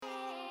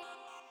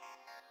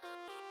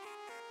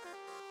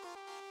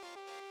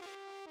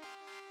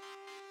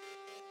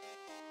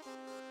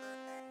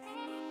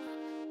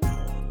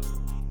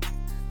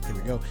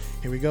Here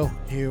we go.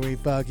 Here we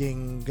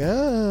fucking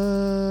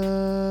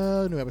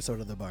go. New episode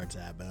of the Bar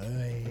Tab Boys.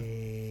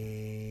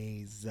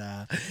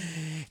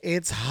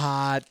 It's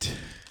hot.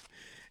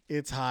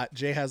 It's hot.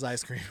 Jay has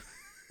ice cream.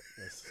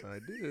 Yes, I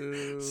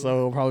do. So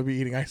we'll probably be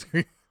eating ice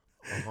cream.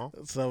 Uh-huh.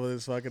 Some of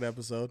this fucking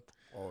episode.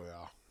 Oh,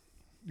 yeah.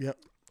 Yep.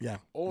 Yeah.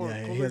 Oh, yeah,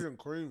 and he cookies has- and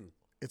cream.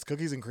 It's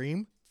cookies and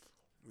cream?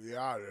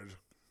 Yeah, it is.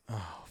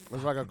 Oh,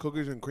 It's like a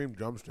cookies and cream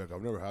drumstick.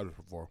 I've never had it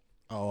before.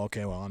 Oh,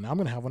 okay. Well, now I'm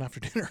going to have one after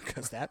dinner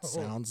because that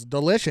sounds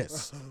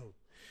delicious.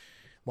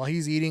 While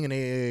he's eating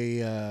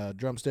a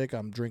drumstick,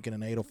 I'm drinking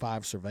an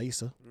 805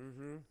 Cerveza.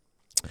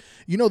 Mm-hmm.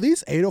 You know,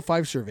 these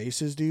 805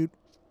 Cervezas, dude,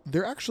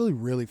 they're actually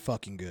really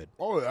fucking good.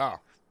 Oh, yeah.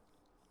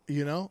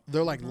 You know,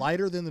 they're like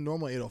lighter than the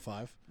normal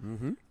 805.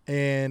 Mm-hmm.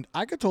 And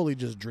I could totally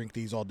just drink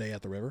these all day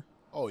at the river.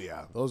 Oh,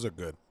 yeah. Those are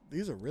good.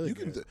 These are really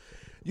good.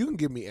 You can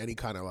give me any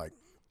kind of, like,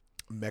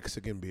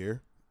 Mexican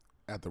beer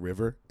at the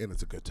river, and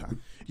it's a good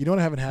time. You know what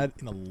I haven't had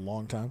in a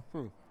long time?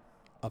 Hmm.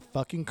 A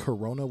fucking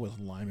Corona with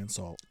lime and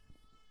salt.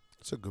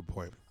 That's a good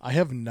point. I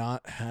have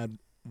not had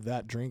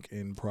that drink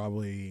in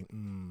probably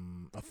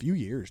a few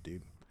years,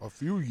 dude. A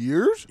few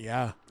years?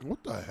 Yeah.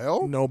 What the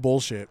hell? No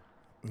bullshit.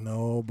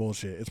 No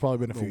bullshit. It's probably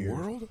been a The few years.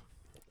 world?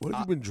 What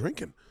have you been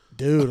drinking?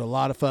 Dude, a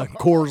lot of fucking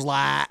Coors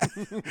Light.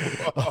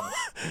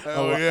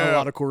 Hell A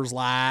lot of Coors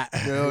Light.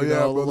 Hell You yeah,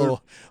 know, a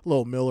brother.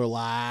 little Miller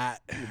Light.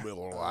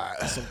 Miller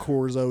Lite. Some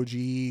Coors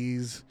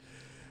OGs.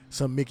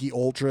 Some Mickey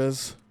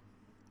Ultras.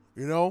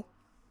 You know,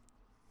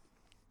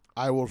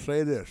 I will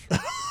say this.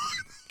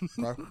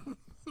 Okay?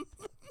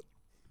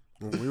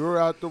 When we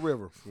were at the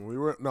river, when we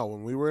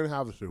were in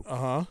Havasu,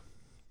 Uh-huh.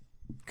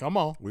 Come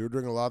on. we were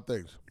drinking a lot of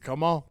things.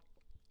 Come on.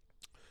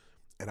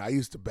 And I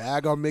used to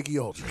bag on Mickey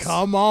Ultras.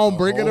 Come on. A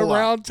Bring it whole lot.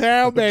 around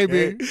town,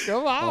 baby. Okay?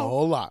 Come A on.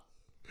 whole lot.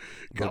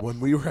 But Come when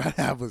we were at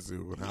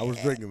Havasu, when I was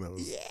drinking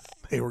those,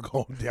 they were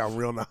going down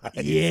real nice.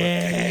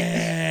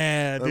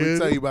 Yeah, Let me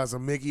dude. tell you about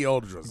some Mickey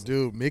Ultras.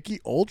 Dude, Mickey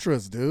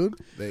Ultras, dude.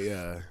 They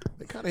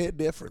kind of hit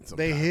different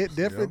sometimes. They hit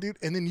different, you know? dude.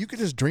 And then you could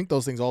just drink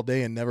those things all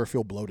day and never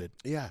feel bloated.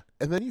 Yeah,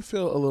 and then you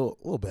feel a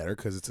little better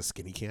because it's a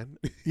skinny can.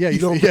 Yeah, you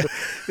don't. yeah.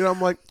 You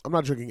know, I'm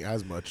not drinking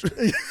as much.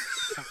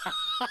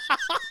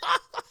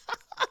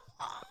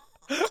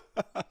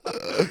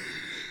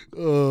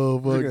 Oh,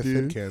 I'm fuck, drinking a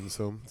thin dude. can,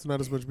 so it's not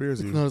as much beer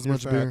as you. Not as You're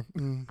much fat. beer.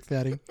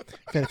 Fatty.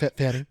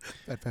 Fatty.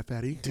 Fat,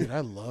 fatty. Dude,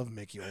 I love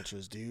Mickey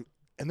Ultras, dude.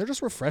 And they're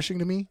just refreshing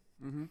to me.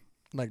 Mm-hmm.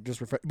 Like, just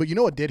refresh. But you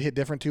know what did hit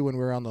different, too, when we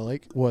were on the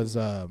lake? Was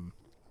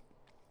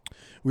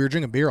we were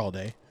drinking beer all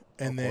day.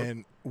 And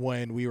then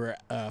when we were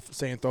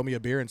saying, throw me a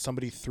beer, and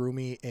somebody threw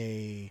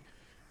me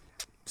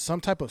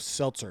some type of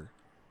seltzer.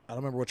 I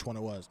don't remember which one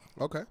it was.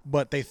 Okay.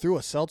 But they threw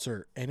a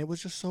seltzer, and it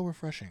was just so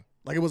refreshing.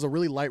 Like, it was a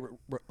really light.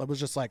 It was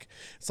just like,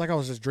 it's like I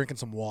was just drinking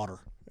some water.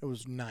 It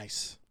was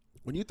nice.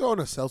 When you throw in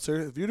a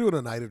seltzer, if you're doing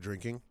a night of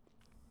drinking,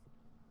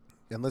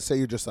 and let's say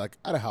you're just like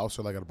at a house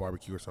or like at a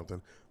barbecue or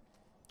something,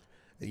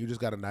 and you just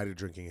got a night of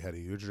drinking ahead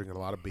of you, you're drinking a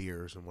lot of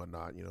beers and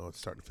whatnot, you know, it's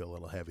starting to feel a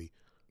little heavy.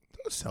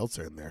 Throw a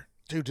seltzer in there.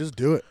 Dude, just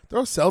do it.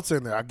 Throw a seltzer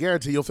in there. I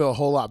guarantee you'll feel a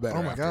whole lot better.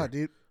 Oh, my after. God,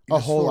 dude. You A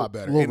just whole feel lot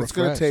better. a little And it's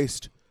going to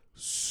refreshed. taste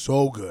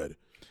so good.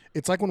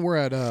 It's like when we're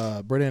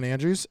at Britta and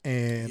Andrews,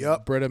 and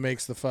Yep. Britta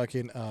makes the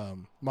fucking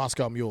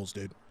Moscow Mules,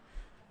 dude.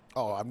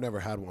 Oh, I've never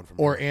had one from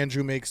Or her.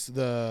 Andrew makes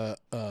the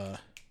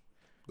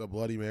The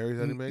Bloody Marys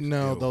that he makes?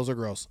 no, Ew. those are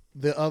gross.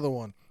 The other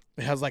one,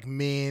 it has like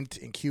mint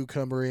and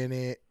cucumber in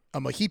it. A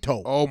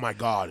mojito. Oh, my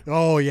God.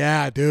 Oh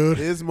yeah, dude.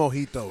 His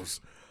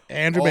mojitos.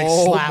 Andrew makes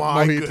Oh, slap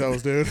my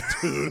mojitos, dude.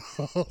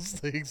 Those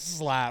things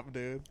slap,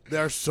 dude.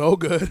 They're so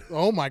good.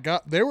 Oh my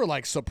God, they were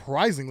like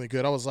surprisingly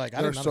good. I was like,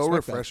 I They're did not so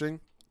expect that. refreshing.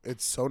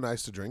 It's so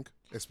nice to drink,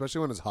 especially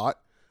when it's hot.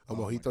 A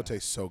mojito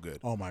tastes so good.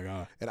 Oh my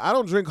God. And I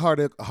don't drink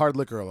hard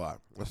liquor a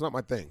lot. That's not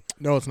my thing.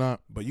 No, it's not.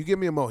 But you give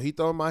me a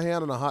mojito in my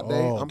hand on a hot day,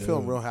 Oh, I'm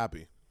feeling dude. real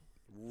happy.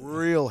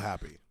 Real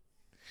happy.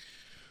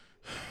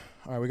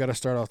 All right, we got to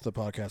start off the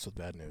podcast with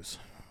bad news.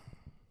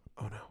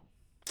 Oh,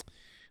 no.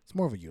 It's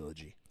more of a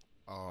eulogy.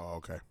 Oh,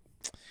 okay.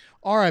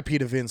 R.I.P.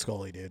 to Vin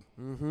Scully, dude.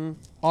 Mm-hmm.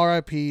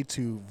 R.I.P.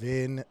 to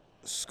Vin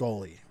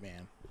Scully,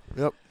 man.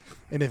 Yep.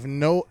 And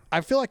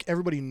I feel like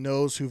everybody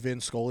knows who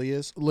Vin Scully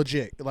is.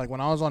 Legit. Like when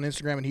I was on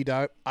Instagram and he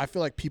died, I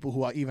feel like people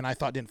who I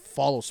thought didn't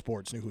follow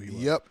sports knew who he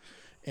was. Yep.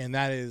 And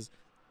that is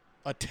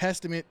a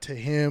testament to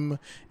him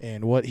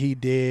and what he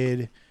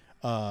did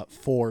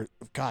for,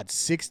 God,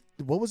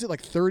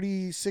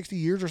 30, 60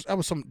 years? Or that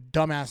was some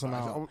dumbass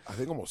amount. I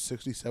think almost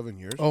 67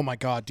 years. Oh, my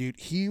God, dude.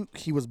 He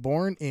was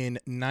born in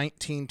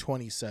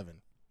 1927.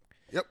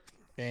 Yep.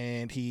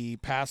 And he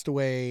passed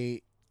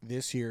away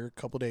this year, a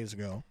couple days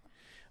ago.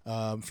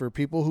 For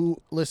people who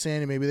listen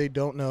and maybe they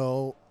don't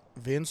know,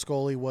 Vin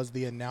Scully was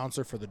the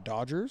announcer for the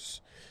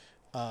Dodgers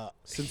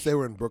Since they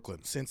were in Brooklyn.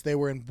 since they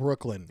were in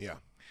Brooklyn. Yeah.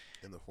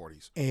 In the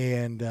 40s.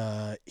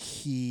 And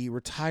he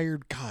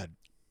retired, God,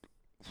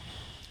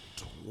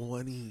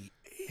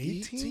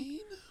 2018?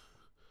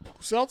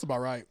 sounds about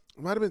right.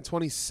 It might have been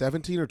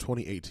 2017 or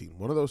 2018.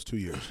 One of those 2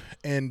 years.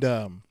 And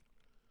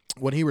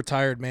when he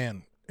retired,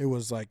 man, it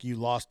was like you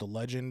lost a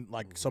legend,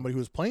 like somebody who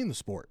was playing the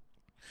sport.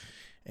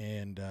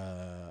 And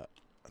I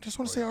just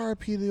want to say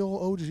RIP to the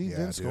old OG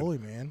Vince dude. Scully,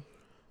 man.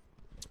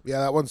 Yeah,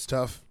 that one's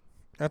tough.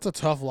 That's a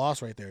tough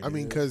loss right there. I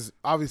mean, dude. because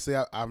obviously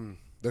I'm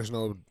there's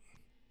no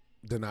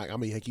denying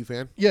I'm a Yankee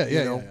fan. Yeah, you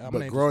yeah, know? yeah. I'm an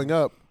But Angels growing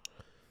up,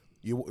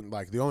 you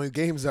like the only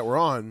games that were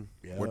on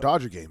were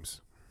Dodger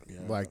games.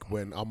 Yeah. Like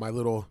when on my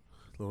little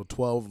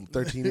 12,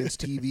 13-inch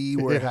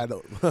TV where it had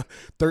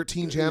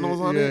 13 channels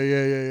on it.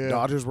 Yeah.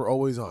 Dodgers were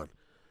always on.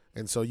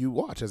 And so you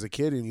watch as a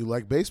kid and you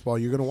like baseball,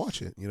 you're going to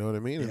watch it. You know what I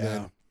mean? And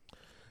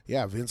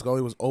then, Vince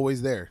Scully was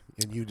always there.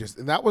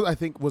 And that was, I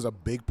think, was a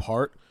big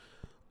part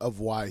of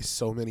why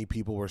so many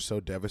people were so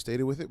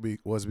devastated with it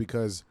was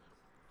because,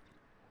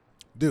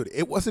 dude,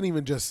 it wasn't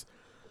even just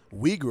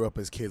we grew up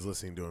as kids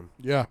listening to him.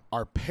 Yeah.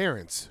 Our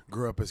parents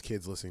grew up as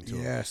kids listening to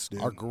him. Yes,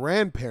 dude. Our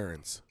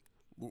grandparents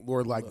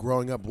were like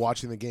growing up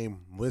watching the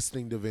game,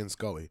 listening to Vince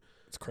Scully.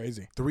 It's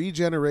crazy. 3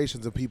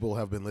 generations of people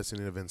have been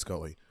listening to Vince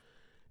Scully.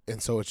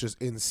 And so it's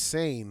just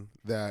insane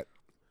that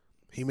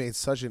he made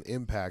such an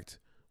impact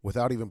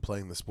without even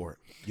playing the sport.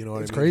 You know what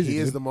I mean? Crazy, He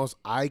is dude. the most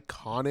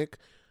iconic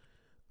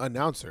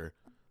announcer,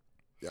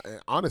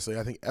 honestly,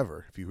 I think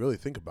ever, if you really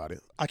think about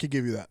it. I could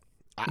give you that.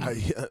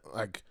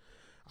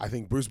 I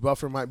think Bruce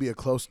Buffer might be a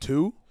close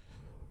 2.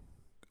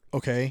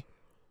 Okay.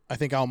 I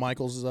think Al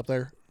Michaels is up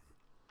there.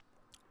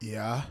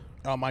 Yeah.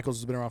 Al Michaels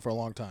has been around for a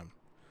long time.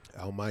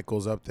 Al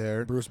Michaels up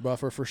there. Bruce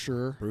Buffer for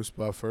sure. Bruce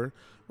Buffer.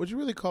 Would you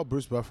really call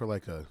Bruce Buffer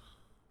like a...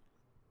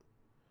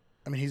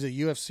 I mean, he's a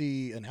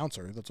UFC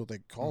announcer. That's what they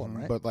call him,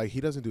 right? But like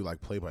he doesn't do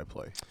like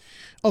play-by-play.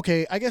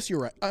 Okay, I guess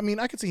you're right. I mean,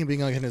 I could see him being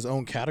like in his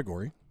own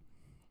category.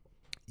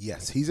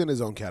 Yes, he's in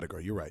his own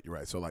category. You're right.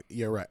 So like,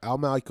 you're right. Al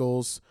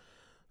Michaels.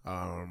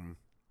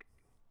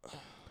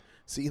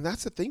 See, and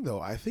that's the thing, though.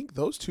 I think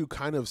those two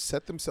kind of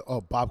set themselves.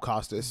 Oh, Bob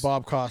Costas.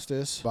 Bob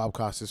Costas. Bob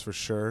Costas for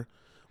sure.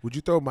 Would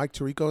you throw Mike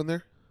Tirico in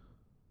there?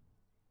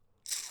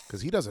 Because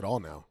he does it all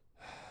now.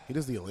 He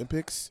does the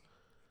Olympics.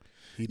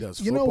 He does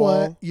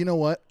football. You know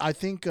what? I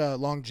think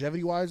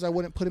longevity-wise, I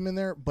wouldn't put him in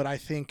there, but I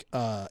think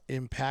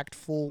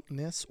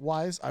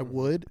impactfulness-wise, I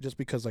would, just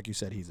because, like you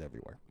said, he's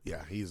everywhere.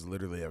 Yeah, he's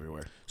literally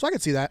everywhere. So I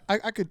could see that.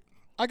 I could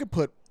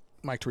put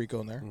Mike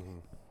Tirico in there. Mm-hmm.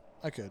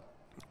 I could.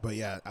 But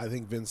yeah, I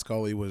think Vince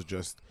Scully was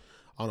just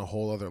on a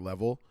whole other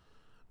level,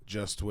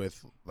 just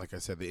with, like I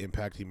said, the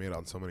impact he made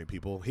on so many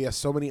people. He has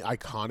so many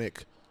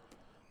iconic,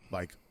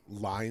 like,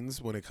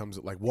 lines when it comes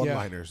to, like,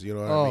 one-liners. You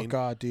know what I mean? Oh,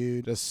 God,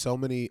 dude. Just so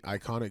many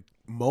iconic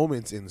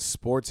moments in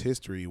sports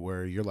history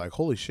where you're like,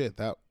 holy shit,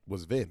 that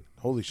was Vin.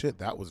 Holy shit,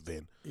 that was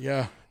Vin.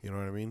 Yeah. You know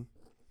what I mean?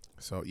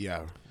 So,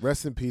 yeah,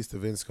 rest in peace to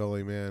Vince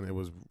Scully, man. It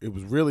was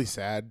really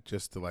sad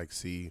just to, like,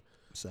 see.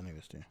 Sending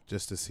this to you.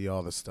 Just to see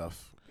all the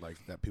stuff, like,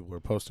 that people were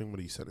posting. What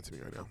are you sending to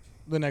me right now?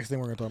 The next thing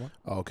we're going to talk about.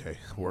 Oh, okay,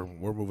 we're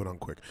moving on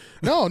quick.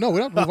 No, we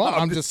don't move on.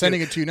 I'm just sending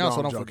kidding. it to you now so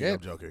I don't I'm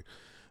forget. joking.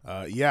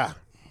 Yeah.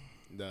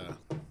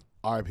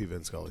 R.I.P.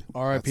 Vince Scully.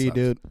 R.I.P.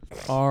 dude.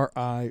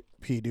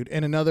 R.I.P. dude.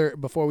 And another,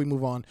 before we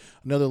move on,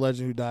 another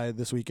legend who died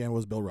this weekend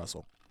was Bill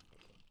Russell.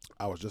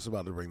 I was just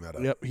about to bring that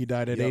up. Yep, he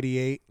died at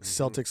 88.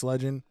 Celtics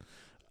legend.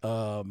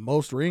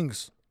 Most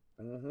rings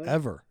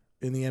ever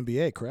in the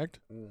NBA, correct?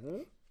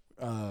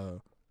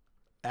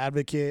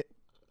 Advocate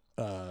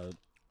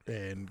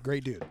and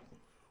great dude.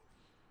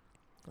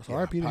 So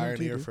R.I.P. to him too,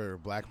 pioneer dude. for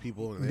black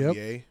people in the Yep.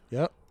 NBA.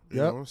 Yep. You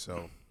know,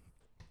 so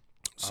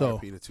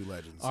R.I.P. to 2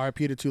 legends.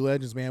 R.I.P. to 2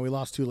 legends, man. We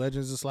lost 2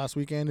 legends this last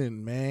weekend,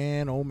 and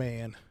man, oh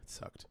man. It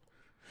sucked.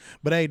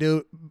 But hey,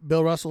 dude,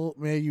 Bill Russell,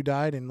 man, you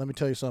died, and let me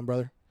tell you something,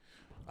 brother.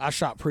 I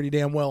shot pretty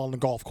damn well on the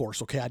golf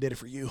course, okay? I did it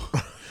for you.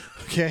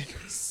 Okay?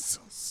 So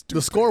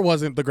The score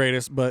wasn't the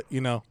greatest, but,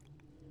 you know,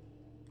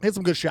 hit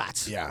some good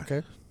shots. Yeah.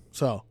 Okay?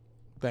 So,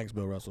 thanks,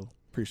 Bill Russell.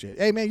 Appreciate it.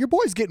 Hey, man, your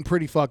boy's getting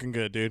pretty fucking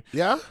good, dude.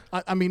 Yeah?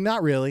 I mean,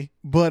 not really,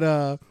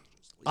 but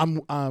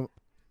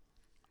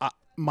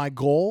my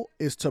goal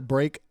is to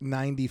break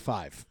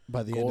 95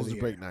 by the end of the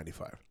year. Break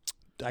 95.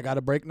 I got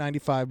to break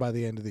 95 by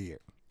the end of the year.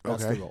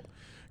 That's Okay. the goal.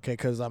 Okay,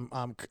 because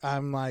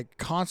I'm like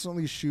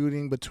constantly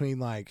shooting between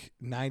like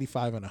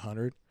 95 and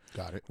 100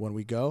 Got it. when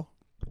we go.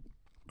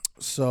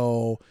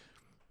 So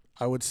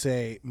I would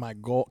say my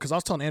goal, because I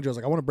was telling Andrew, I was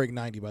like, I want to break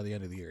 90 by the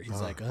end of the year. He's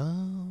like,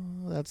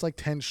 oh, that's like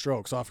 10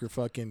 strokes off your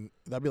fucking,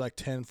 that'd be like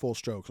 10 full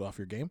strokes off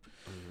your game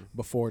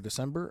before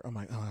December. I'm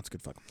like, oh, that's a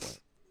good fucking point.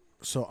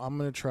 So I'm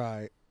going to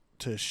try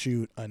to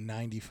shoot a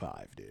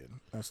 95, dude.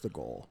 That's the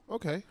goal.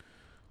 Okay.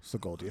 That's the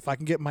goal, dude. If I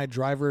can get my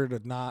driver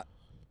to not,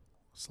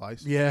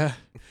 Slice. yeah,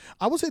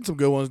 I was hitting some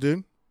good ones,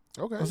 dude.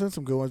 Okay. I was hitting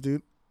some good ones,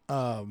 dude.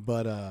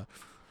 But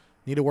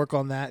need to work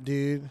on that,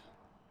 dude.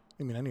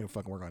 I mean, I need to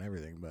fucking work on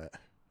everything, but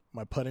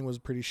my putting was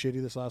pretty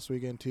shitty this last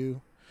weekend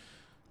too.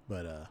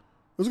 But it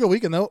was a good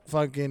weekend though.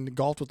 Fucking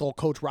golfed with old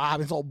Coach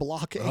Robbins, old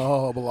Block.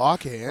 Oh,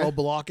 Blockhead. Old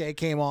Block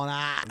came on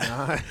out.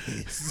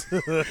 Nice.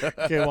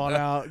 Came on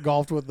out.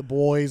 Golfed with the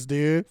boys,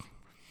 dude.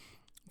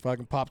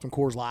 Fucking popped some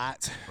Coors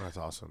Lights. That's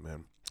awesome,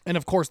 man. And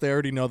of course, they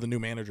already know the new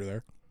manager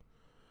there.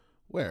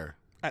 Where?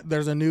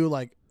 There's a new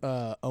like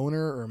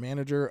owner or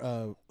manager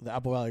of the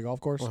Apple Valley Golf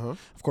Course. Uh-huh.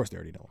 Of course, they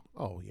already know him.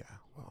 Oh, yeah.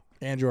 Well,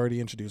 Andrew already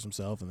introduced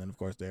himself, and then of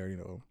course there,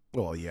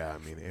 Well, yeah. I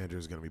mean,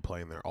 Andrew's gonna be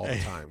playing there all the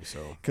time.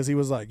 So because he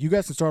was like, "You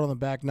guys can start on the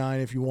back 9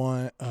 if you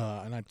want,"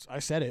 and I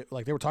said it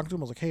like they were talking to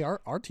him. I was like, "Hey,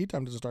 our tea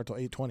time doesn't start till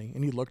 8:20,"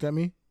 and he looked at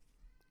me.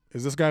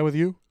 Is this guy with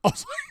you? I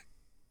was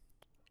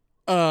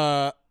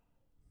like,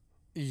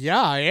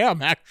 yeah, I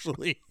am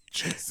actually.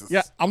 Jesus.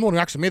 Yeah, I'm the one who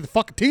actually made the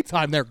fucking tea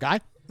time there,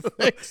 guy.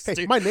 Thanks, Hey,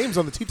 dude. my name's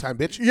on the tea time,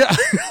 bitch. Yeah.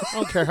 I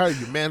don't care how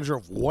you're manager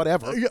of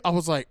whatever. I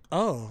was like,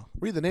 oh,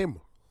 Read the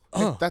name.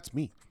 Hey, Oh. that's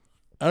me.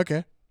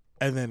 okay.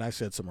 And then I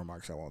said some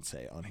remarks I won't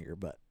say on here,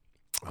 but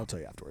I'll tell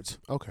you afterwards.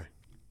 Okay.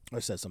 I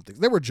said some things.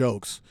 They were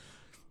jokes.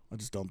 I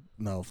just don't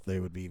know if they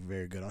would be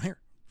very good on here.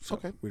 So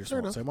Okay, we just fair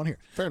won't enough. say them on here.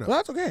 Fair enough. But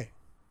that's okay.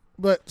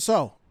 But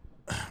so,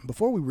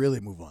 before we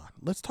really move on,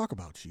 let's talk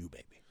about you,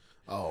 baby.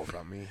 Oh,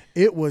 about me.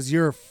 It was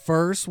your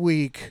first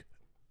week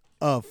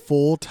of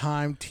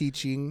full-time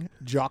teaching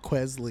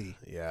Jaquez Lee.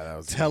 Yeah, that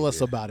was. Tell me, us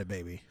dude. about it,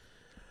 baby.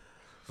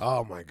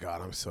 Oh my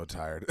God, I'm so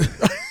tired.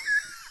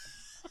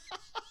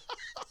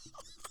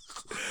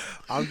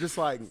 I'm just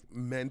like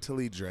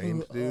mentally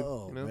drained, dude.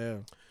 Oh, you know,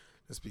 man.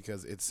 just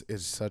because it's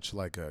such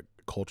like a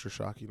culture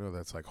shock. You know,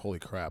 that's like holy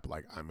crap.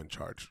 Like I'm in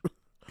charge.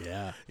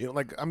 Yeah. You know,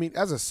 like I mean,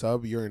 as a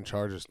sub, you're in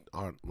charge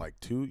on like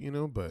too. You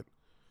know, but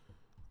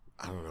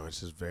I don't know. It's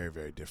just very,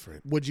 very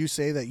different. Would you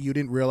say that you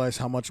didn't realize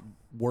how much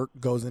work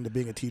goes into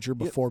being a teacher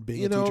before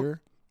being you a know,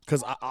 teacher?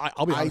 Because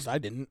I'll be honest, I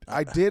didn't.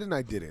 I did and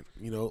I didn't.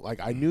 You know,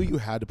 like I knew you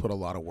had to put a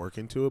lot of work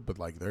into it, but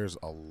like there's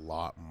a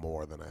lot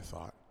more than I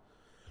thought.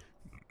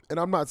 And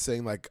I'm not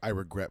saying like I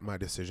regret my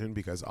decision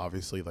because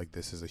obviously like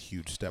this is a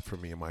huge step for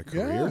me in my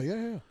career.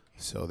 Yeah.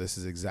 So this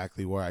is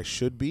exactly where I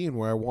should be and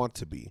where I want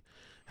to be.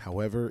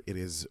 However, it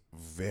is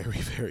very,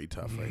 very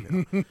tough right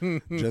now.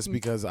 Just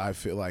because I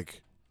feel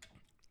like,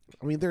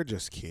 I mean, they're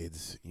just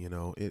kids, you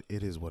know. It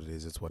is what it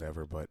is. It's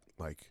whatever. But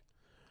like,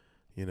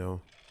 you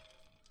know,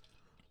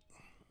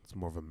 it's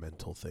more of a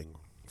mental thing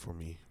for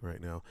me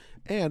right now.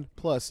 And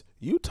plus,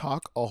 you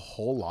talk a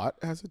whole lot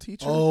as a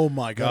teacher. Oh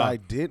my That I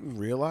God. didn't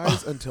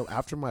realize until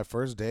after my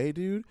first day,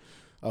 dude,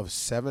 of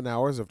 7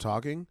 hours of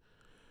talking.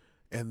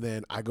 And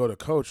then I go to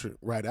coach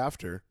right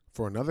after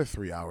for another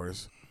 3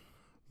 hours.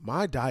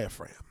 My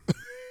diaphragm.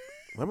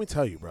 Let me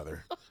tell you,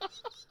 brother.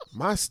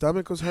 My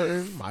stomach was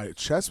hurting. My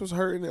chest was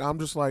hurting. And I'm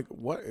just like,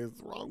 what is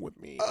wrong with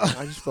me? And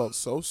I just felt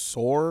so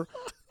sore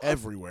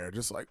everywhere.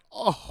 Just like,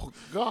 oh,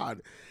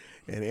 God.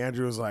 And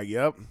Andrew was like,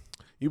 yep.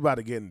 You about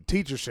to get in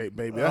teacher shape,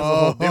 baby. That's a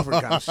whole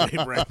different kind of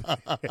shape right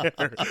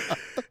there.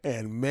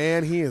 And,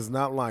 man, he is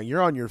not lying.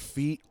 You're on your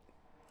feet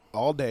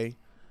all day,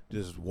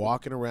 just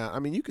walking around. I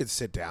mean, you could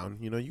sit down.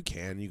 You know, you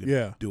can. You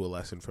could do a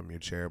lesson from your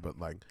chair. But,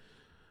 like,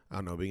 I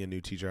don't know, being a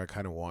new teacher, I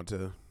kind of want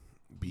to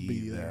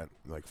be that,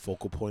 like,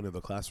 focal point of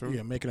the classroom.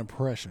 Yeah, make an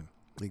impression.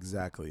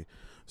 Exactly.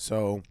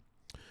 So,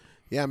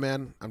 yeah,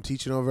 man, I'm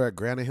teaching over at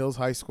Granite Hills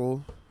High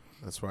School.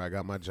 That's where I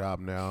got my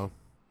job now.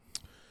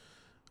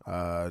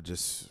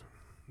 Just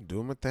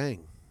doing my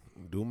thing,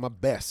 doing my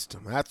best.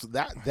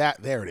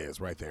 There it is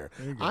right there.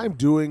 I'm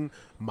doing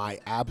my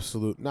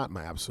absolute, not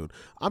my absolute,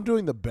 I'm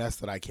doing the best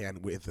that I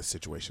can with the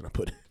situation I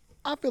put in.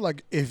 I feel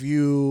like if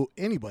you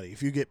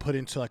get put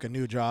into like a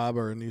new job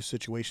or a new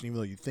situation, even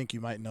though you think you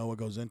might know what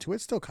goes into it,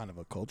 it's still kind of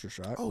a culture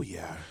shock. Oh,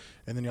 yeah.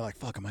 And then you're like,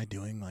 fuck, am I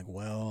doing like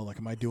well? Like,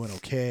 am I doing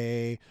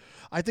okay?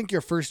 I think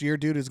your first year,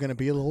 dude, is going to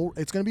be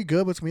it's going to be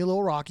good, but it's going to be a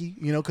little rocky,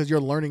 you know, because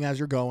you're learning as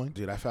you're going.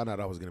 Dude, I found out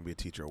I was going to be a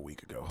teacher a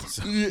week ago.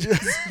 So,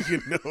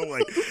 you know,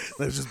 like,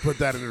 let's just put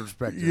that into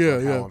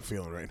perspective. How I'm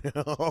feeling right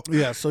now.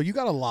 Yeah, so you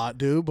got a lot,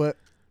 dude,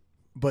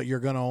 but you're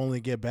going to only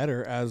get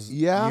better as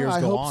years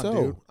I go hope on, so.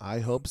 dude. I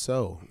hope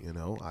so. You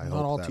know, I hope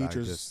Not all that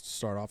teachers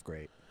start off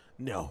great.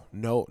 No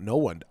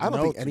one. I don't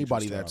No think teacher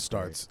anybody start that off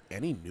starts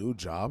any new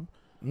job,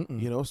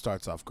 you know,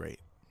 starts off great.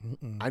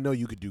 Mm-mm. I know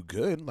you could do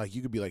good. Like,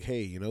 you could be like,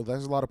 hey, you know,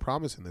 there's a lot of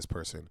promise in this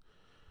person,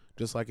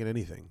 just like in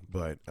anything.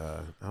 But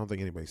I don't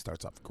think anybody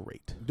starts off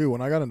great. Dude, when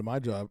I got into my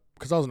job,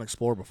 because I was an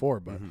explorer before,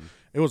 but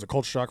it was a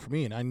culture shock for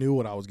me, and I knew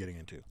what I was getting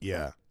into.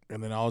 Yeah.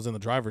 And then I was in the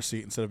driver's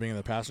seat instead of being in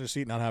the passenger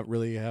seat, not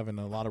really having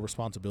a lot of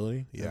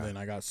responsibility. Yeah. And then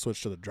I got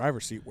switched to the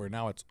driver's seat where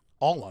now it's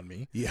all on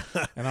me. Yeah.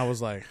 And I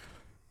was like,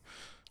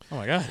 oh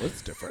my God,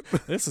 That's different.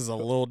 this is a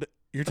little.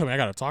 You're telling me I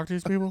got to talk to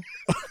these people?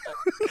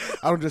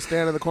 I don't just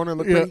stand in the corner and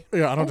look pretty.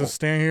 Yeah. I don't just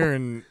stand here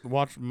and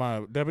watch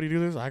my deputy do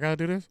this. I got to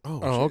do this.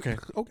 Oh, okay.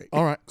 Okay.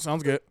 All right.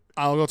 Sounds good.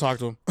 I'll go talk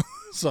to him.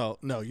 So,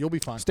 no, you'll be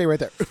fine. Stay right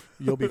there.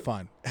 You'll be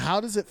fine.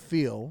 How does it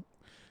feel?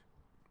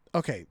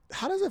 Okay.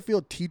 How does it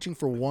feel teaching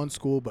for one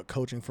school but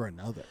coaching for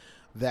another?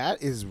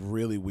 That is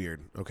really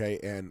weird. Okay.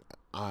 And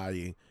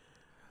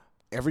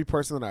every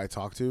person that I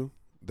talk to,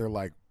 they're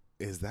like,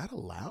 is that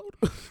allowed?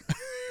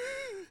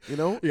 You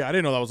know? Yeah, I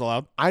didn't know that was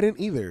allowed. I didn't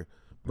either.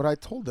 But I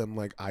told them,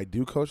 like, I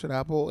do coach at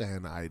Apple,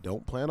 and I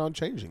don't plan on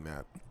changing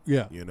that.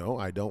 Yeah. You know,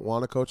 I don't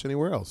want to coach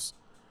anywhere else.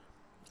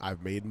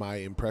 I've made my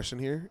impression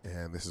here,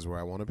 and this is where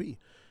I want to be.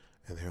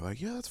 And they're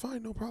like, yeah, that's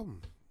fine, no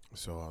problem.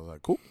 So I was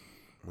like, cool.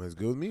 When it's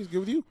good with me, it's good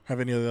with you. Have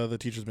any of the other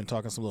teachers been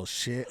talking some little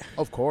shit?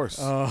 Of course.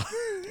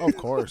 Of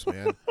course,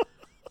 man.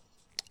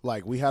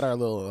 Like, we had our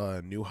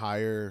little new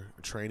hire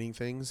training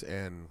things,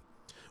 and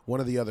one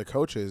of the other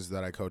coaches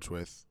that I coach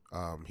with,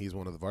 he's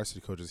one of the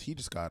varsity coaches. He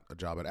just got a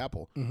job at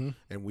Apple,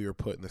 and we were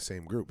put in the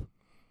same group.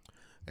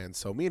 And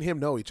so me and him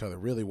know each other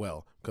really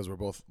well because we're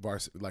both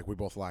varsity, like we're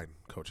both line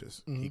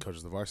coaches. He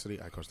coaches the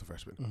varsity, I coach the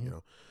freshman. You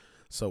know,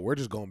 so we're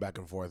just going back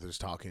and forth,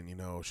 just talking, you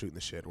know, shooting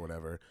the shit or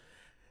whatever.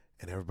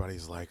 And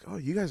everybody's like, "Oh,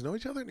 you guys know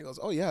each other?" And he goes,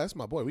 "Oh yeah, that's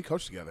my boy. We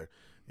coach together.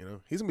 You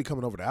know, he's gonna be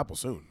coming over to Apple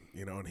soon.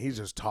 You know." And he's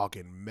just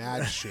talking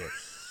mad shit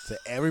to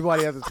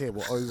everybody at the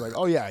table. Oh, he's like,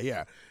 "Oh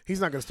yeah. He's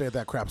not gonna stay at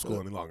that crap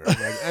school any longer, like,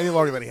 any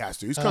longer than he has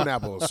to. He's coming to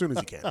Apple as soon as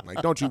he can.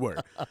 Like, don't you worry."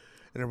 And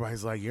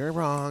everybody's like, "You're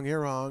wrong.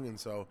 And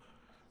so,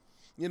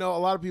 you know, a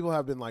lot of people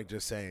have been like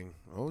just saying,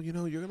 "Oh, you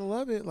know, you're gonna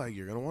love it. Like,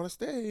 you're gonna want to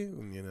stay."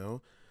 And you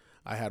know,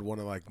 I had one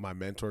of like my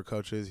mentor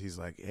coaches. He's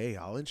like, "Hey,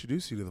 I'll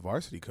introduce you to the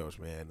varsity coach,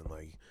 man." And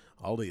like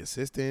all the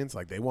assistants,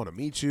 like they want to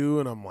meet you.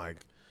 And I'm like,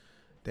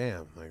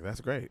 damn, like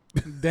that's great.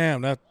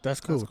 Damn, that's cool.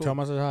 That's cool. Tell him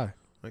I said hi.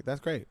 Like that's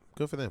great.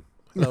 Good for them.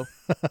 Hello.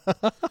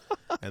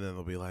 And then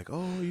they'll be like,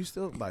 "Oh, you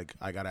still like?"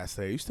 I got asked,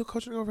 "Are you still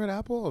coaching over at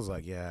Apple?" I was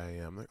like, "Yeah, I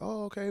am." I'm like,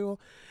 "Oh, okay. Well,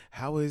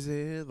 how is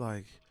it?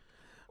 Like,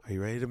 are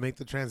you ready to make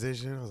the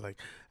transition?" I was like,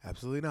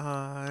 "Absolutely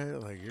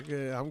not. Like, you're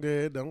good. I'm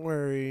good. Don't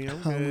worry.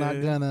 I'm good. I'm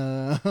not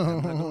gonna.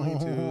 I'm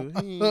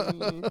not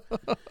going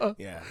to."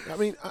 Yeah. I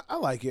mean, I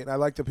like it. I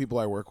like the people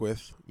I work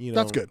with. You know,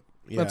 That's good.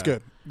 That's yeah.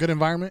 good. Good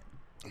environment.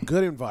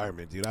 Good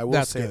environment, dude. I will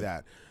That's say good.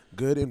 that.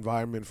 Good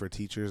environment for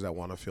teachers that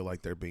want to feel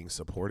like they're being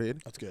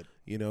supported. That's good.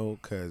 You know,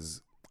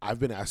 because I've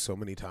been asked so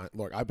many times.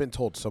 Look, I've been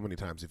told so many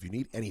times, if you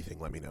need anything,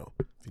 let me know.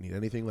 If you need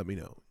anything, let me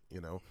know.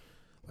 You know,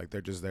 like they're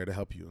just there to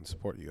help you and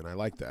support you. And I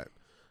like that,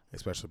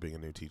 especially being a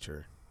new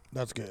teacher.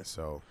 That's good.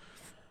 So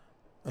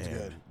That's and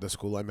good. The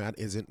school I'm at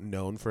isn't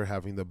known for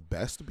having the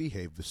best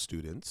behaved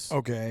students.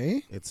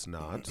 Okay. It's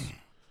not.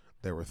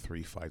 There were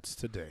 3 fights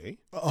today.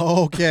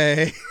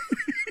 Okay.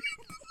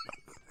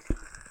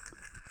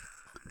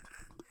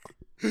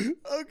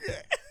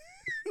 Okay.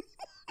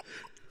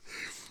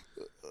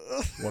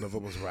 One of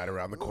them was right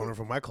around the corner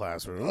from my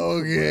classroom.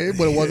 Okay,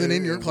 but it wasn't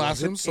in your It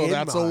classroom, wasn't so in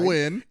that's mine, a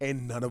win.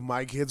 And none of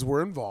my kids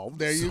were involved.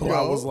 There you so go.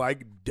 I was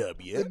like,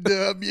 W.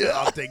 W.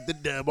 I'll take the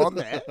dub on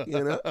that,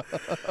 you know.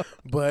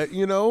 But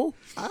you know,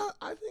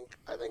 I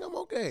think I'm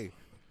okay.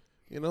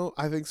 You know,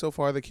 I think so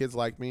far the kids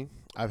like me.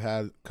 I've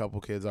had a couple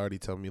kids already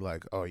tell me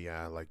like, "Oh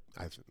yeah, like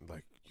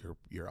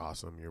you're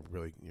awesome. You're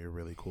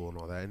really cool and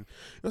all that." And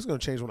it's gonna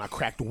change when I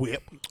crack the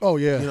whip. Oh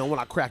yeah. You know, when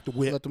I crack the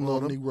whip. Let them on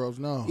little them. Negroes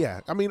know. Yeah,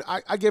 I mean,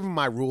 I gave them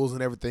my rules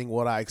and everything,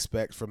 what I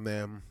expect from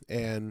them,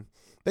 and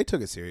they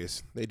took it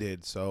serious. They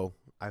did. So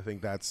I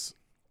think that's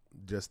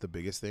just the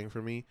biggest thing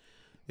for me,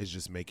 is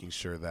just making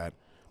sure that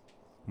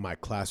my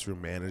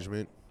classroom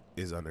management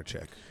is under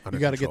check. You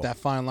got to get that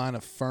fine line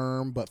of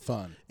firm but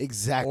fun.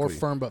 Exactly. Or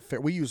firm but fair.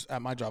 We use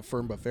at my job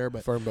firm but fair,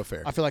 but Firm but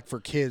fair. I feel like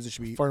for kids it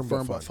should be firm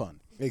but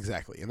fun.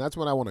 Exactly. And that's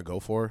what I want to go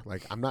for.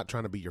 Like, I'm not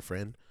trying to be your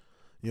friend.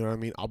 You know what I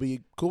mean? I'll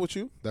be cool with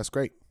you. That's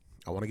great.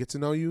 I want to get to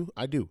know you.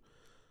 I do.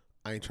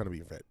 I ain't trying to be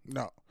your friend.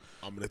 No.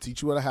 I'm going to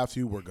teach you what I have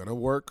to. We're going to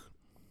work.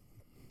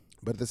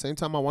 But at the same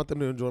time, I want them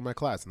to enjoy my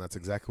class. And that's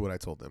exactly what I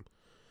told them.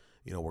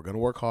 You know, we're going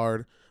to work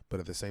hard. But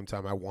at the same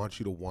time, I want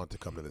you to want to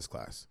come to this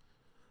class.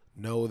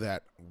 Know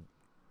that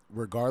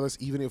regardless,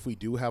 even if we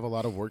do have a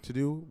lot of work to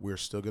do, we're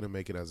still going to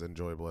make it as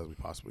enjoyable as we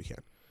possibly can.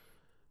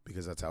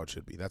 Because that's how it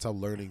should be. That's how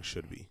learning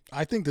should be.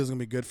 I think this is going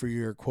to be good for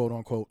your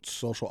quote-unquote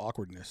social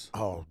awkwardness.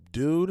 Oh,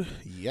 dude.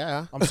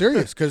 Yeah. I'm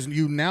serious, because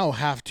you now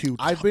have to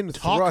I've been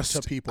talk thrust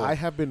to people. I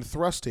have been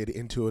thrusted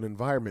into an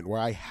environment where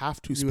I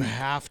have to speak You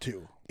have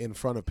to. in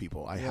front of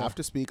people. I have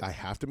to speak. I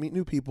have to meet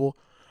new people.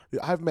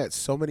 I've met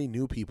so many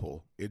new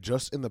people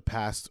just in the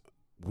past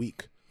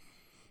week.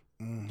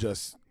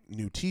 Just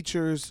new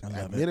teachers,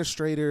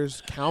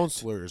 administrators,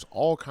 counselors,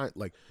 all kind.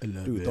 Like,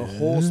 dude, the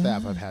whole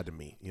staff I've had to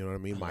meet. You know what I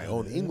mean? My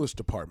own English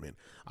department.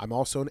 I'm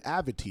also an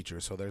AVID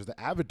teacher, so there's the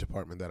AVID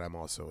department that I'm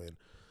also in.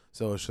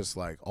 So it's just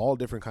like all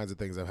different kinds of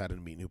things. I've had to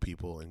meet new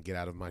people and get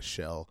out of my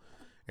shell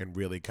and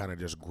really kind of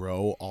just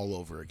grow all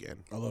over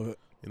again. I love it.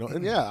 You know,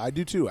 and yeah, I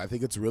do too. I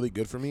think it's really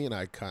good for me, and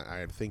I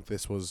think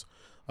this was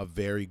a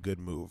very good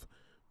move,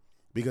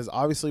 because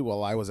obviously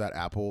while I was at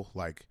Apple,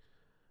 like,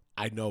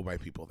 I know my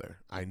people there.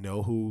 I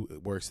know who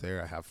works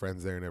there. I have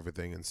friends there and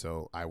everything, and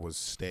so I was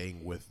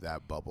staying with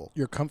that bubble.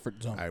 Your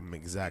comfort zone. I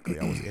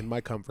was in my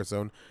comfort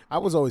zone. I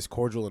was always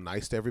cordial and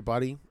nice to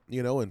everybody,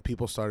 you know, and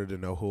people started to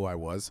know who I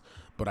was,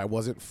 but I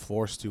wasn't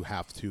forced to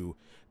have to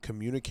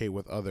communicate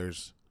with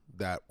others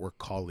that were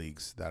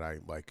colleagues that I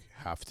like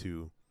have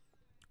to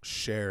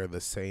share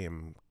the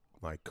same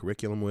like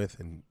curriculum with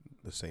and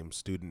the same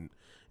student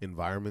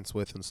environments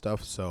with and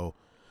stuff. So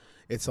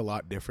it's a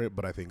lot different,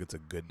 but I think it's a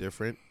good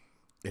different.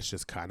 It's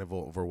just kind of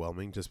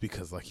overwhelming just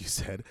because, like you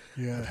said,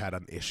 I've had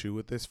an issue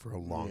with this for a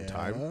long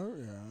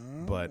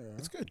time, but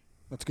it's good.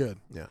 That's good.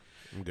 Yeah,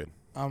 I'm good.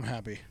 I'm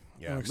happy.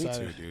 Yeah, I'm me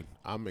excited. too, dude.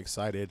 I'm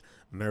excited,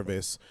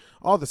 nervous,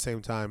 all at the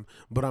same time,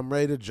 but I'm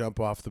ready to jump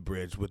off the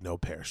bridge with no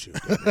parachute.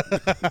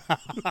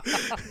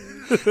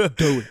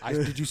 Dude,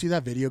 did you see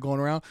that video going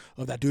around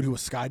of that dude who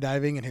was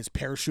skydiving and his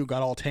parachute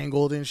got all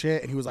tangled and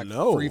shit, and he was like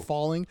free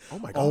falling? Oh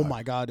my god. Oh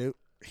my god, dude.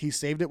 He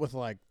saved it with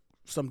like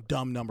some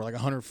dumb number, like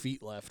 100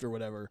 feet left or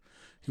whatever.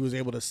 He was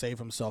able to save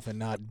himself and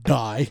not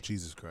die.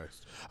 Jesus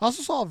Christ. I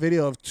also saw a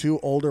video of 2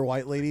 older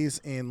white ladies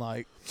in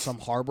like some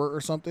harbor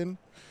or something,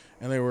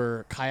 and they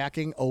were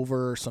kayaking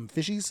over some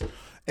fishies,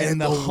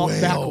 and the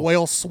humpback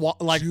whale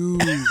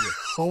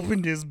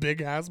opened his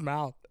big ass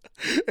mouth.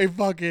 A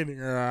fucking it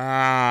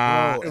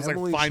was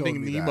Emily like Finding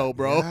showed me Nemo, that.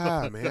 bro.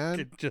 Yeah, man.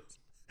 Fucking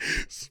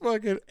just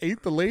fucking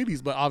ate the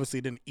ladies, but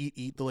obviously didn't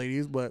eat the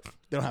ladies, but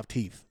they don't have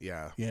teeth.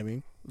 Yeah. You know what I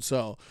mean?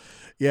 So,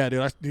 yeah,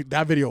 dude,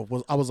 that video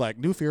I was like,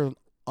 new fear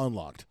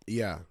unlocked.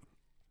 Yeah.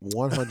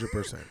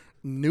 100%.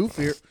 New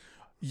fear.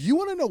 You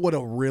want to know what a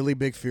really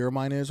big fear of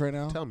mine is right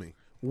now? Tell me.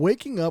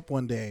 Waking up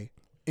one day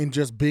and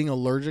just being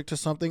allergic to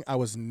something I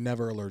was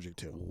never allergic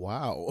to.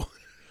 Wow.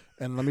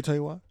 And let me tell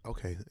you what.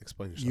 Okay,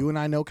 explain yourself. You and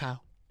I know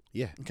Kyle.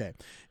 Yeah. Okay.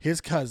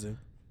 His cousin,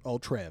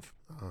 old Trev.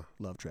 Uh-huh.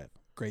 Love Trev.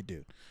 Great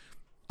dude.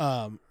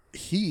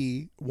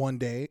 He one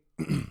day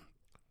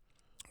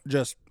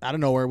just out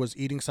of nowhere was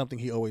eating something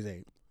he always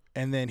ate.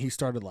 And then he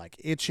started like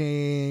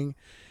itching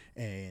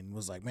and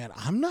was like, man,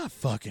 I'm not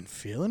fucking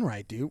feeling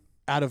right, dude.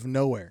 Out of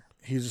nowhere.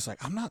 He was just like,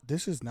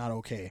 this is not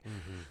okay.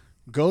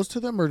 Mm-hmm. Goes to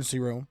the emergency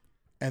room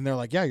and they're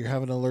like, yeah, you're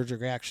having an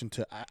allergic reaction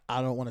to,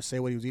 I don't want to say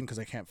what he was eating because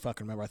I can't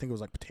fucking remember. I think it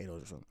was like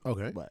potatoes or something.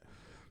 Okay.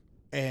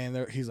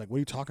 And he's like, what are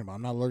you talking about?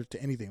 I'm not allergic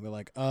to anything. They're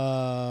like,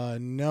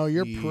 no,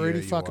 you're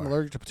pretty fucking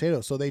allergic to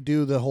potatoes. So they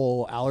do the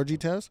whole allergy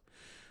test.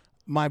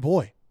 My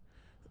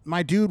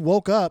dude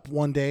woke up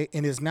one day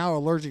and is now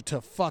allergic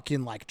to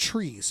fucking like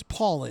trees,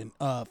 pollen,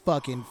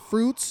 fucking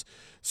fruits,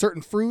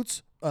 certain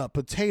fruits,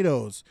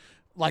 potatoes,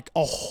 like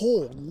a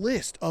whole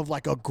list of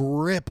like a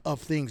grip of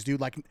things, dude.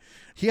 Like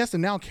he has to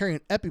now carry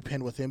an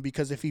EpiPen with him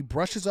because if he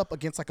brushes up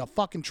against like a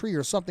fucking tree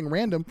or something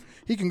random,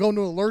 he can go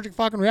into an allergic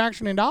fucking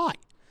reaction and die.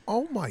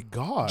 Oh my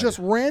God. Just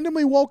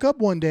randomly woke up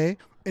one day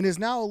and is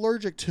now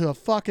allergic to a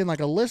fucking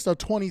like a list of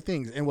 20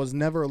 things and was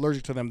never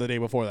allergic to them the day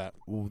before that.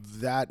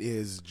 That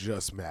is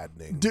just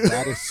maddening. Dude.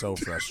 That is so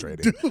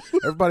frustrating.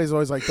 Everybody's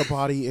always like, the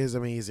body is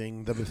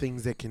amazing. The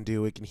things it can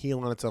do, it can heal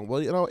on its own.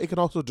 Well, it can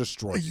also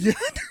destroy you. Yeah,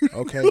 dude.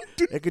 Okay?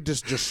 Dude. It could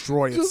just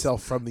destroy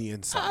itself from the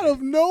inside. Out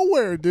of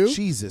nowhere, dude.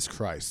 Jesus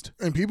Christ.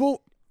 And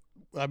people...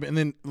 and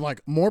then,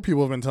 like, more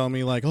people have been telling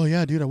me, like, oh,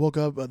 yeah, dude, I woke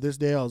up this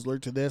day, I was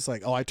allergic to this.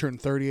 Like, oh, I turned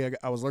 30,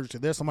 I was allergic to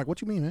this. I'm like,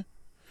 what you mean, man?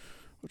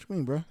 What you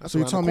mean, bro? That's so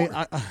you're telling me,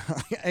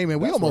 hey,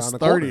 man, we almost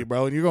 30,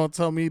 bro, and you're going to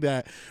tell me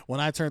that when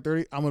I turn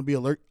 30, I'm going to be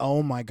allergic?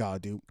 Oh, my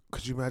God, dude.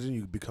 Could you imagine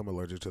you become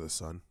allergic to the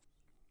sun?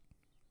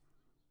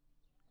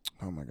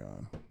 Oh, my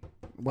God.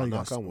 I'll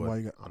knock on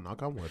wood. I'll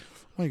knock on wood.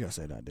 Why you got to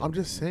say that, dude? I'm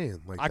just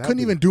saying. Like I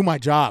couldn't even do my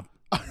job.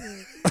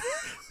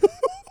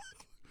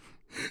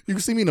 You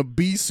can see me in a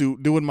bee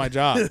suit doing my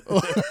job.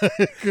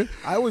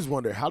 I always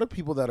wonder, how do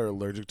people that are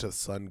allergic to the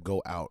sun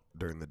go out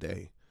during the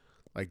day?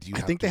 Like, do you?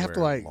 I think they have to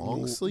like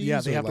long sleeves.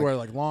 Yeah, they have to wear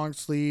like long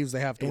sleeves. They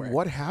have to. And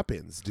what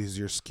happens? Does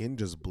your skin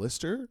just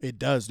blister? It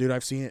does, dude.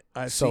 I've seen it.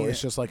 So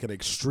it's just like an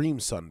extreme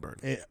sunburn.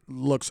 It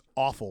looks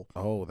awful.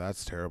 Oh,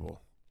 that's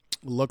terrible.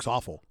 Looks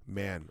awful.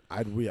 Man,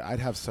 I'd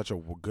have such a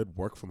good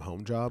work from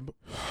home job.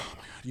 Oh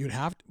my God, you'd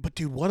have to, but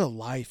dude, what a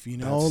life, you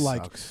know? That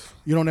like sucks.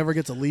 you don't ever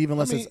get to leave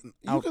unless it's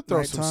out. You could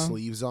throw some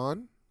sleeves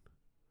on.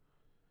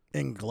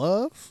 And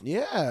gloves?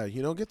 Yeah,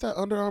 get that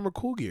Under Armour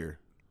cool gear.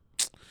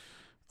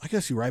 I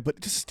guess you're right, but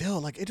just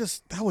still, like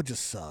that would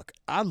just suck.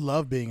 I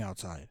love being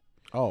outside.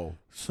 Oh.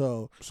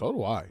 So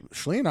do I.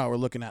 Shlee and I were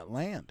looking at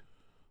land.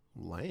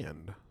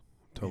 Land?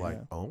 To like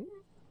own?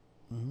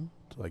 Mm-hmm.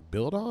 To like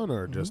build on,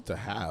 or just to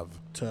have?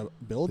 To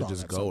build on.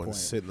 Just go and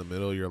sit in the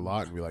middle of your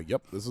lot and be like,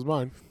 yep, this is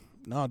mine.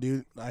 No,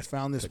 dude, I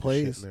found this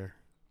place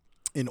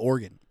in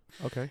Oregon.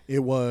 Okay. It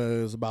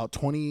was about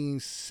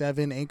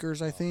 27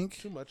 acres, I think.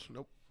 Too much.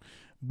 Nope.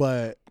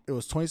 But it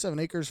was 27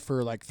 acres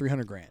for like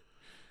 $300,000.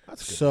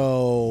 That's good.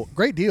 So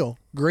great deal.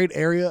 Great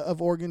area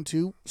of Oregon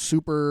too.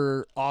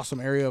 Super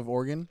awesome area of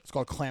Oregon. It's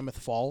called Klamath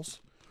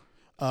Falls.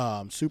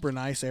 Super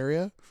nice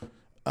area.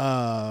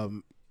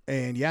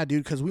 And yeah,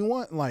 dude, because we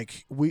want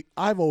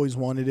I've always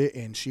wanted it,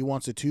 and she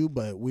wants it too.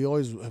 But we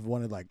always have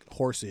wanted like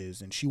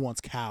horses, and she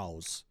wants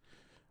cows.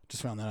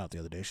 Just found that out the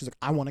other day. She's like,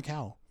 I want a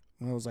cow,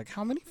 and I was like,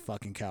 how many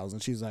fucking cows?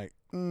 And she's like,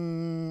 I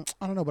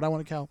don't know, but I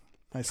want a cow.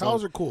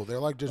 Cows are cool. They're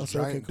like just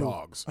giant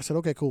dogs. I said,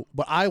 okay, cool.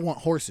 But I want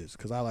horses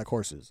because I like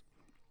horses.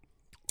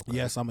 Okay.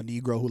 Yes, I'm a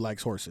Negro who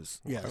likes horses.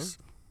 Okay. Yes.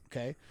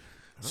 Okay.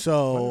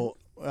 So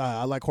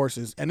I like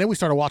horses. And then we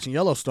started watching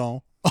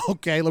Yellowstone.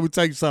 Okay, let me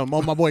tell you something.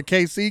 Oh, my boy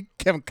KC,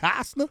 Kevin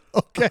Costner.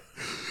 Okay.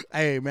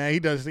 Hey, man,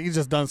 he's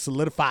just done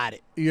solidified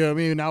it. You know what I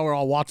mean? Now we're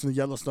all watching the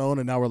Yellowstone,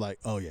 and now we're like,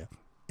 oh, yeah,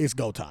 it's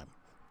go time.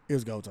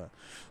 It's go time.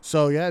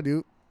 So, yeah,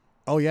 dude.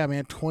 Oh, yeah,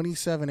 man,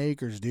 27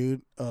 acres,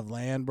 dude, of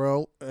land,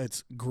 bro.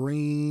 It's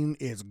green.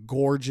 It's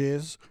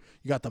gorgeous.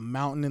 You got the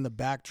mountain in the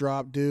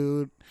backdrop,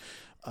 dude.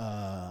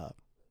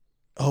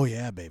 Oh,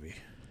 yeah, baby.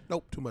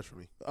 Nope, too much for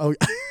me. Oh,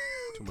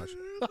 too much.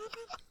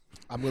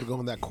 I'm going to go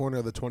in that corner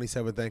of the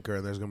 27th acre,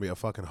 and there's going to be a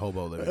fucking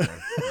hobo living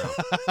there. No,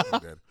 I'm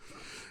good.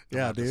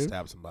 Yeah, dude.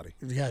 Stab somebody.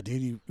 Yeah,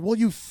 dude.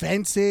 You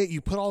fence it.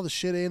 You put all the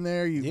shit in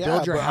there. You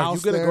build your house there. Are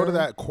you going to there. go to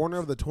that corner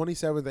of the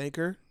 27th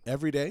acre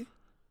every day?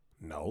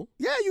 No.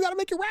 Yeah, you got to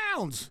make your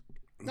rounds.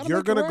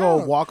 You're going to go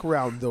walk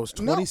around those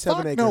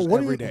 27 acres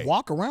every day.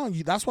 Walk around.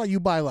 That's why you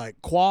buy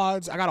like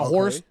quads. I got a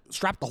horse.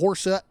 Strap the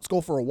horse up. Let's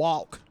go for a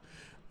walk.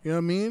 You know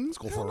what I mean? Let's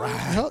go for a ride.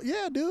 Hell,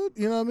 yeah, dude.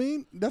 You know what I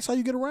mean? That's how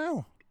you get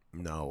around.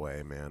 No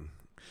way, man.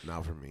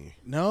 Not for me.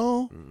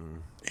 No?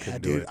 Yeah,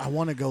 dude. it. I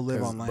want to go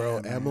live on land.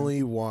 Bro, man.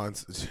 Emily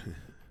wants...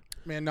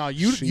 Man, no,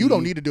 you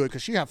don't need to do it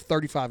because she have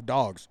 35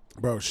 dogs.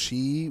 Bro,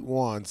 she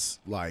wants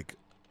like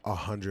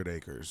 100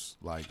 acres.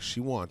 Like, she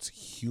wants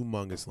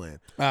humongous land.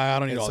 I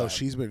don't need And all so that.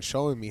 she's been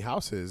showing me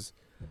houses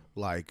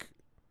like,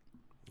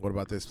 what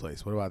about this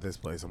place? What about this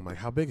place? I'm like,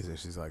 how big is it?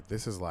 She's like,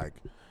 this is like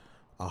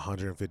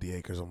 150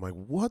 acres. I'm like,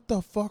 what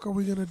the fuck are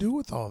we going to do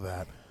with all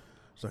that?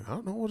 She's like, I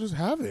don't know. We'll just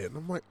have it. And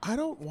I'm like, I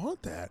don't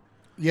want that.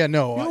 Yeah,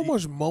 no. You know how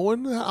much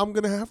mowing I'm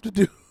going to have to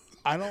do?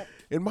 I don't.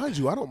 And mind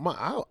you, I don't mind.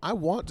 I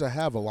want to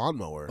have a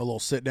lawnmower. A little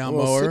sit-down A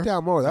little mower.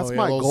 sit-down mower. That's Oh, yeah,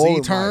 my a little goal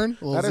in Z-turn?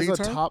 life. A little That is a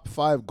Z-turn? top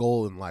 5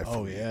 goal in life for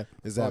Oh, me. yeah.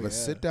 Is to have Oh, a yeah.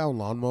 sit-down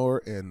lawnmower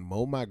and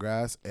mow my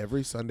grass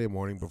every Sunday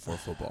morning before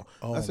football.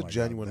 Oh That's a my God.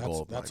 genuine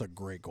goal of That's mine. a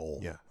great goal.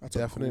 Yeah, That's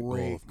definite a goal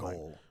great of mine.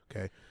 goal.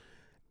 Okay.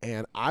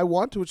 And I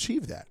want to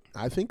achieve that.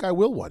 I think I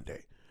will one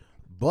day.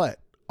 But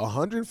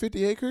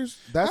 150 acres,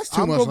 That's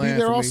too I'm much going to be land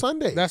there for all me.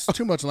 Sunday. That's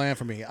too much land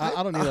for me.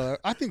 I don't need a.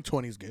 I think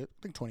 20 is good.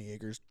 I think 20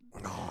 acres.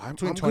 no, I'm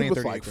between good 20 and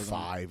with 30 like acres.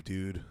 5,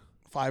 dude.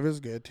 5 is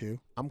good too.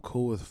 I'm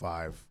cool with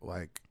 5.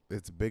 Like,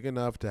 it's big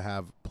enough to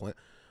have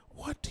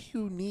What do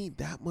you need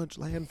that much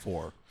land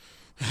for?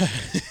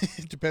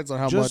 It depends on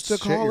how Just much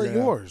to call shit it you're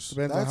gonna yours. have.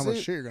 Depends on That's how much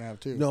it. shit you're gonna have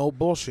too. No,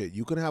 bullshit.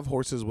 You can have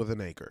horses with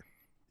an acre.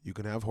 You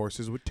can have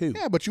horses with 2.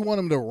 Yeah, but you want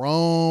them to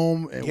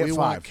roam, and Get we 5.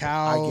 want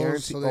cows. I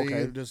guarantee- So that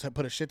okay. you just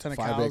put a shit ton of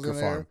 5 cows acre in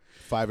farm.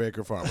 5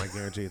 acre farm. I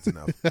guarantee it's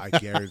enough. I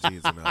guarantee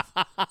it's enough.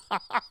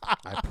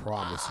 I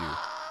promise you.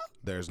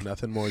 There's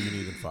nothing more you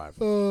need than 5.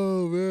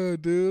 Oh man,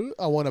 dude!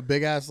 I want a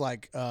big ass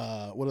like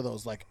what are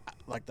those like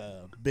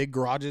the big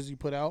garages you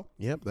put out?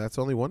 Yep, that's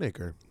only 1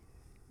 acre.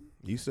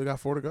 You still got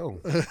 4 to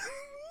go.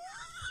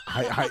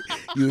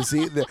 You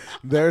see,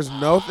 there is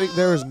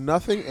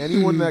nothing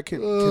anyone that can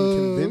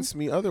convince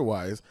me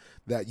otherwise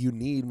that you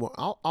need more.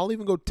 I'll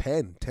even go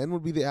 10. 10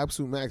 would be the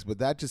absolute max, but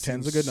that just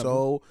 10's seems a good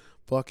so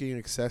fucking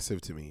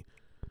excessive to me.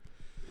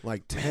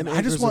 Like 10 Man,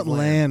 I just acres want of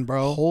land,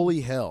 bro.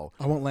 Holy hell.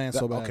 I want land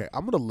so bad. Okay,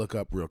 I'm going to look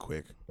up real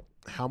quick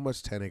how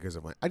much 10 acres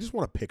of land. I just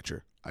want a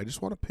picture. I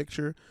just want a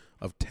picture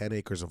of 10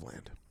 acres of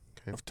land.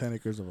 Okay. Of 10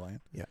 acres of land.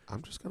 Yeah,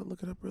 I'm just going to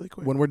look it up really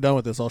quick. When we're done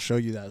with this, I'll show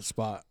you that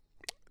spot.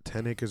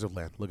 10 acres of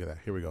land. Look at that.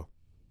 Here we go.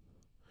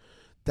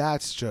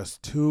 That's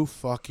just too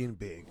fucking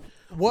big.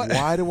 What?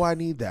 Why do I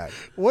need that?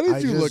 What did I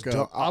you just look up?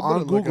 don't- I'm on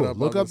gonna look it Google. up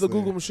Look on up the this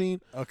Google thing.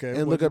 machine Okay. and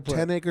what'd look you up put?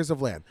 10 acres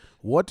of land.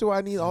 What do I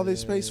need all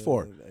this space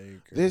for?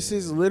 10 This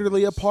is acres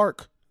literally a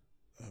park.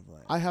 of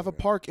land. I have a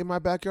park in my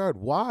backyard.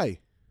 Why?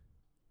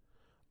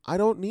 I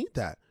don't need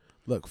that.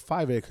 Look,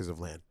 5 acres of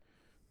land.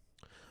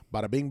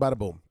 Bada bing, bada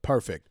boom.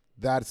 Perfect.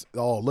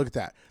 Look at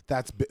that.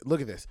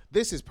 Look at this.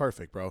 This is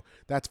perfect, bro.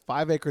 That's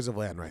 5 acres of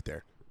land right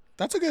there.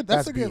 That's a good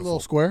little beautiful.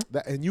 square.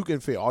 And you can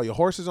fit all your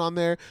horses on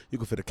there. You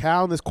can fit a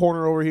cow in this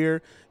corner over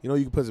here. You know,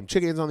 you can put some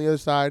chickens on the other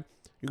side.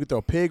 You can throw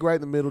a pig right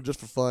in the middle just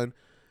for fun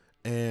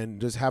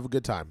and just have a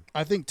good time.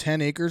 I think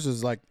 10 acres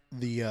is like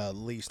the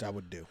least I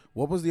would do.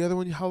 What was the other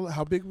one?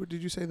 How big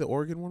did you say the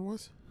Oregon one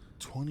was?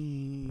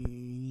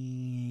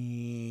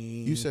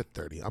 20. You said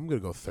 30. I'm going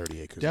to go 30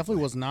 acres. of Definitely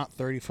land. was not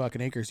 30 fucking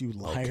acres, you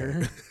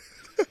liar.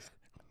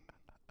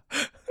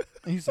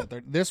 You said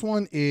 30. This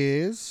one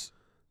is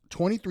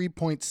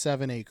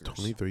 23.7 acres.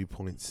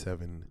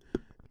 23.7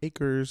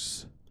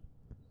 acres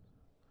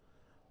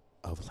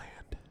of land.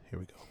 Here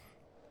we go.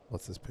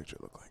 What's this picture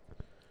look like?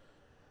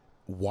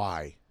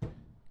 Why?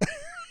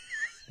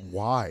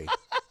 Why?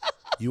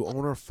 You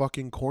own a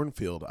fucking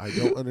cornfield. I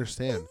don't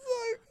understand.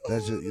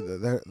 That's just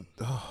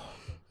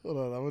Hold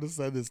on, I'm going to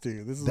send this to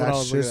you. This is what I that's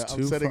was looking just at.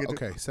 too. I'm sending it to,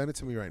 Okay, send it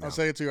to me right now. I'm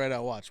sending it to you right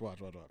now. Watch. All All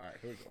right,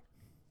 here we go.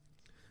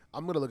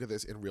 I'm gonna look at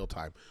this in real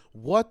time.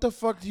 What the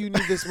fuck do you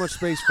need this much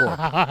space for?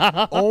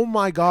 Oh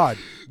my god,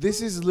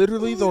 this is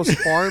literally those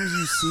farms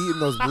you see in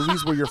those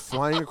movies where you're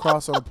flying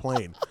across on a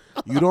plane.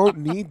 You don't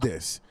need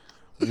this.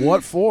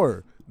 What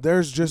for?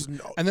 There's just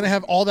no. And then I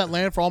have all that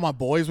land for all my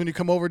boys when you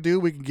come over,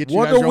 dude. We can get you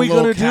What guys are your we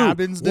little gonna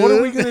cabins, do? dude. What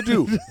are we gonna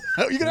do?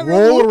 You can have your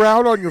own Roll little-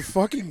 around on your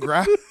fucking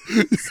grass?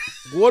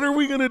 What are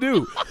we gonna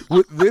do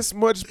with this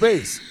much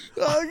space?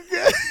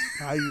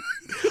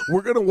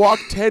 We're gonna walk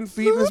 10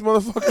 feet in this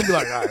motherfucker and be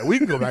like, all right, we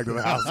can go back to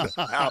the house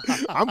now.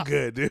 I'm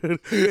good, dude.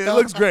 It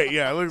looks great.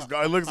 Yeah,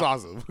 it looks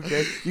awesome.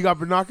 Okay, you got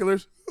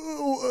binoculars?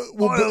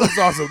 That looks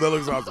awesome. That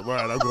looks awesome. All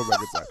right, I'm going back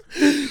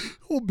inside.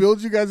 We'll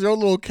build you guys your own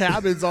little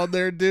cabins on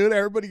there, dude.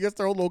 Everybody gets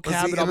their own little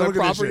cabin on their look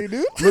at this property,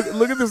 shit. dude.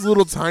 Look at this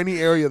little tiny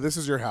area. This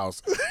is your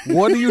house.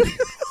 What do you need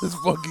this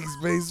fucking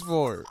space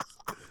for?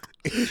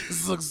 It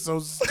just looks so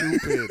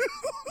stupid.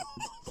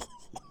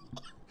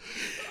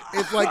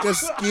 It's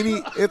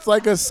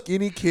like a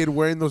skinny kid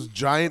wearing those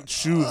giant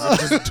shoes. It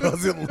just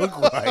doesn't look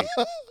right.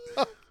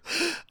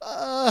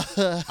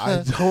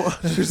 I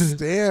don't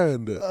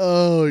understand.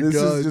 Oh my This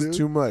god, is just dude.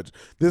 too much.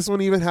 This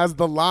one even has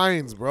the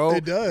lines, bro.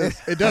 It does.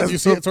 It does. You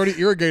see, it's already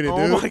irrigated, Oh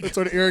dude. my It's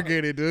already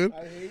irrigated, dude.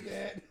 I hate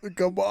that.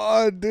 Come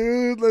on,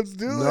 dude. Let's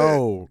do it.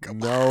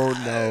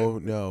 No,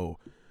 no.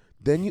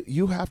 Then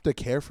you have to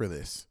care for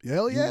this.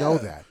 Hell yeah. You know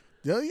that.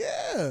 Hell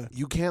yeah.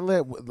 You can't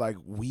let like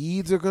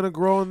weeds are gonna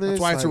grow in this.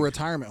 That's why it's a like,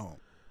 retirement home.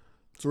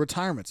 It's a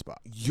retirement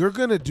spot. You're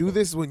gonna do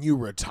this when you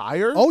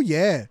retire? Oh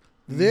yeah.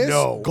 This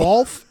No.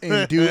 golf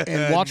and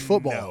and watch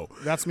football. No.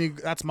 That's me.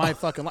 That's my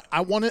fucking life.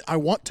 I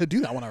want to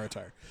do that when I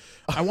retire.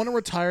 I want to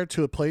retire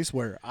to a place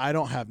where I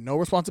don't have no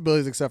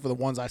responsibilities except for the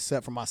ones I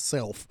set for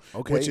myself.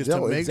 Okay, Which is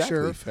no, to make exactly.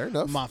 sure Fair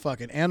enough. my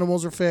fucking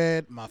animals are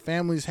fed, my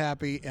family's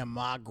happy, and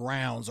my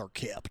grounds are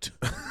kept.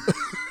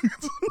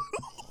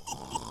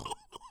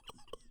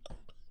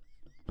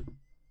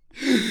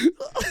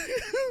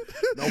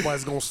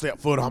 Nobody's gonna step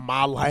foot on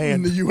my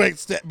land. You ain't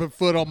stepping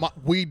foot on my.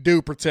 We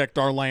do protect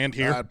our land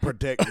here. I'd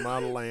protect my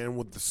land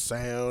with the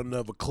sound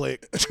of a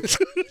click.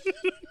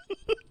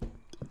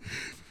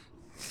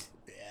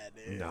 Yeah,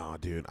 dude. No,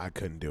 dude, I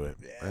couldn't do it.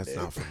 That's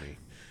not for me.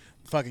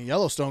 Fucking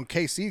Yellowstone,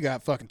 KC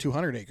got fucking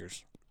 200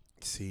 acres.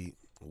 See,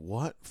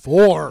 what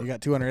for? He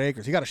got 200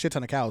 acres. He got a shit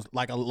ton of cows.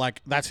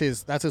 Like that's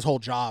his whole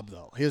job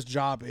though. His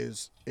job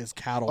is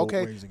cattle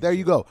Okay, raising. there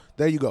you go.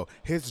 There you go.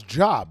 His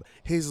job,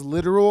 his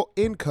literal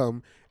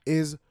income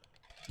is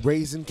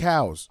raising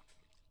cows.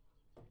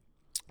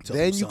 So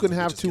Then you sons can of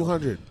have bitches kill him.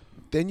 200.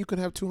 Then you can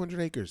have 200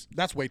 acres.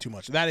 That's way too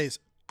much. That is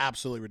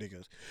absolutely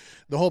ridiculous.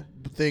 The whole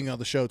thing of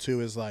the show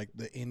too is like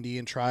the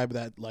Indian tribe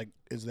that like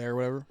is there or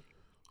whatever.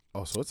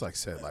 Oh, so it's like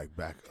set like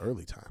back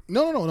early time.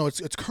 No.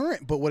 It's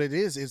current, but what it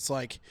is, it's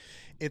like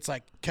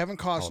Kevin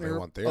they Costner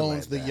want their owns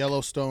land the back.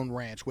 Yellowstone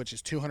Ranch, which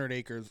is 200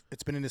 acres.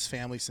 It's been in his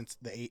family since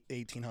the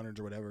 1800s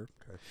or whatever,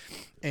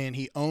 and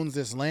he owns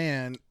this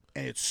land,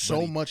 and it's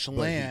so much But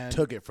land. he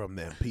took it from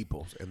them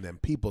peoples, and them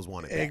peoples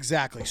wanted it back.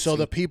 Exactly. So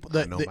the people,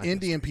 I know the my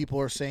Indian people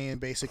are saying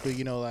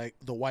basically, like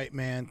the white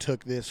man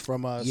took this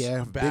from us.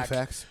 Yeah, back big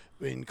facts.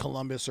 in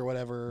Columbus or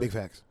whatever. Big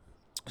facts.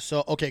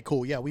 So okay,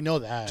 cool. Yeah, we know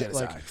that.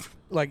 Genocide.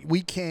 Like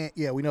we can't.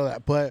 Yeah, we know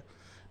that. But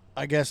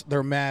I guess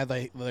they're mad.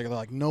 They're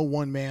like, no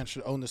one man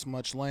should own this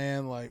much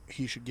land. Like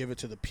he should give it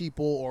to the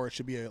people, or it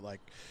should be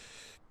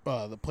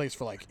the place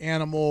for like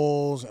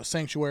animals, a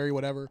sanctuary,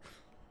 whatever.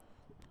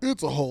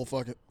 It's a whole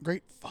fucking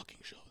great fucking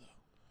show though.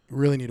 You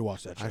really need to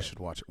watch that show. I should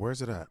watch it.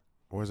 Where's it at?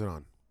 Where's it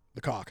on?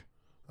 The cock.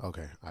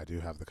 Okay, I do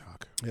have the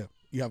cock. Yeah,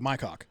 you have my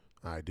cock.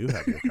 I do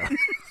have your cock.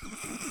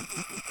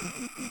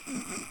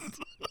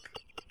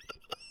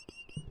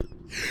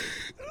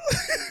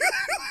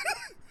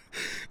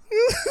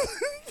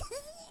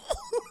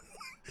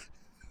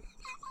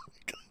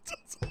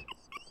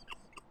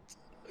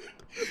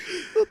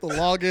 The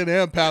login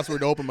and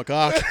password to open my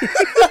cock.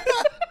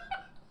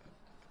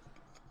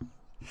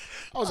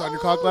 I was on your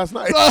cock last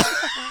night.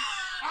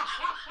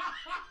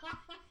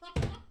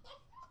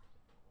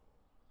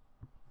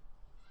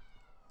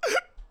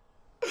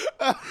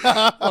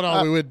 Hold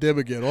on, we went dim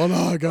again. Hold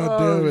on, god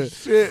damn it.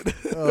 Shit.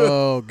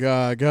 Oh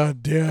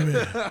god damn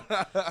it.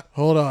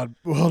 Hold on.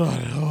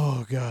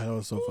 Oh god, that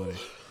was so funny.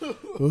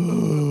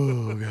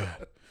 Oh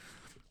god.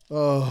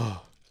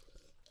 Oh.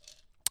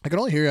 I can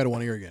only hear you out of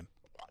one ear again.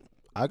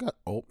 I got.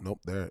 Oh nope.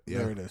 There. Yeah.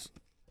 There it is.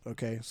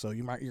 Okay, so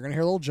you're gonna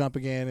hear a little jump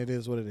again. It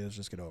is what it is.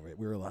 Just get over it.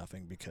 We were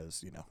laughing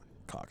because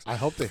cocks. I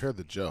hope they heard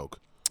the joke.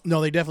 No,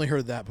 they definitely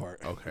heard that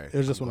part. Okay. It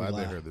was just I'm when we glad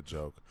they laughed. heard the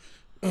joke.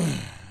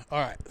 All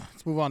right,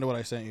 let's move on to what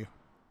I sent you.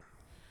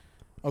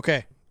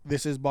 Okay,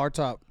 this is Bar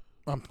Top.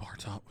 Bar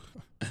Top.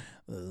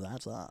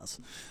 That's us.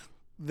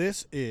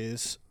 This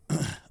is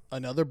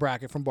another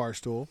bracket from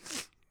Barstool.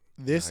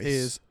 This Nice.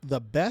 is the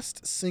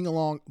best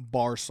sing-along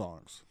bar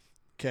songs.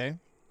 Okay.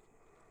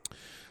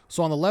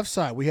 So on the left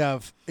side, we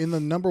have in the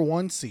number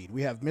 1 seed,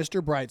 we have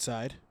Mr.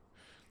 Brightside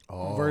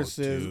Oh,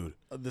 versus dude.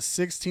 the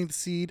 16th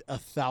seed,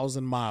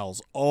 1,000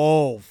 Miles.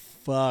 Oh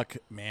fuck,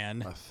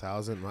 man.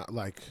 1,000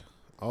 like.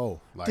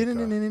 Oh, like.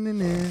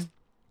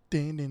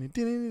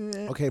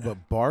 Okay,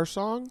 but bar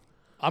song,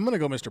 I'm gonna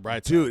go Mr.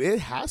 Brightside. dude. It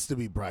has to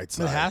be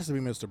Brightside. It has to be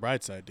Mr.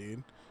 Brightside,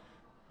 dude.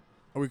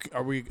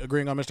 Are we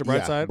agreeing on Mr. Yeah,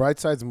 Brightside?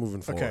 Brightside's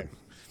moving forward. Okay.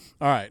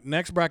 All right.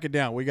 Next bracket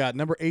down. We got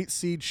number 8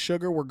 seed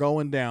Sugar We're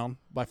Going Down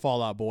by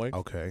Fall Out Boy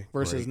Okay.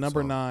 versus great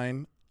number song.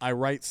 9 I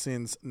Write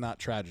Sins Not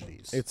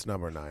Tragedies. It's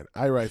number 9.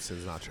 I Write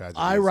Sins Not Tragedies.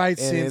 I Write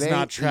And Sins it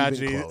Not ain't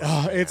Tragedies. even close,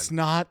 Oh, man. it's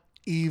not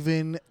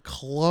even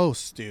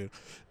close, dude.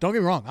 Don't get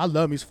me wrong. I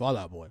love me some Fall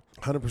Out Boy.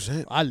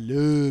 100%. I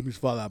love me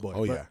some Fall Out Boy.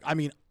 Oh, But, yeah. I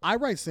mean, I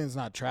Write Sins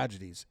Not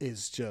Tragedies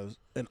is just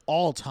an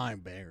all-time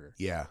banger.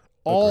 Yeah.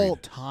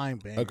 All-time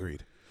banger.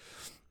 Agreed.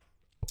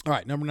 All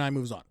right, number 9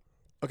 moves on.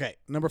 Okay,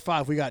 number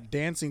 5, we got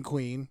Dancing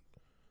Queen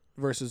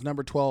versus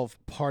number 12,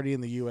 Party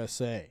in the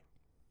USA.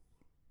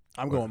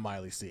 I'm going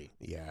Miley C.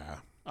 Yeah.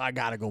 I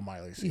got to go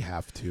Miley C. You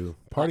have to.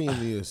 Party in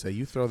the USA.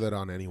 You throw that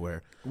on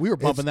anywhere. We were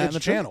bumping that in the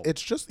just- channel.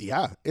 It's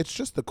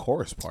just the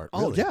chorus part.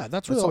 Oh, really. yeah,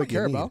 that's really all we you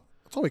care need. about.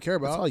 That's all we care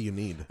That's about. all you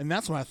need. And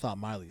that's when I thought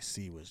Miley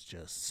C was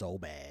just so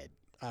bad.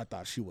 I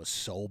thought she was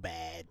so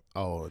bad.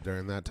 Oh,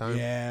 during that time?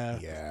 Yeah.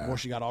 Yeah. Before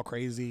she got all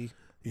crazy.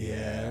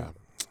 Yeah.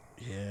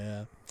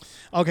 Yeah.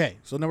 Okay,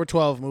 so number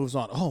 12 moves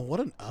on. Oh, what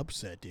an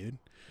upset, dude.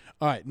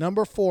 All right,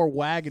 number 4,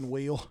 Wagon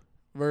Wheel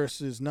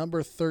versus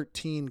number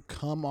 13,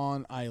 Come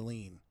On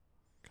Eileen.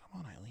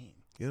 Come On Eileen.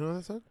 You know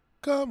that song?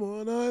 Come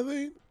on,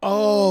 Eileen.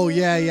 Oh,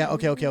 yeah.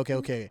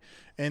 Okay.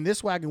 And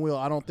this Wagon Wheel,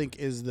 I don't think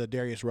is the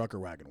Darius Rucker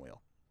Wagon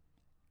Wheel.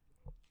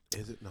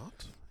 Is it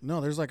not? No,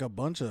 there's like a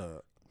bunch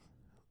of...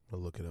 I'll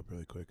look it up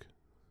really quick.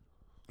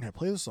 Yeah,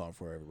 play the song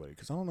for everybody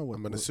because I don't know what...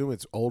 I'm going to assume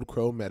it's Old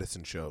Crow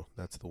Medicine Show.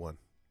 That's the one.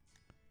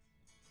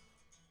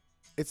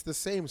 It's the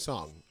same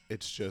song.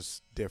 It's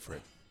just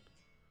different.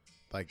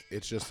 Like,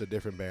 it's just a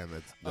different band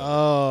that's...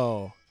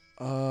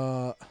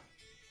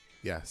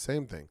 Yeah,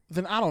 same thing.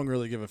 Then I don't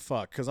really give a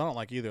fuck because I don't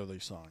like either of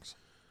these songs.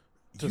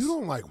 You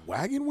don't like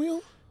Wagon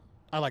Wheel?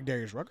 I like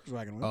Darius Rucker's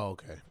Wagon Wheel. Oh,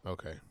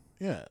 okay.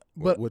 Yeah,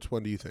 but Which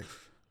one do you think?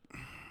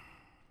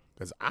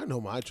 Because I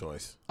know my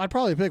choice. I'd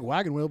probably pick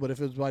Wagon Wheel, but if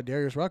it was by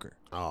Darius Rucker.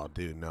 Oh,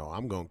 dude, no.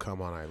 I'm going to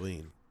Come On,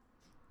 Eileen.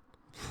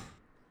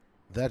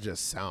 That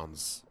just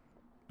sounds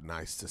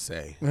nice to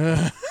say.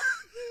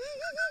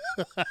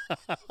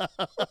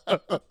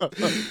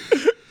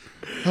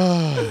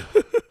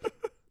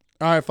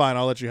 All right, fine.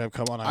 I'll let you have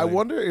Come On, Eileen. I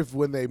wonder if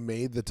when they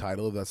made the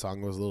title of that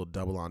song was a little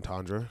double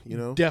entendre, you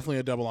know? Definitely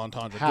a double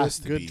entendre. Has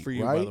to good be, for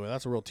you, by right? the way.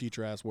 That's a real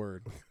teacher-ass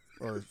word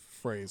or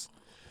phrase.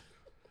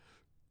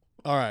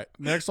 All right.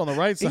 Next on the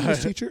right side.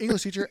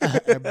 English teacher.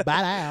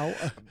 Bow.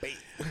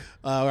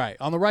 All right.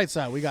 On the right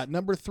side, we got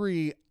number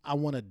 3, I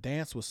Want to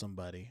Dance with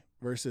Somebody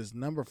versus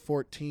number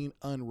 14,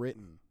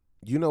 Unwritten.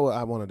 You know what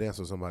I Want to Dance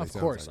with Somebody Of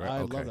sounds course. like, right?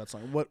 I Okay. love that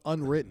song. What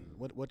Unwritten?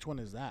 Which one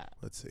is that?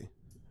 Let's see.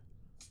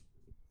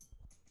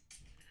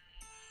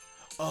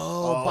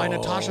 Oh, by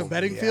Natasha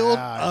Bedingfield?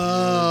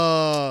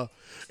 Yeah,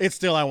 It's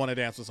still I Want to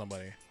Dance with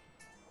Somebody.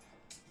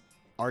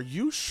 Are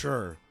you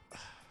sure?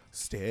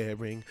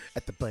 Staring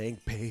at the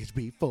blank page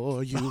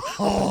before you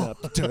open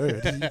up the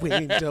dirty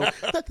window.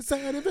 Let the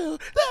sun reveal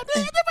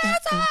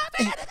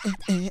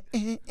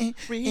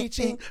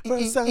reaching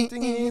for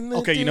something in the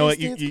Okay, you know what?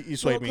 distance. You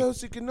swayed So me.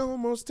 close you can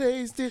almost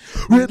taste it.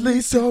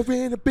 Release your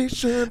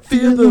inhibition.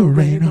 Feel the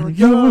rain on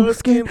your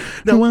skin.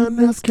 No one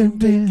else can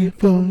take it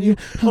from you.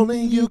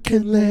 Only you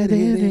can let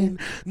it in.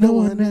 No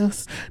one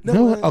else.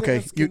 No one Okay,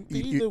 else can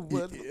be the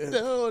one.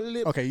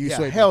 Okay, you Yeah,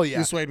 swayed me. hell yeah.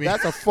 You swayed me.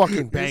 That's a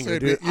fucking banger,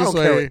 swayed me. dude. You I don't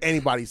swayed care me. what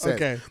anybody says.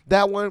 Okay.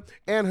 That one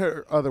and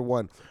her other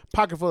one,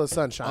 Pocket Full of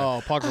Sunshine.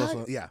 Oh, Pocket Full of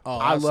Sunshine. Yeah. Oh,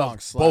 I that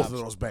love song both slaps. of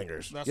those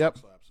bangers. That Yep.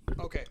 song slaps.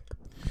 Okay.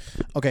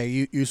 Okay,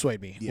 you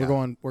swayed me. Yeah. We're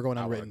going I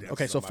wanna Unwritten. dance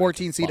Okay, with so somebody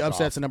 14 can seed fuck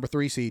upsets off. and number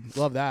 3 seed.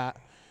 Love that.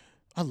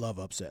 I love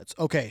upsets.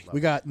 Okay, we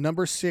got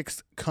number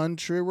 6,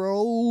 Country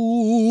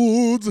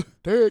Roads.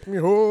 Take me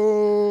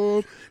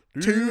home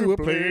To a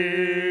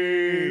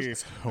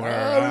place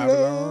where I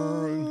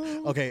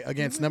belong. Okay,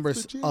 against number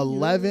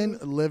 11,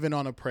 Living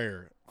on a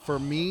Prayer. For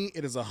me,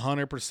 it is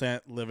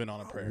 100% Living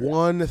on a Prayer.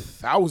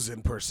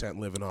 1,000%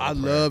 living on. I a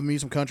prayer. love me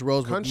some Country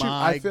Roads, but Country.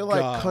 my I feel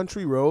God. like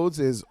Country Roads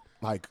is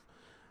like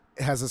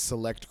has a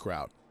select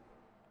crowd.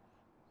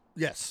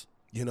 Yes.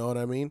 You know what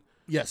I mean?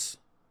 Yes.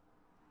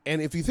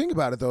 And if you think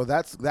about it, though,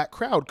 that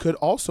crowd could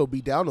also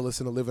be down to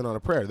listen to "Living on a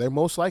Prayer." They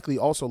most likely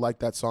also like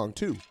that song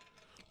too.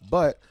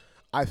 But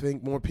I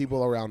think more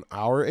people around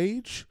our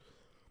age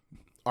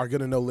are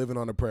gonna know "Living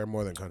on a Prayer"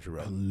 more than "Country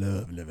I Road."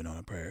 love Living on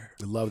a Prayer.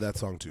 I love that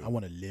song too. I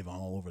want to live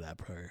all over that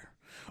prayer.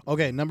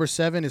 Okay, number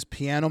 7 is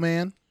Piano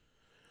Man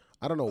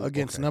I don't know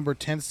against okay. number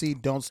 10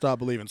 seed Don't Stop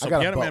Believing. So I got a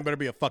Piano bone. Man better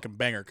be a fucking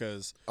banger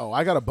because Oh,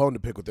 I got a bone to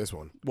pick with this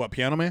one, what,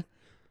 Piano Man?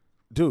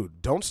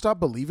 dude. "Don't Stop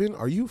Believing."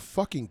 Are you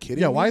fucking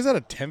kidding Yeah, me? why is that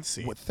a 10th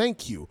seed? Well,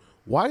 thank you.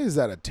 Why is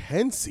that a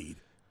 10 seed?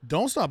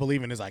 Don't Stop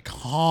Believing is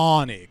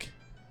iconic.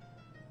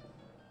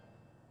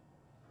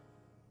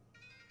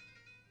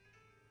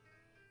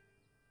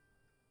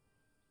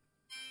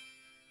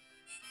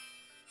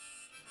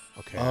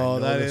 Okay. I Oh, know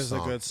that this is a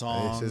good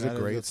song. This is That a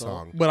great good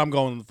song. But I'm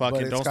going fucking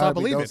But it's Don't gotta Stop be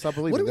Believing. Don't Stop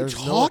Believing. What are we There's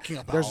talking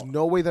about? There's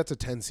no way that's a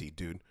 10 seed,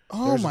 dude.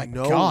 Oh There's my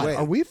no God. way.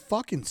 Are we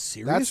fucking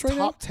serious That's right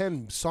top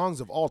 10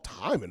 songs of all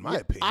time, in my now?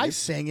 opinion. I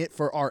sang it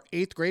for our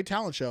 8th grade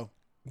talent show.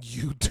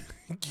 You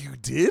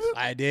did?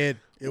 I did.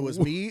 It was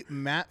me,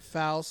 Matt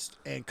Faust,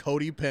 and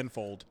Cody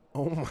Penfold.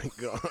 Oh my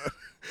god!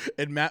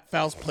 And Matt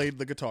Faust played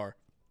the guitar.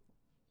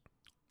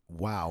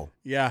 Wow.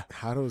 Yeah.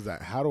 How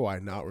do I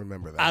not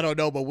remember that? I don't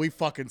know, but we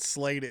fucking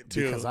slayed it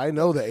too. Because I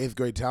know the 8th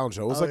grade talent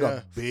show was Oh, like yeah.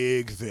 a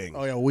big thing.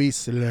 Oh yeah, we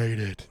slayed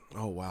it.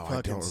 Oh wow, I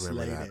Fucking don't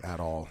remember slayed that it. at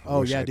all. I Oh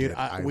wish yeah, I dude. did.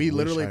 I We wish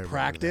literally I remembered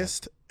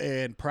practiced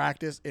and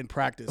practiced and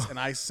practiced, and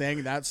I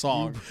sang that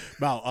song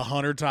about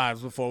 100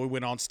 times before we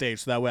went on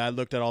stage. So that way, I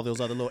looked at all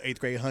those other little 8th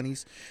grade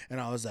honeys,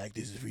 and I was like,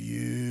 "This is for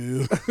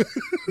you."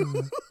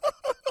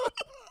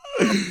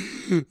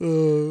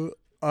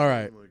 All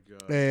right.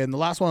 And the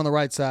last one on the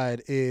right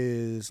side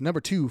is number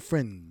 2,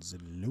 Friends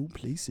in Low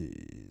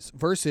Places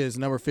versus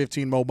number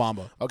 15, Mo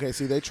Bamba. that. Okay,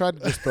 see, they tried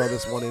to just throw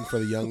this one in for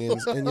the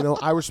youngins, and you know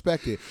I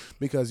respect it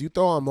because you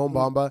throw on Mo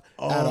Bamba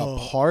at a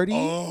party,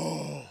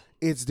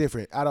 it's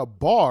different. At a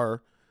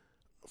bar,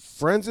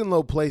 Friends in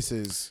Low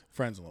Places.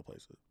 Friends in Low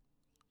Places.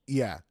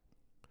 Yeah.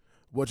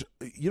 Which,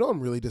 you know what I'm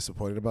really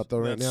disappointed about, though,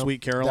 right That now?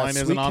 Sweet Caroline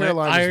That isn't on it.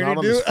 Caroline I is not already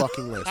on knew. this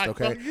fucking list, I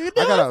okay? fucking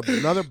I got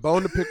another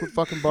bone to pick with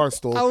fucking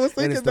Barstool. I was and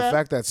thinking it's the that.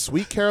 fact that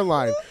Sweet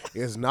Caroline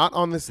is not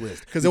on this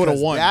list. 'Cause it would've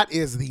won. That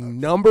is the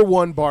number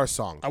one bar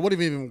song. I would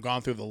have even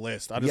gone through the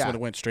list. I just Yeah. would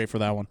have went straight for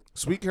that one.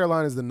 Sweet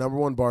Caroline is the number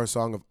one bar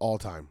song of all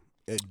time.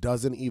 It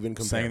doesn't even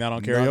compare. Sang that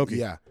on karaoke.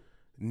 Yeah.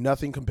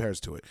 Nothing compares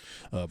to it.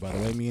 By the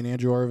way, me and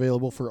Andrew are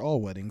available for all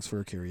weddings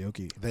for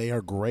karaoke. They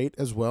are great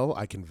as well.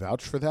 I can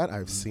vouch for that.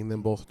 I've seen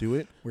them both do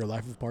it. We're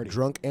life of party.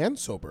 Drunk and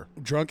sober.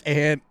 Drunk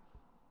and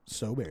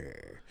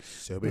sober.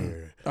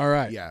 Sober. All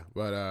right. Yeah,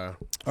 but All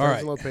Friends right.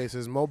 in Low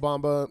Places, Mo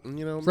Bamba,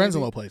 you know. Friends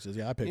in maybe, Low Places.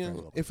 Yeah, I picked you Friends in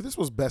know, Low Places. if this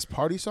was best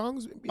party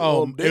songs, it'd be a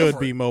Oh, little it different.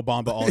 would be Mo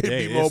Bamba all It'd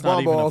day. be Mo It's not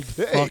Bamba even all a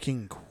day.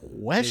 fucking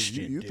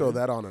question. You dude. throw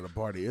that on at a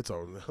party, that's a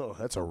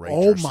rager,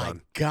 Oh my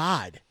son.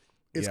 God.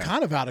 It's Yeah.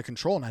 kind of out of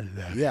control now.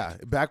 Yeah,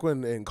 back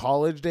when in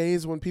college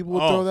days when people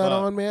would Oh, throw that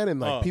fuck. on, man, and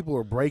like Oh. people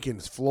were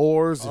breaking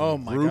floors and Oh,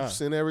 my roofs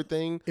God. and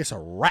everything. It's a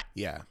wrap.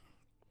 Yeah.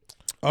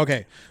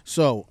 Okay,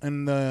 so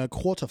in the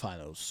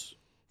quarterfinals,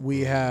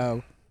 we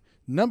have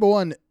number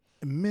one,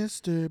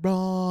 Mr.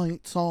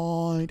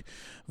 Brightside,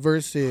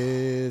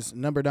 versus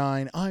number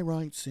 9, I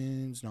Write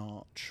Sins,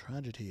 Not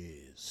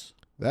Tragedies.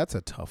 That's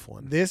a tough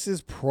one. This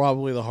is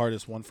probably the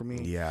hardest one for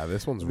me. Yeah,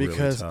 this one's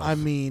Because, really tough. I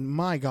mean,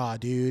 my God,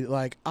 dude.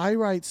 Like, I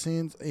Write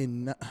Sins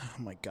in... Oh,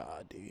 my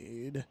God,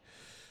 dude.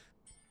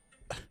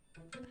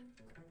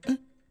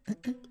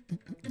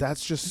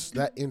 That's just,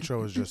 that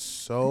intro is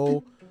just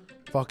so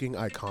fucking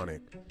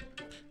iconic.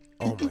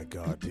 Oh my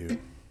God, dude.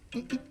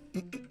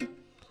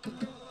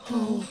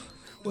 Oh,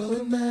 well,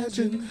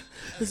 imagine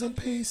as I'm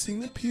pacing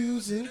the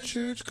pews in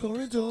church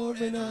corridor,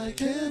 and I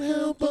can't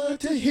help but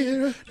to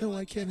hear. No,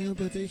 I can't help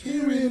but to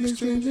hear in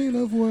exchanging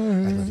of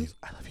words.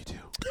 I love you too.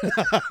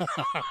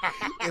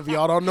 If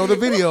y'all don't know the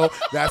video,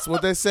 that's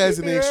what that says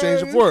in the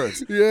exchange of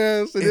words.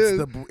 Yes,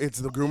 It's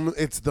the groom,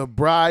 it's the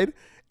bride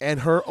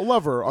and her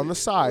lover on the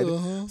side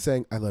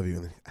saying, "I love you,"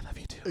 and then, "I love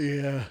you too."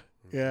 Yeah,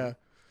 yeah.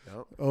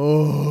 Yep.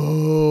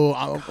 Oh,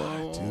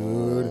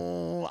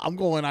 dude. I'm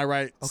going. I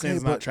write Okay,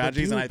 sins, but- not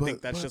tragedies, dude, and I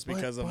think but- that's just but-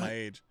 because of but- my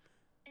age.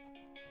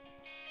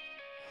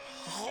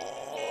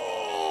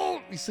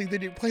 You see,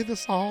 then you play the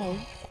song.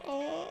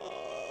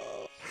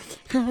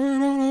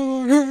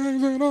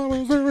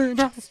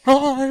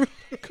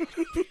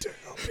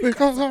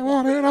 Because I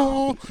want it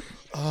all.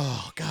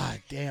 Oh,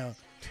 God damn.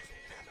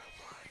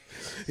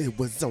 It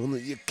was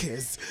only a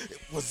kiss. It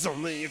was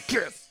only a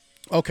kiss.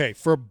 Okay,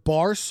 for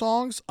bar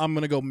songs, I'm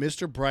going to go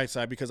Mr.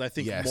 Brightside because I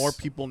think Yes. more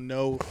people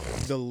know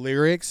the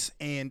lyrics,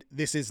 and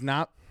this is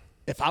not...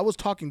 If I was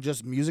talking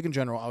just music in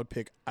general, I would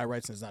pick I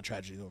Write Sins, Not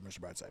Tragedies over Mr.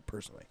 Brightside,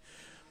 personally.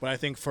 But I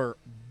think for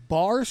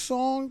bar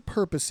song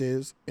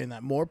purposes, and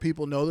that more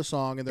people know the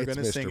song and they're It's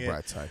going to Mr. sing it,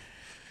 Brightside.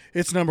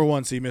 it's number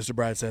one. See, Mr.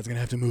 Bridetside's going to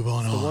have to move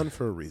on. The one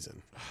for a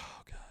reason.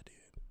 Oh, God,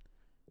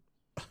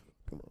 dude.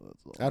 Come on,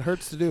 that's long. That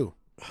hurts to do.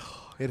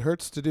 It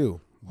hurts to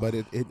do, but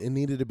it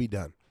needed to be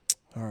done.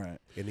 All right.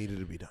 It needed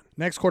to be done.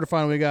 Next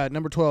quarterfinal, we got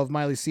number 12,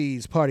 Miley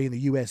C's Party in the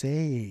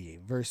USA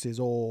versus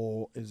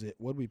what did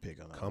we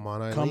pick on that? Come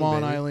on, Eileen. Come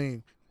on, baby.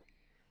 Eileen.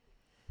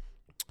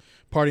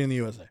 Party in the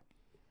USA.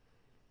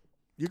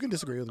 You can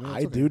disagree with me. It's I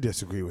okay. do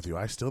disagree with you.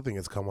 I still think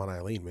it's Come On,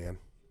 Eileen, man.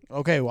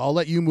 Okay, well, I'll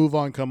let you move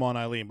on. Come on,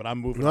 Eileen, but I'm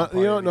moving on. No,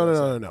 Party in the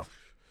USA. no.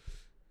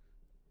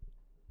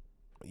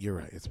 You're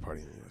right. It's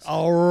Party in the USA.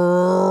 All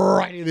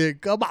righty then.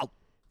 Come on.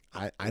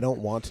 I don't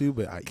want to,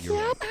 but you're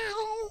right. Come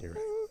on. You're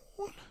right.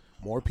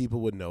 More people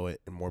would know it,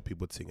 and more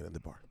people would sing it in the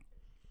bar.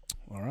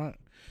 All right.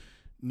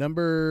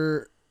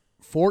 Number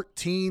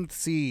 14th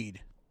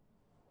seed.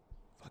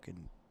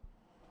 Fucking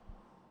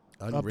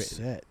Unwritten.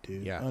 upset,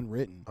 dude. Yeah.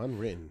 Unwritten.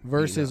 Unwritten.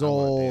 Versus I Wanna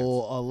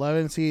old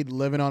 11 seed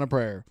Living on a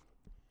Prayer.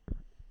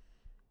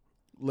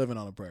 Living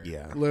on a Prayer.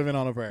 Yeah. Living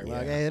on a Prayer. Yeah.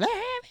 Like, hey, living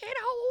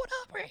on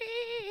a prayer.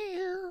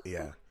 Dance.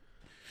 Yeah.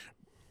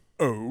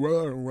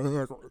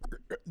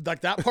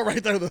 Like that part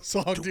right there of the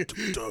song, dude.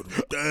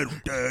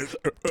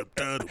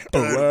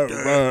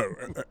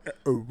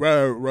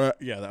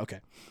 Yeah, okay.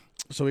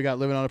 So we got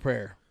Living on a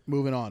Prayer.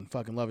 Moving on.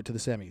 Fucking love it to the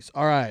semis.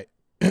 All right.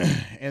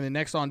 And then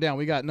next on down,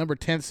 we got number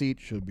 10 seed.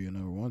 Should be a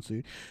number 1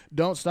 seed.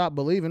 Don't Stop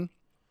Believing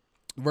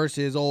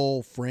versus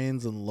old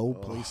Friends in Low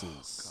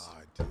Places.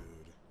 God, dude.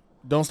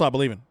 Don't Stop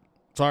Believing.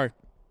 Sorry.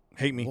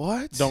 Hate me.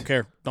 What? Don't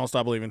care. Don't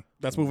Stop Believing.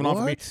 That's moving on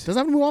for me. What? Doesn't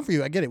have to move on for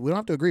you. I get it. We don't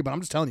have to agree, but I'm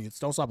just telling you. It's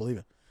Don't Stop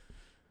Believing.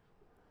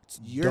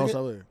 Don't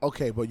Stop Believing.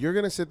 Okay, but you're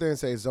gonna sit there and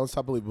say it's Don't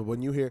Stop Believing. But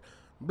when you hear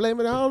 "Blame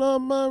It All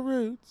on My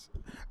Roots,"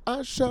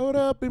 I showed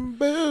up in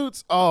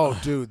boots. Oh,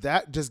 dude,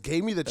 that just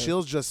gave me the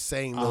chills just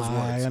saying those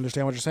I words.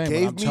 understand what you're saying,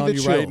 Gave but I'm me telling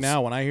the you right chills.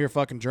 now, when I hear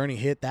fucking Journey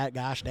hit that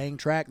gosh dang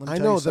track, let me I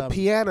tell know you the something.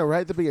 piano,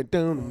 right? The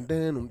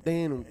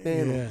piano.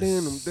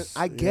 Yes,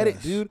 I get it,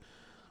 yes. dude.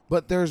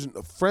 But there's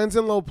Friends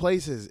in Low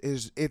Places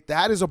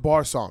that is a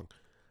bar song.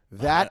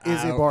 That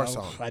is a bar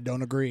song. I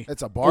don't agree.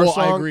 It's a bar Well,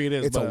 song. I agree it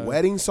is, It's a but-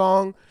 wedding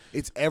song.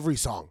 It's every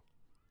song.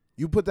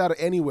 You put that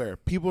anywhere,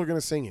 people are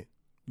gonna sing it.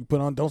 You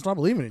put on "Don't Stop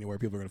Believing" anywhere,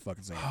 people are gonna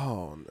fucking sing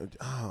it.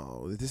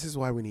 Oh, this is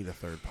why we need a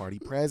third party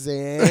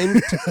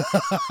present.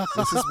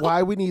 This is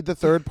why we need the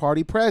third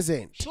party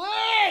present.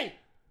 Slee!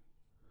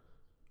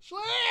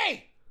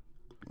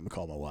 I'm gonna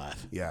call my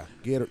wife. Yeah,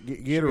 get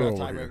her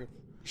over here.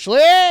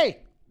 Slee!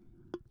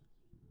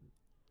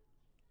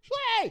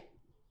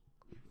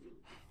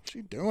 What's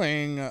she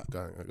doing?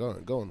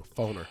 Go on the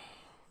phone her.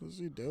 What's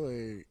he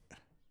doing?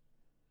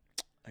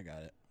 I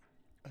got it.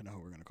 I know who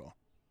we're gonna call.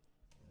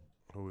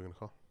 Who are we gonna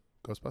call?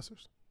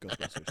 Ghostbusters.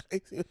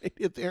 Ghostbusters. They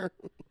did there.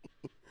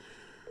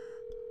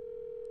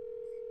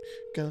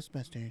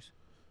 Ghostbusters.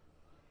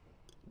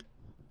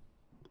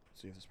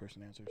 See if this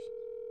person answers.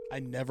 I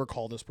never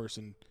call this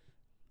person,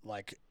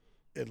 like,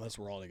 unless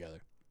we're all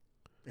together.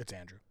 It's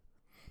Andrew.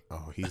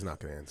 Oh, he's not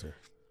gonna answer.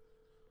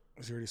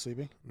 Is he already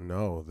sleeping?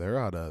 No, they're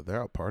out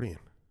partying.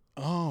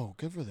 Oh,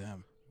 good for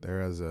them.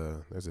 There's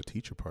a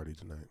teacher party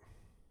tonight.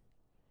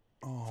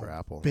 Oh, for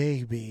Apple.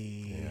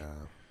 Baby.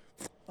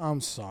 Yeah. I'm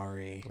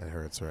sorry. It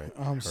hurts, right?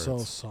 I'm so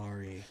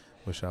sorry.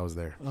 Wish I was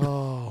there.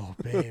 Oh,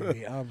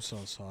 baby. I'm so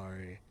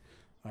sorry.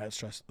 All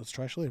right, let's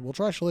try Shlee. We'll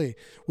try Shlee.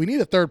 We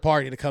need a third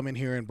party to come in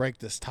here and break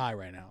this tie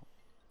right now.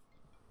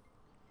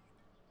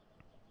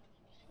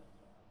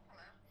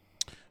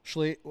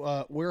 Shlee,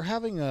 we're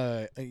having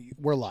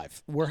we're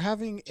live. We're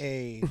having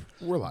a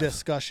We're live.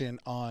 discussion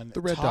on The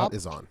red top dot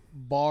is on.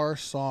 bar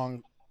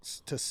songs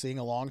to sing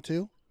along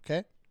to.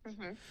 Okay.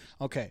 Mm-hmm.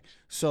 Okay.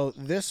 So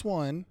this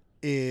one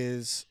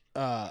is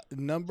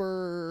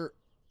number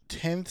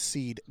 10th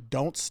seed,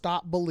 "Don't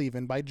Stop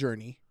Believin'" by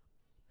Journey,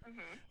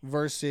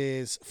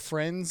 versus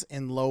 "Friends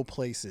in Low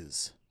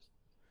Places."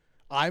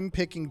 I'm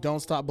picking "Don't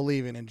Stop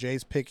Believin'" and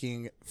Jay's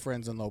picking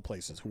 "Friends in Low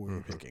Places." Who are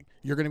we picking?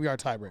 You're going to be our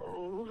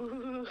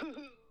tiebreaker.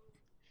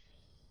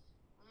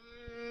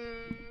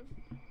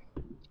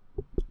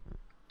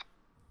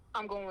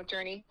 I'm going with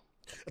Journey.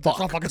 That's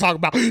what I'm fucking talking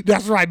about.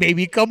 That's right,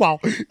 baby. Come on.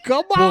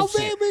 Come on,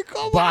 Bullshit. baby.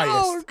 Come Biased.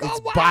 on. It's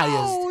Come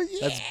biased. on.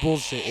 That's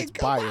bullshit. It's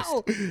Come biased.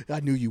 on. I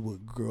knew you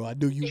would, girl. I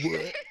knew you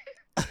would.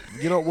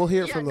 You know, we'll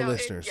hear it Yeah, from the no,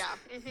 listeners.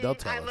 They'll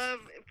tell I us. love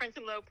Friends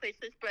in Low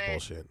Places, but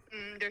Bullshit.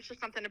 There's just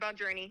something about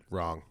Journey.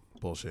 Wrong.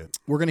 Bullshit.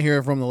 We're going to hear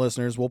it from the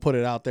listeners. We'll put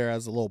it out there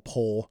as a little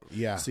poll.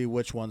 Yeah. See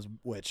which one's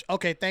which.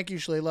 Okay, thank you,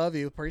 Shlee. Love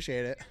you.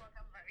 Appreciate it.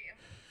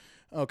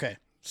 Okay,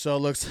 so it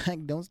looks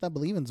like "Don't Stop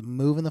Believing's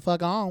moving the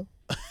fuck on.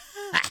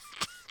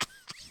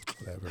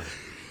 Whatever.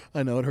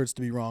 I know it hurts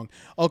to be wrong.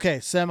 Okay,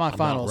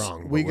 semifinals.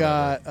 wrong, but We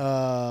whatever.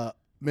 got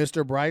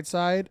Mr.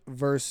 Brightside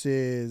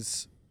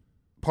versus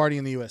Party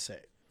in the USA.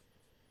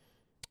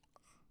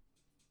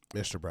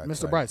 Mr. Brightside.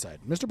 Mr. Brightside.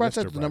 Mr.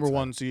 Brightside's the number Brightside.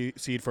 one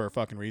seed for a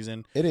fucking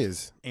reason. It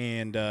is.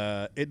 And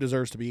it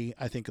deserves to be,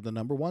 I think, the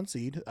number one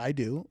seed. I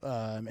do.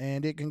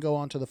 And it can go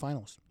on to the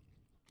finals.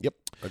 Yep.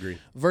 Agreed.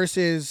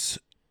 Versus,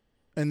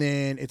 and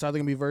then it's either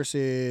going to be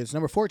versus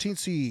number 14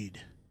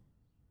 seed.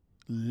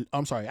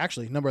 I'm sorry,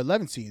 actually, number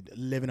 11 seed,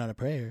 "Living on a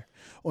Prayer,"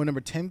 or number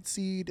 10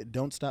 seed,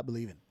 "Don't Stop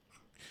Believing."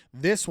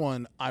 This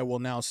one, I will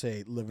now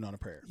say "Living on a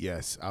Prayer."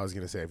 Yes, I was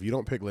gonna say if you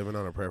don't pick "Living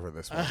on a Prayer" for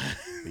this one,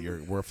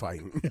 we're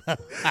fighting.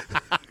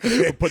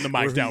 We're putting the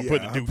mics down,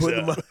 putting the dukes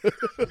up.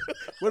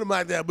 Put the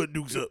mic down, put the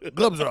dukes up.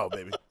 Gloves are off,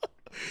 baby.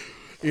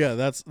 Yeah,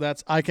 that's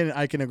I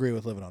can agree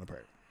with "Living on a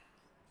Prayer."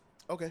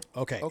 Okay.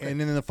 Okay, Okay. and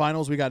then in the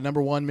finals, we got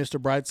number 1,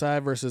 Mr.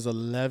 Brightside, versus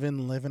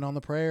 11, "Living on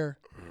the Prayer."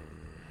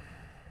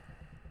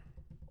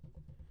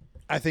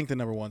 I think the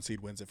number 1 seed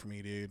wins it for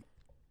me, dude.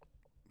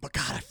 But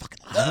God, I fucking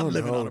love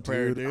 "Living on a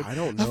Prayer, dude. I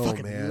don't know, I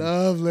fucking man.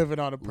 love "Living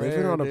on a Prayer."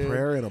 Living on a dude.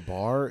 prayer in a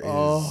bar is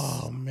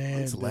Oh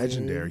man, it's dude.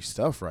 legendary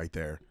stuff right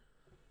there.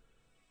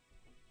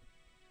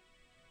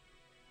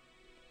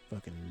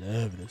 Fucking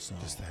love this song.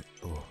 Just that.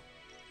 Oh. Here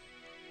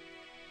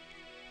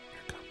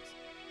it comes.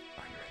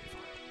 Are you ready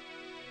for it?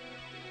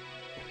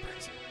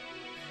 Embrace it.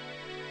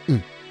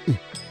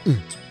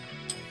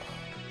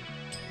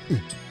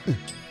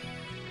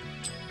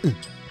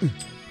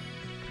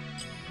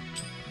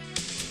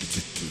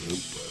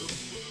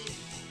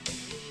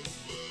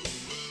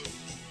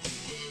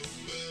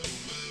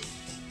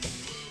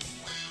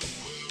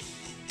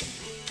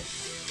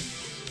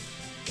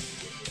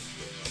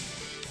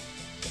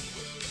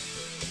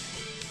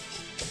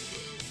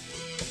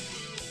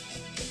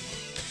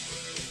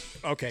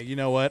 Okay, you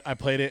know what? I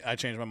played it. I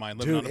changed my mind.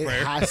 "Living Dude, on a it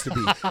Prayer." has to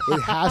be.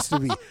 It has to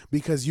be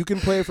because you can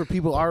play it for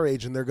people our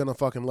age and they're gonna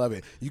fucking love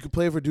it. You can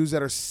play it for dudes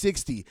that are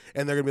 60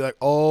 and they're gonna be like,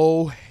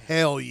 "Oh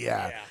hell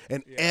yeah!" Yeah,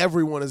 and yeah.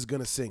 everyone is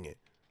gonna sing it.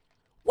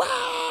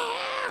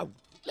 Wow,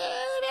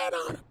 living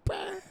on a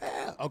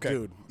prayer. Okay,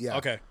 dude. Yeah.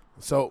 Okay,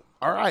 So,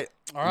 all right,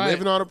 All right.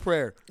 living on a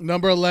prayer.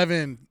 number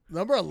 11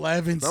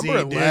 seed,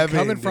 dude, 11,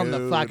 coming from the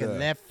dude. fucking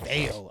left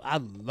field. I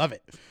love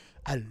it.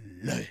 I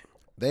love it.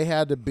 They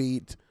had to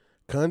beat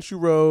Country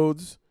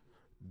Roads,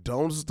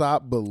 "Don't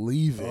Stop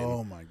Believing,"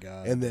 Oh my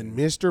god. and then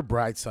Mr.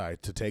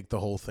 Brightside to take the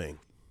whole thing.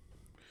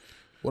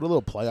 What a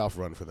little playoff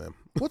run for them.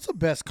 What's the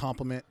best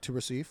compliment to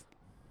receive?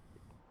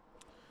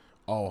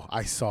 Oh,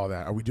 I saw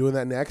that. Are we doing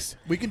that next?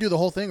 We can do the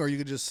whole thing, or you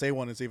could just say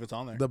one and see if it's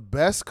on there. The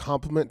best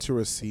compliment to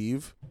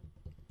receive.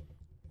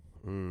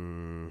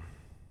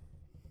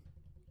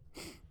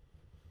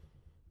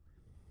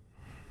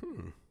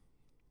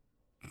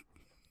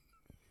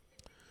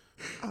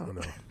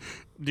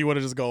 Do you want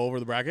to just go over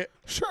the bracket?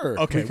 Sure.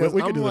 Okay, because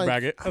we can I'm do the like,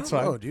 bracket. I That's don't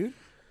fine. know, dude.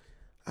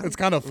 It's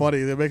kind of funny.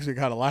 It makes me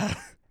kind of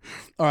laugh.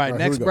 All right, All right,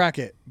 next here we go.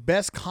 bracket.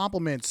 Best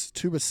compliments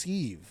to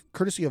receive,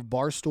 courtesy of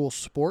Barstool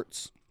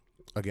Sports.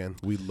 Again,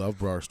 we love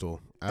Barstool.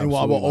 And I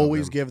will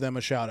always give them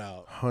a shout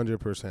out.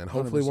 100%.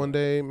 Hopefully, one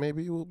day,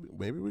 maybe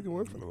we can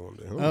work for them one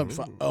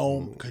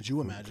day. Could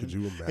you imagine? Could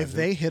you imagine? If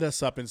they hit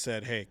us up and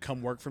said, "Hey,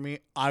 come work for me,"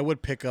 I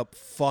would pick up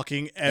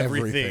fucking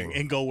everything.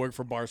 And go work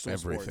for Barstool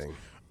Sports. Everything.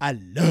 I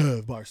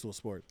love Barstool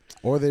Sports.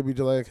 Or they'd be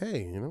like,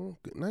 hey,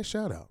 nice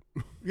shout out.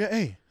 Yeah,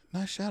 hey,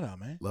 nice shout out,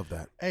 man. Love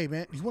that. Hey,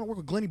 man, you want to work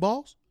with Glenny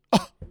Balls?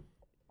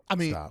 I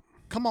mean, Stop.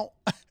 come on.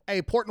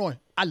 Hey, Portnoy,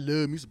 I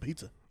love me some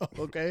pizza.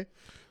 Okay,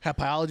 had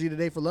biology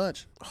today for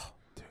lunch.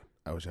 Dude,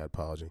 I wish I had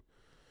apology.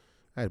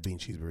 I had a bean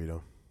cheese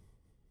burrito.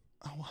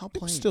 Oh, how It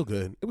plain? was still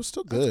good. It was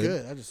still That's good.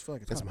 good. I just feel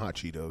like it's And some hot. hot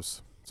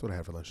Cheetos. That's what I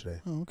had for lunch today.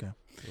 Oh, okay.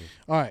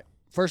 All right.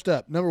 First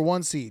up, number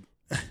 1 seed.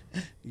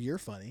 You're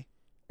funny.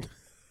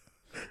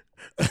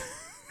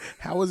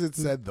 How was it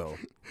said, though?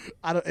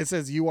 It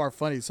says you are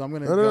funny, so I'm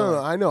gonna. No.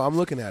 I know. I'm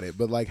looking at it.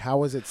 But, like, how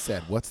was it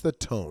said? What's the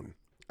tone?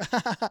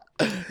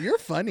 You're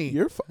funny.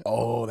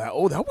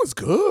 That was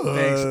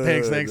good.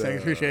 Thanks.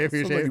 Appreciate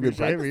Sounds like you've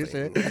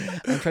been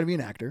it. I'm trying to be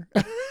an actor.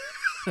 A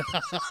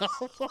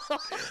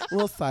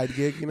little side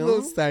gig,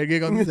 Little side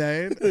gig on the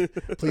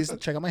side. Please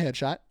check out my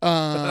headshot.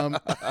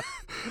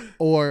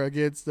 Or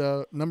against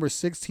the number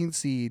 16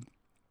 seed.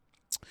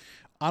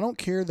 I don't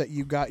care that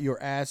you got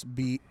your ass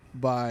beat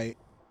by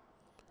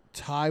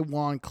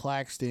Taiwan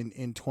Claxton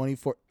in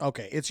 24.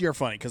 Okay, it's You're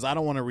funny because I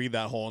don't want to read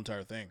that whole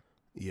entire thing.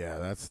 Yeah,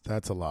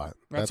 that's a lot.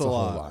 That's a a whole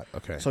lot. lot.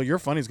 Okay. So You're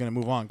funny is going to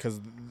move on because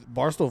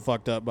Barstool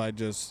fucked up by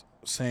just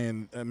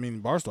saying, I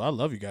mean, Barstool, I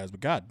love you guys, but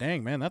god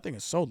dang, man, that thing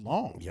is so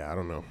long. Yeah, I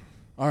don't know.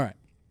 All right.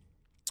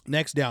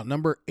 Next down,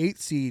 number 8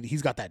 seed,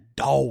 he's got that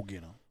dog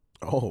in him.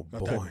 Oh, Got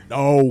boy. that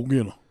dog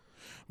in him.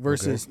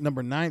 Versus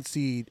number 9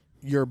 seed,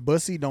 your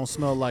bussy don't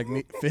smell like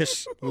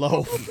fish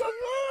loaf.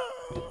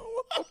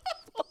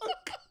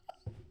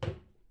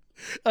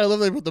 I love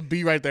they put the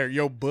B right there.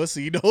 Yo,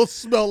 bussy don't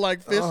smell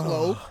like fish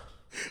loaf.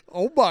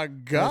 Oh my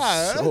god.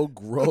 That's so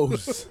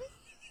gross.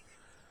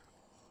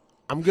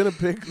 I'm gonna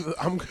pick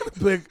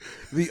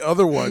the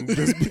other one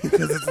just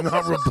because it's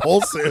not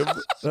repulsive.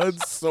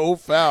 That's so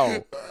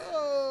foul.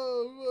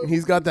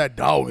 He's got that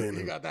dog in He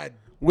him, got that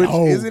which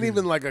dog isn't in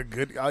even like a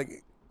good.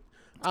 Like,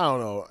 I don't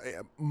know.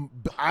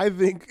 I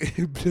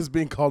think just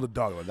being called a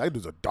dog, like, that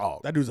dude's a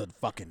dog. That dude's a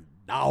fucking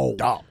dog.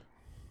 Dog.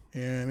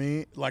 You know what I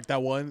mean? Like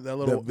that one, that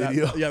little That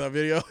video? that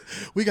video.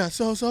 We got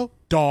so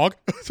dog,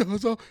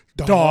 so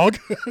dog,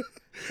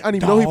 I didn't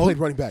even know he Dog. played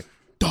running back.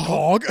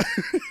 dog.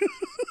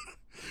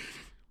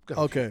 Got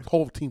Okay. a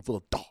whole team full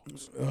of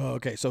dogs.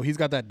 Okay, so he's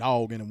got that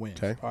dog in a win.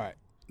 Okay. All right.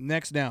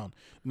 Next down,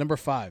 number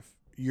 5.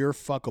 You're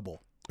fuckable.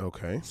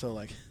 Okay. So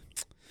like,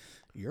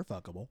 you're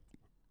fuckable.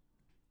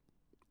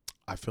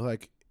 I feel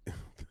like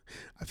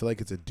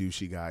it's a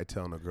douchey guy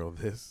telling a girl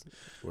this,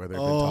 where they've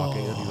been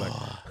talking, and he's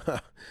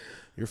like,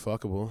 "You're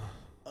fuckable."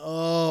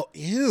 Oh,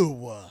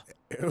 ew.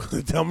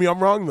 Tell me I'm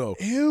wrong though.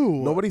 Ew.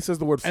 Nobody says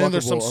the word fuckable. And then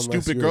there's some unless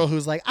stupid you're- girl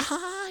who's like,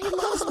 he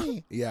loves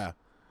me. Yeah.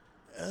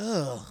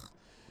 Ugh.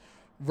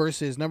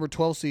 Versus number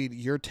 12 seed,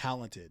 you're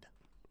talented.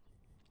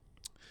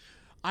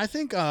 I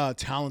think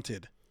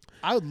talented.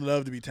 I would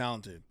love to be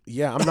talented.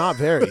 Yeah, I'm not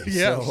very.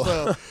 Yeah, so-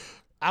 so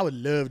I would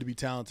love to be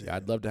talented. Yeah,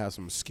 I'd love to have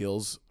some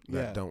skills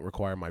that Yeah. don't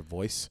require my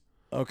voice.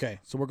 Okay,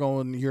 so we're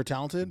going you're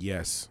talented?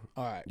 Yes.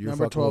 All right. Your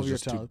Number fuckable 12, is you're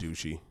just too talented.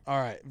 douchey. All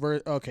right.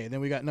 Okay, then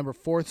we got number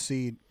 4th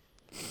seed.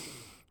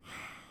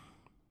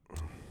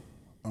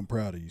 I'm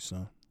proud of you,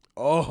 son.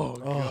 Oh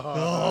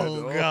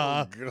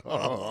God.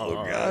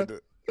 Oh, God.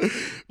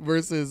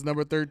 Versus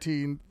number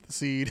 13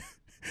 seed.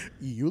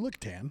 You look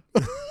tan.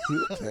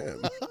 You look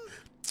tan.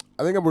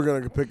 I think we're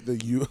gonna pick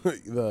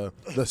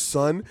the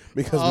son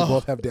because we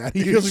both have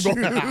daddy Because issues.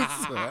 we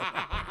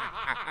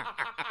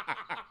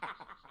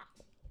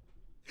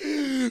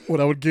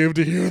What I would give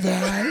to hear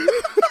that.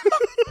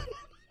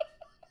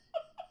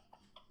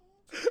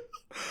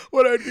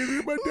 What I give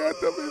you, my dad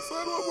tell me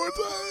son one more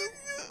time.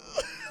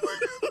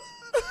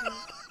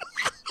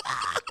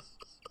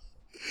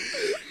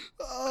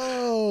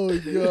 Oh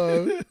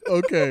god.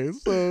 Okay,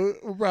 so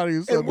we're proud of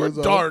you, son. And we're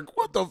Rizzo. dark.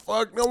 What the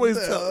fuck? Nobody's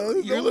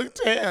telling you look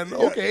tan.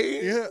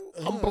 Okay. Yeah.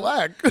 I'm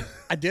black.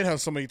 I did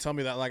have somebody tell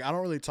me that. Like, I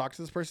don't really talk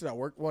to this person at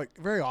work like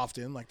very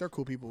often. Like, they're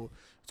cool people.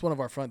 It's one of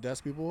our front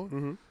desk people.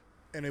 Mm-hmm.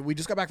 And we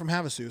just got back from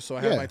Havasu, so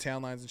I have Yeah. my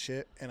tan lines and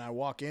shit. And I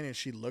walk in, and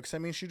she looks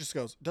at me, and she just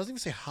goes, doesn't even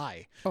say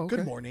hi, Oh, okay.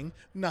 good morning,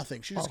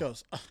 nothing. She just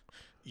goes,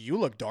 you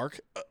look dark.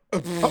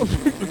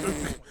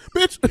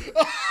 Bitch.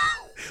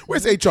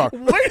 Where's HR?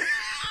 Wait.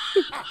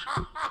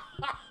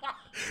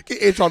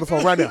 Get HR on the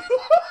phone right now.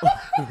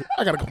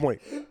 I got a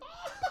complaint.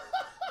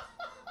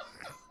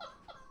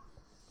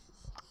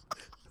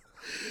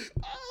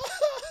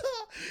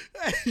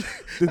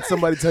 Did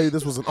somebody tell you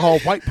this was an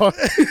all-white party?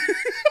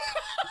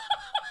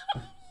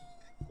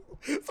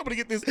 Somebody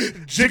get this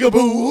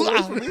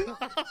jigaboo.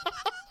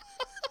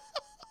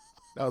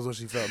 That was what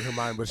she felt in her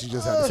mind, but she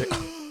just had to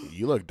say,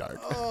 "You look dark."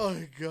 Oh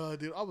my god,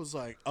 dude! I was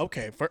like,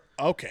 okay,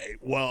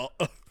 well,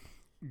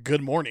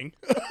 good morning.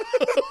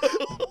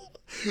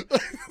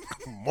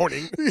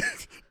 Morning.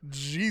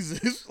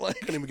 Jesus, like,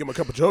 Couldn't even get my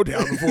cup of Joe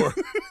down before.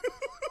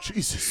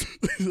 Jesus.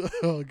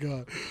 oh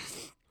god.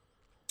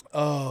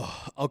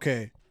 Oh,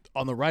 okay.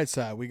 On the right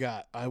side, we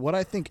got what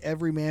I think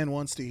every man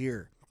wants to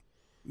hear.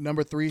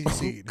 Number 3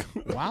 seed.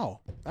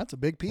 Wow, that's a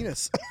big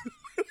penis.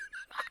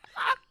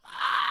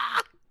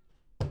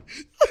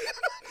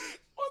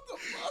 What the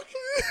fuck?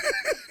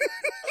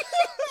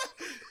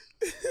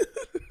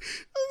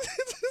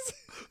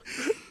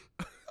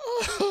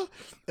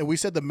 And we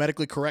said the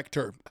medically correct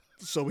term,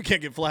 so we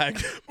can't get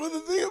flagged. But the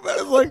thing about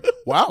it is like,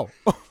 wow,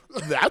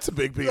 that's a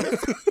big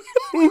penis.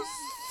 Who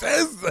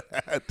says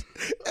that?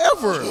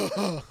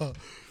 Ever?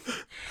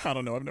 I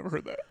don't know. I've never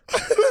heard that.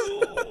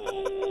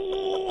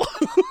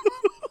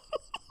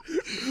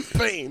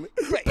 Pain.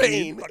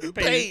 Fucking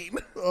Pain.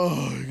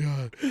 Oh my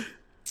god.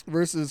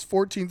 Versus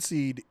 14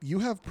 seed. You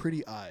have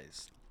pretty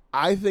eyes.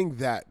 I think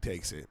that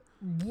takes it.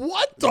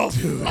 What the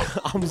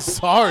fuck? I'm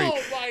sorry.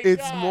 Oh my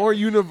It's God. more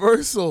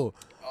universal.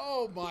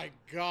 Oh my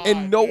god.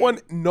 And no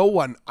dude.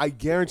 one, I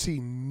guarantee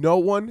no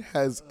one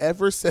has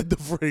ever said the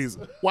phrase,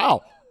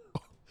 wow,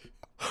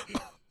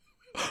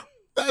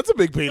 that's a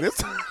big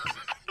penis.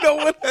 No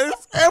one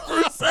has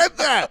ever said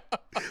that.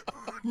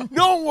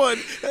 No one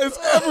has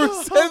ever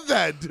said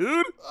that,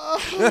 dude.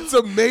 That's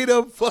a made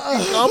up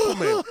fucking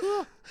compliment.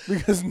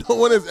 Because no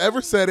one has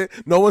ever said it.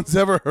 No one's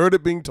ever heard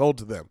it being told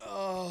to them.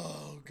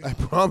 Oh god. I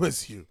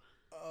promise you.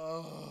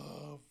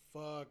 Oh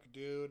fuck,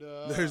 dude.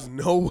 There's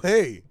no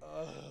way.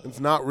 It's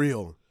not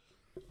real.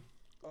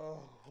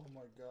 Oh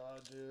my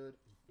god, dude.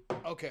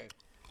 Okay.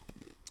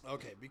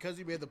 Okay, because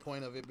you made the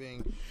point of it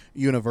being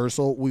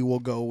universal, we will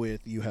go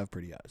with you have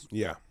pretty eyes.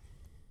 Yeah.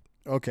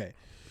 Okay.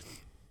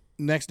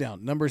 Next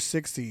down, number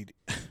 6 seed.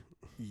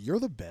 You're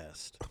the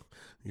best.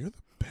 You're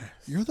the best.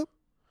 You're the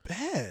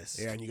best.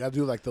 Yeah, and you got to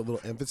do like the little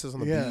emphasis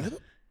on the Yeah. beat. You're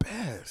the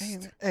best. Hey,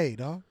 man. Hey,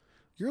 dog.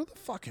 You're the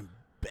fucking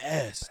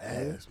best.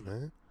 dude. Best,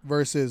 man.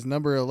 Versus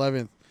number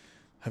 11th.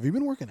 Have you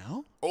been working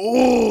out?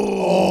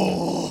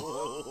 Oh.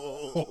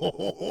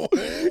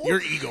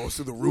 Your ego's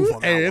through the roof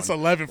on that Hey, it's one.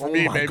 11 for Oh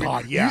me, my baby.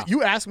 God, yeah.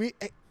 You asked me,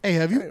 hey,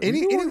 have you Hey, any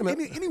you working out?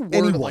 any word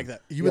Anyone. like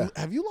that?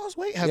 Have you lost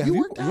weight? Have Yeah, you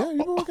worked out? Yeah, you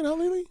been working out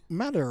lately?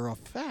 Matter of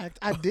fact,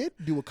 I did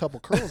do a couple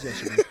curls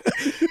yesterday.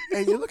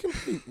 Hey, you're looking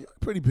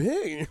pretty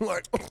big. You're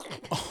like,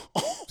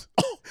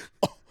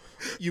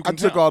 You I can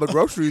took tell. all the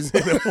groceries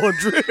in that one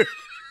trip.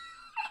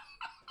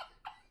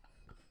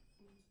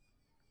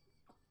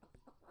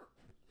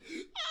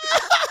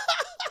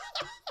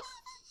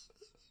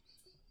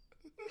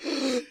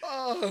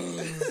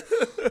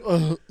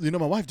 You know,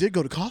 my wife did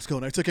go to Costco,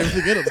 and I took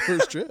everything in on the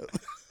first trip.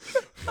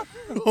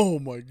 Oh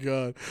my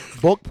god!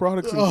 Bulk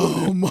products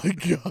included. Oh my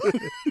god!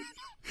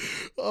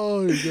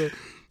 Oh my god!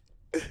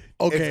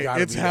 Okay,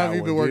 gotta it's be have that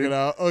you been one, working dude.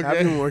 out? Okay.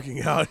 Having been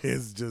working out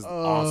is just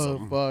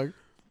awesome. Fuck.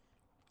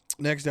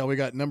 Next down, we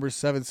got number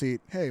 7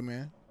 seed. Hey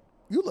man,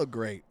 you look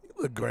great.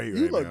 You look great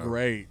You right look now.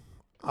 great.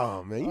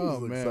 Oh, man. You, Oh,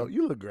 look man. So,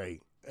 you look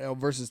great.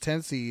 Versus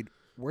 10 seed.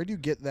 Where do you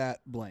get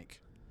that blank?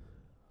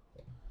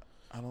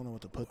 I don't know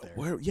what to put there.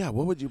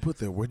 What would you put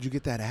there? Where'd you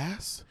get that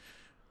ass?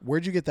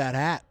 Where'd you get that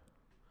hat?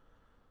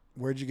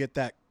 Where'd you get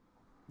that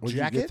Where'd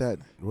jacket? you get that?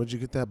 Where'd you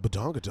get that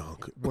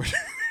badongadonk? Where-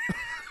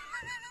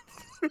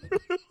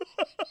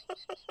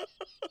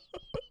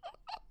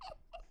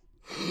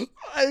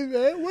 Hey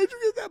man, where'd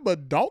you get that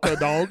badonka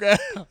dog at?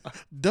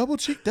 Double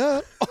cheeked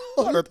up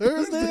on a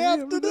Thursday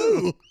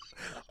afternoon.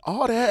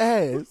 All that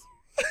ass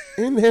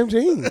in them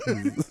jeans.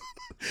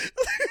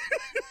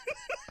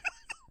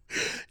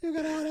 You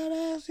got all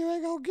that ass, you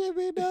ain't gonna get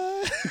me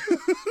done.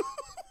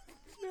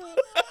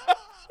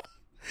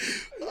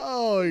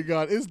 Oh my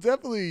god, it's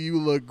definitely you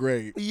look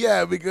great.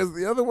 Yeah, because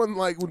the other one,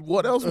 like,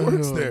 what else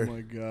works there? Oh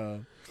my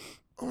god.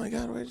 Oh my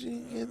God, where'd you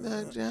get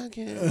that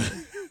jacket?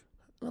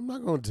 I'm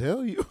not gonna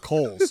tell you.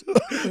 Coles.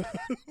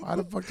 Why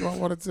the fuck do I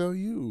want to tell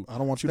you? I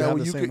don't want you to That have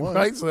way the you same can, one.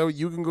 right? So that way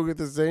you can go get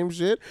the same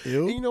shit.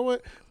 Ew. And you know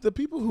what? The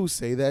people who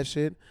say that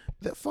shit,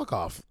 that fuck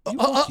off.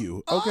 Fuck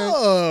you.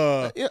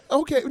 Okay. Yeah,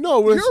 okay.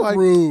 No, it's You're like,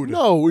 rude.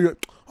 No.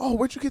 Oh,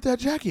 where'd you get that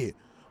jacket?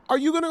 Are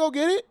you gonna go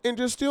get it and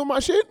just steal my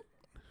shit?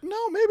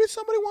 No, maybe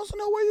somebody wants to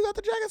know where you got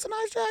the jacket. It's a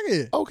nice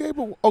jacket. Okay,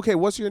 but okay.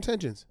 What's your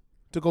intentions?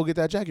 To go get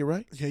that jacket,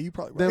 right? Yeah, you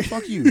probably Then right.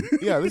 fuck you.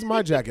 Yeah, this is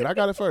my jacket. I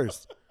got it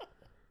first.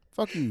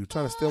 Fuck you,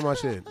 trying to steal my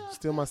shit,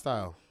 steal my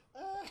style.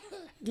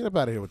 Get up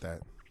out of here with that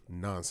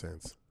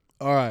nonsense.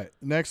 All right,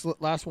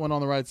 last one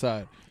on the right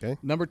side. Okay.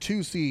 Number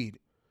 2 seed.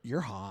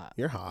 You're hot.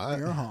 You're hot.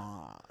 You're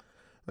hot.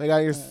 My God,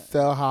 you're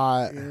so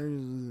hot. You're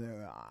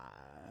so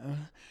hot.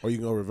 Or you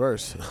can go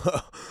reverse.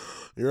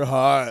 You're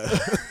hot.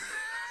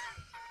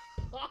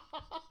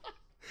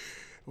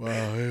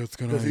 Well, it's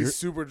gonna. Because he's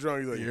super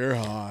drunk. He's like, You're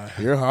hot.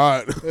 you're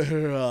hot.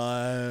 You're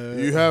hot.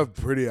 You have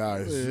pretty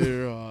eyes.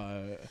 You're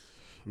hot.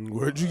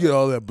 Where'd you get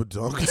all that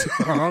badonk?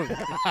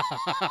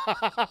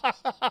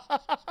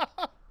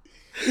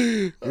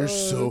 You're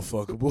so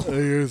fuckable.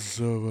 You're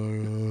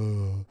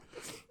so.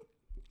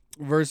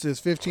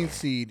 versus 15th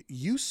seed.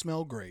 You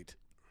smell great.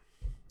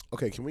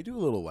 Okay, can we do a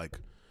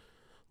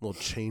little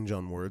change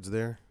on words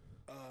there?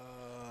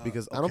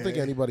 Because I don't think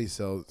okay. anybody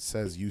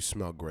says you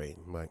smell great.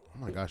 I'm like, oh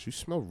my gosh, you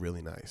smell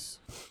really nice.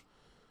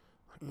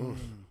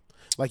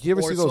 Like you ever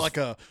Or see it's those? like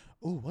a,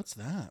 oh, what's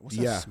that? What's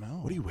that smell?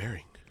 What are you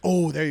wearing?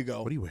 Oh, there you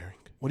go. What are you wearing?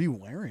 What are you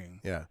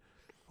wearing? Yeah.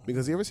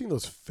 Because you ever seen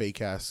those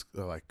fake ass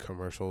like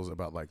commercials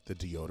about like the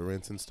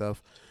deodorants and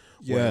stuff?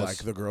 Where Yes. like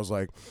the girl's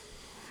like,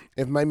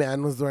 if my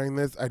man was wearing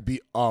this, I'd be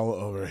all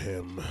over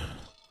him.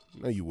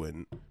 No, you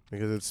wouldn't.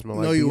 Because it smelled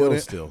like No, you Deo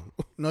wouldn't. still.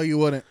 No, you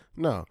wouldn't.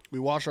 No. We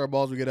wash our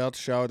balls, we get out the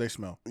shower, they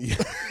smell. Yeah.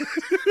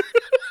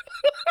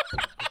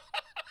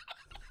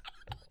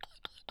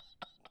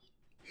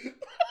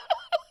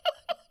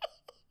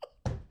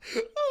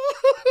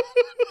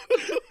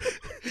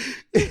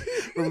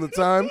 From the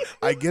time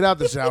I get out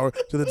the shower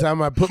to the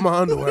time I put my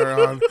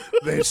underwear on,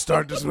 they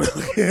start to smell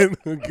again.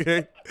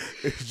 Okay,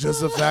 it's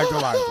just a fact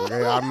of life.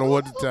 Okay, I don't know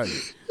what to tell you.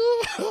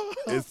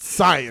 It's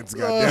science,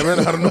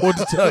 goddammit. I don't know what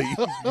to tell you.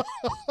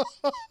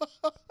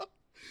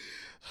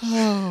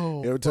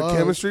 Oh, You ever took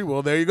chemistry?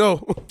 Well, there you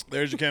go.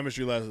 there's your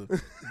chemistry lesson.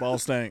 Ball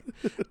stank.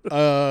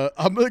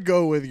 I'm gonna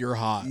go with you're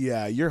hot.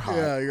 Yeah, you're hot.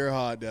 Yeah, you're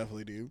hot,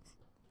 definitely, dude.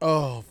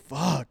 Oh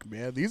fuck,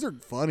 man, these are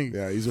funny.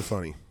 Yeah, these are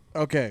funny.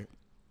 Okay,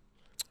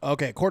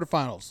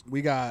 quarterfinals.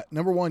 We got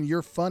number 1,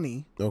 you're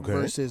funny, Okay.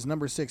 versus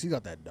number 6. You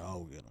got that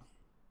dog in him.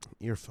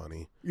 You're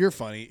funny. You're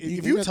funny.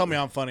 If you you got tell me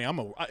I'm funny,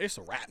 it's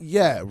a wrap.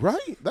 Yeah,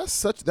 right.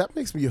 That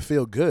makes me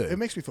feel good. It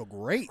makes me feel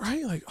great.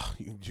 Right? Like, oh,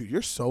 dude,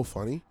 you're so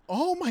funny.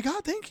 Oh my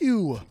god, thank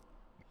you.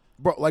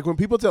 Bro, like when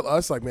people tell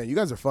us, like, man, you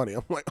guys are funny.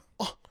 I'm like,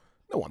 oh,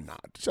 no, I'm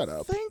not. Shut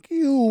up. Thank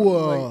you.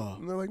 Like,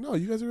 and they're like, no,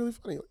 you guys are really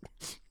funny. Like,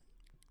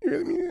 you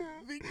really mean it?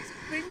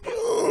 Thank you.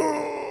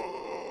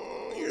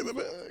 Oh, you're the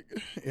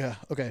bag. Yeah,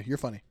 okay, you're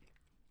funny.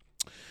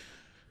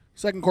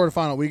 Second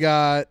quarterfinal, we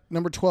got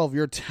number 12,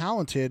 you're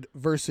talented,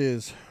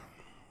 versus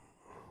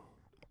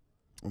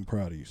I'm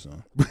proud of you,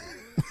 son.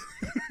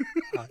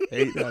 I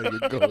hate how you're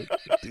going.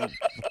 Dude.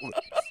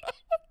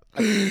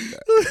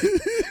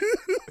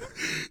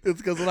 It's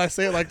because when I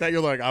say it like that,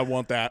 you're like, I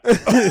want that.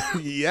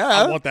 Yeah.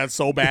 I want that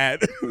so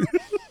bad.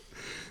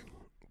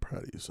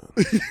 Proud of you, son.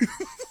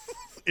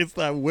 It's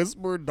that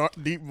whisper,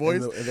 deep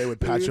voice. And they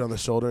would pat you on the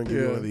shoulder and give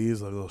you Yeah. one of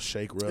these, like a little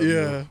shake rub.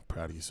 Yeah.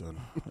 Proud of you, son.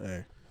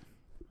 Hey,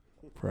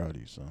 proud of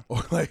you, son.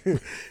 Or like,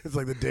 it's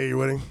like the day you're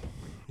winning.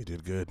 You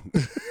did good.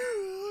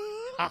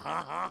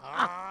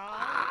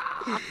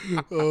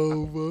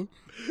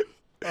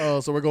 Oh,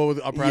 so we're going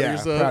with I'm proud of you,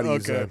 son? proud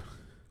of you, Okay.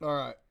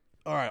 son.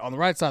 All right. On the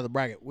right side of the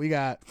bracket, we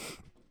got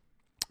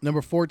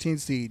number 14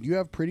 seed. You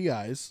have pretty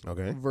eyes.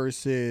 Okay.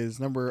 Versus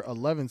number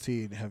 11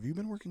 seed. Have you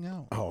been working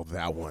out? Oh,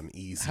 that one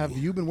easy. Have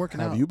you been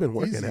working out? Have you been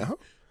working Easy. out?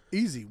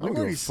 Easy. I We don't give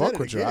already a said fuck it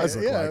what your again. eyes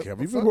look like. Have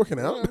you been Fuck, working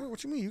out?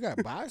 What you mean? You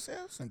got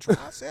biceps and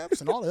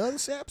triceps and all the other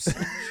seps?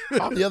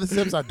 All the other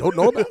steps I don't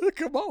know about.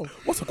 Come on.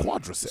 What's a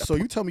quadricep? So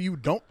you tell me you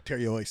don't tear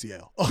your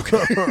ACL?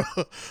 Okay.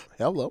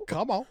 Hello.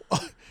 Come on.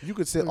 You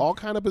could sit all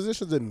kind of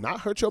positions and not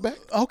hurt your back.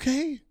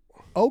 Okay.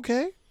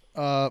 That's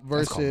called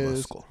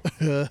Versus muscle.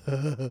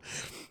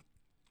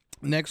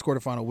 next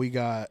quarterfinal, we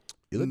got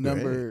You look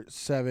number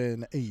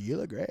 7. You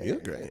look great. You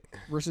look great.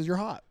 Versus you're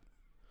hot.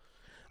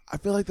 I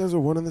feel like those are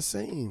one and the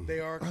same. They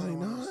are they kind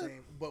of not? the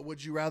same. But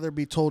would you rather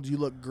be told you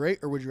look great,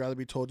 or would you rather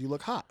be told you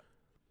look hot?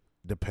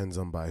 Depends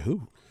on by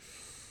who.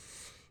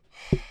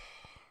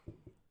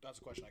 That's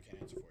a question I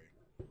can't answer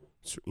for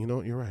you. You know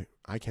what? You're right.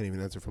 I can't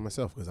even answer for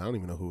myself because I don't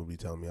even know who would be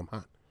telling me I'm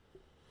hot.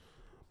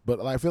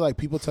 But I feel like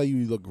people tell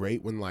you look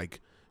great when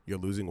like you're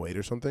losing weight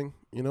or something,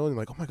 you know, and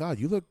like, oh my God,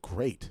 you look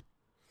great.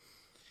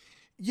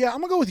 Yeah, I'm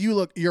gonna go with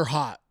you're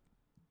hot.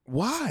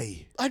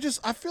 Why? I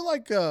feel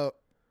like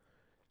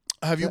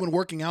have you been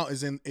working out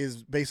is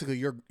basically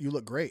you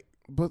look great.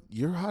 But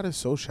your hot is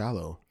so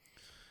shallow.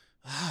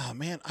 Ah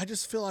man, I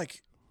just feel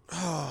like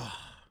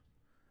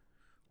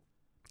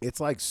It's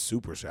like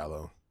super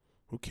shallow.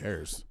 Who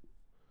cares?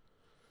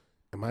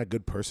 Am I a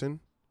good person?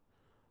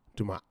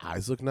 Do my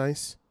eyes look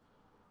nice?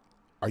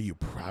 Are you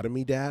proud of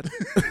me, Dad?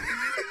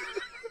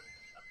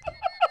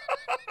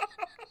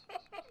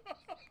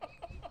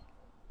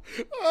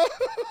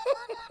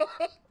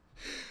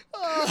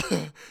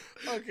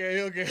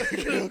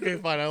 Okay,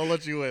 fine. I'll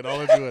let you in.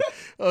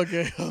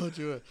 Okay, I'll let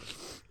you in.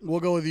 We'll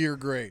go with you're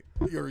great.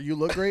 You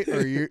look great,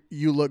 or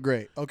you look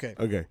great. Okay.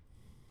 Okay.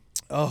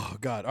 Oh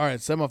God. All right.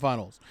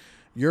 Semifinals.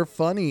 You're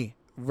funny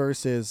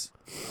versus.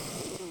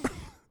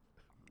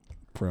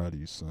 Proud of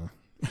you, son.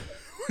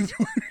 You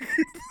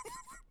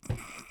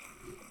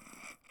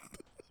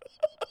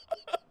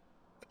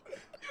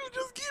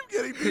just keep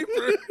getting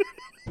deeper.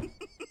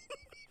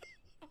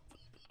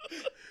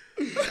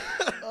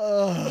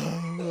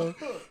 Oh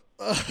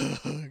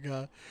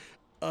God.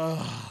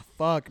 Oh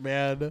fuck,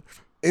 man.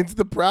 It's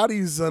the proud of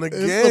you, son,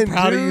 again. It's the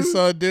proud of you, dude.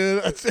 son,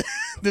 dude.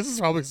 This is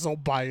probably so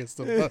biased.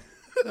 And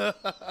I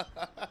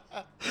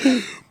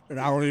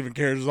don't even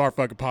care. This is our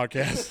fucking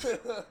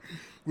podcast.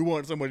 We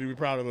want somebody to be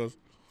proud of us.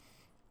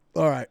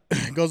 All right.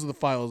 Goes to the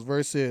finals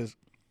versus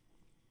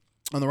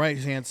On the right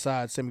hand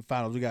side,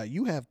 semifinals, we got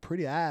You Have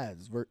Pretty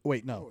Eyes.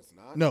 Wait, no. No, it's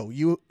not. No,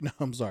 you. No,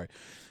 I'm sorry.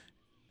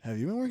 Have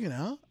you been working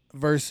out?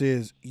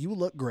 Versus You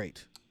Look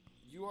Great.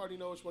 You already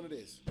know which one it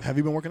is. Have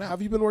you been working out?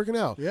 Have you been working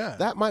out? Yeah.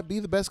 That might be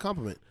the best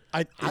compliment.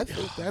 I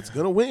think that's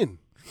going to win.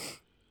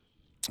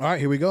 All right,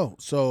 here we go.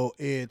 So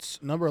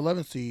it's number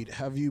 11 seed.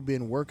 Have you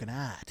been working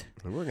out?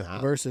 I'm working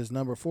out. Versus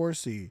number 4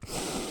 seed.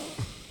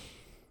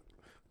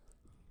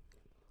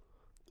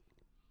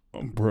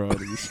 I'm proud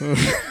of you, son.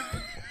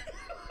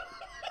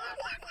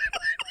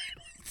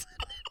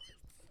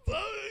 You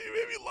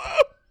made me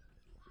laugh.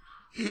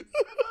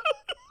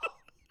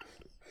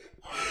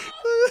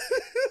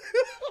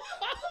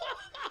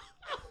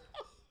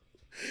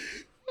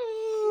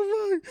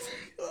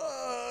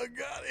 Oh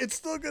God, it's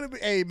still gonna be.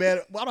 Hey man,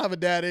 I don't have a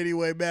dad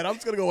anyway, man. I'm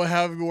just gonna go with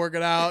have you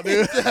working out,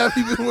 dude. Have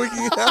you been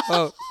working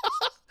out?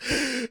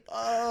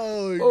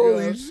 Oh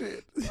Holy God.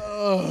 shit.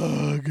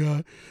 Oh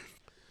God.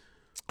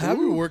 Have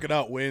you working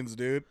out wins,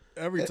 dude.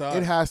 Every time.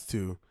 It has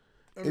to.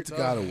 Every It's time.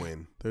 got to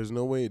win. There's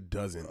no way it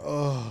doesn't.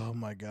 Oh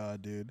my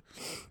God, dude.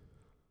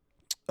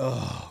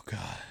 Oh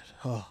God.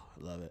 Oh,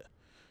 I love it.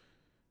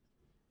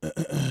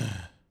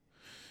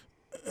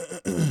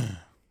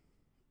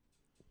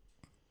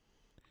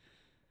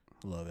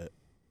 Love it.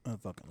 I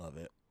fucking love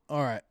it.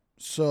 All right.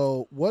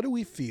 So, what do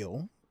we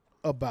feel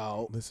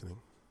about Listening.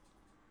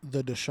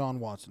 the Deshaun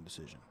Watson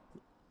decision? I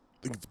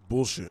think it's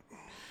bullshit.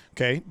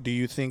 Okay. Do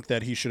you think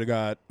that he should have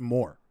got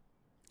more?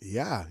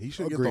 Yeah, he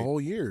should get Agreed. the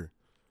whole year.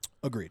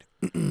 Agreed.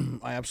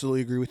 I absolutely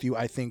agree with you.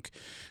 I think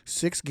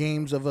 6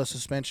 games of a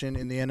suspension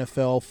in the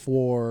NFL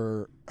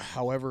for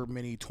however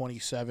many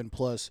 27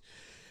 plus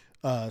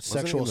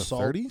sexual in the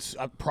assault. 30s?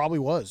 Probably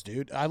was,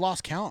 dude. I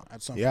lost count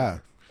at some Yeah.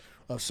 point.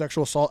 Of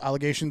sexual assault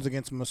allegations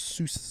against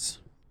masseuses.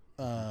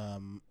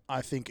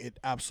 I think it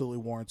absolutely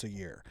warrants a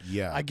year.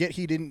 Yeah. I get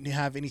he didn't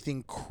have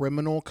anything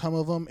criminal come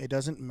of him. It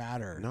doesn't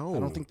matter. No. I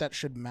don't think that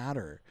should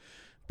matter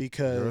You're a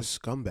because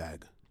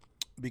scumbag.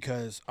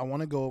 I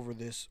want to go over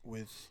this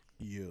with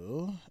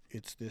you.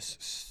 It's this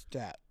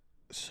stat.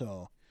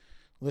 So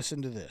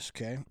listen to this,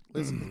 okay?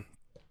 Listen.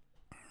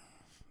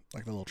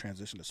 Like the little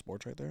transition to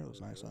sports right there. That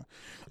was nice, huh?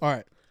 All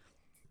right.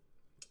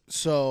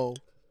 So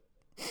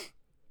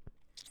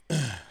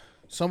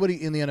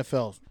somebody in the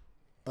NFL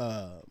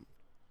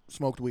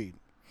smoked weed.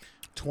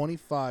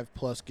 25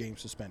 plus game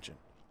suspension.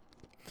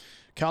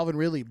 Calvin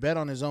Ridley bet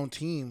on his own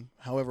team,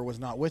 however, was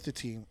not with the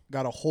team,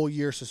 got a whole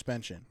year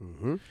suspension.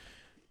 Mm-hmm.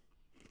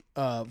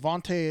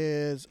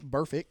 Vontaze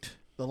Burfict,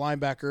 the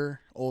linebacker,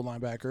 old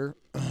linebacker,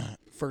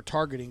 for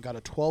targeting, got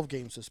a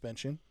 12-game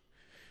suspension.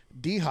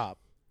 D-Hop,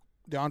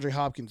 DeAndre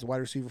Hopkins, the wide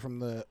receiver from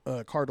the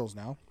Cardinals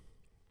now,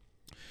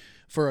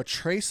 for a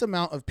trace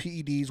amount of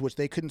PEDs, which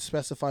they couldn't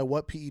specify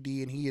what PED,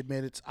 and he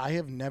admits, I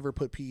have never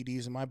put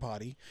PEDs in my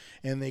body.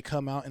 And they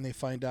come out and they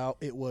find out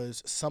it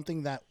was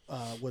something that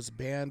was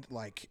banned,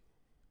 like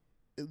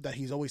that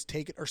he's always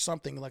taken, or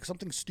something, like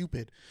something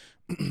stupid.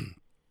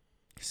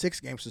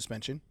 6-game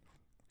suspension.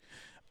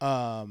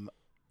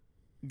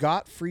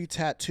 Got free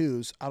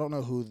tattoos. I don't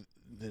know who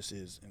this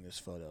is in this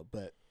photo,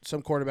 but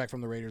some quarterback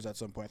from the Raiders at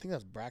some point. I think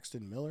that's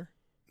Braxton Miller.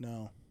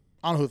 No,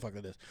 I don't know who the fuck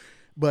that is.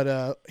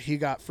 But he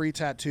got free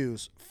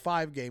tattoos.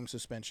 5-game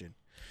suspension.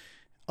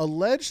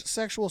 Alleged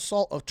sexual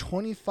assault of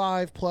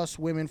 25 plus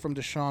women from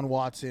Deshaun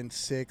Watson.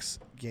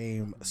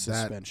 6-game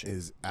suspension. That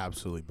is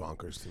absolutely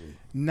bonkers to me.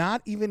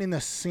 Not even in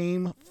the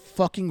same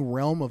fucking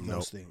realm of Nope.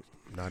 those things.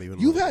 Not even.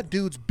 You've little. had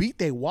dudes beat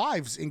their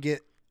wives and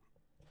get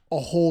a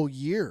whole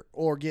year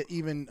or get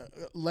even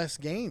less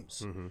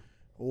games. Mm-hmm.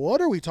 What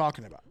are we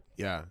talking about?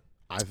 Yeah,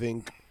 I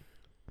think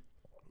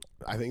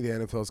the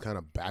NFL is kind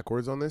of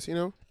backwards on this, you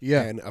know.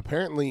 Yeah. And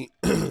apparently,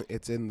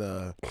 it's in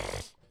the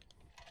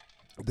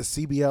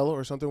CBL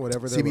or something,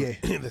 whatever.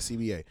 CBA. The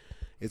CBA.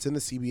 It's in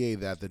the CBA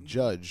that the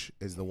judge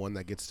is the one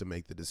that gets to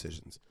make the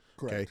decisions.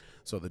 Correct. Okay.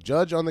 So the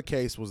judge on the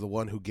case was the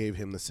one who gave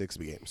him the 6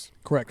 games.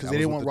 Correct, because That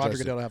they was didn't what want the Roger judge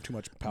Goodell to have too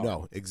much power.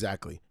 No,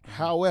 exactly.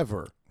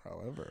 However,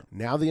 However,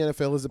 now the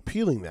NFL is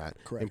appealing that.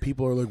 Correct. And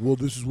people are like, well,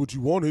 this is what you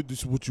wanted. This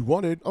is what you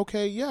wanted.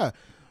 Okay, yeah.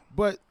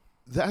 But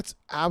that's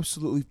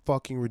absolutely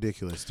fucking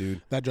ridiculous,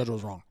 dude. that judge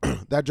was wrong.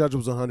 That judge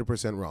was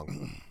 100%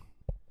 wrong.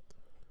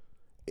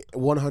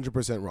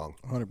 100% wrong.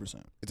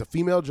 100%. It's a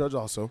female judge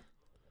also.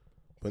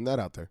 Putting that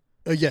out there.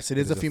 Yes, it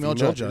is a female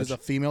judge. It is judge.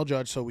 a female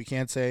judge, so we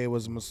can't say it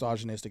was a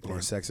misogynistic Or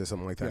thing. sexist,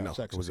 something like that. Yeah, No,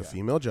 sexist, it was a yeah.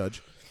 female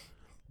judge.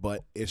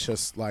 But it's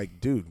just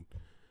like, dude,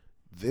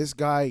 this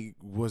guy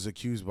was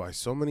accused by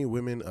so many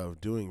women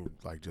of doing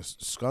like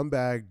just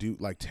scumbag,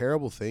 like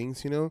terrible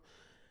things, you know?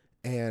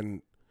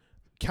 And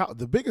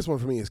the biggest one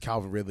for me is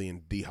Calvin Ridley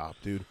and D-Hop,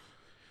 dude.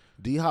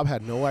 D-Hop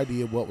had no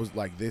idea what was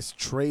like this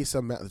trace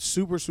amount,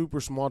 super,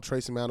 super small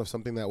trace amount of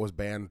something that was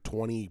banned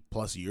 20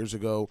 plus years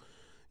ago,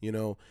 you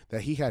know,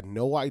 that he had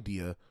no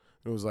idea.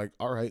 It was like,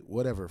 all right,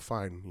 whatever,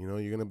 fine. You know,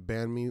 you're going to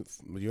ban me,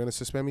 you're going to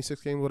suspend me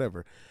 6 games,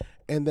 whatever.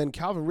 And then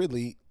Calvin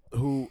Ridley,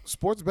 who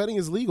sports betting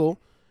is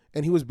legal,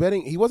 and he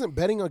wasn't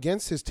betting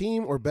against his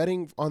team or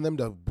betting on them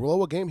to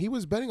blow a game. He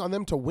was betting on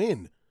them to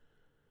win.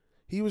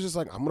 He was just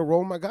like, I'm going to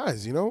roll my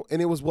guys, you know?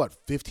 And it was what,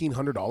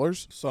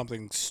 $1,500?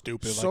 Something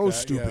stupid So like that.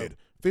 stupid.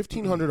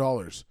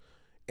 $1,500.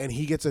 And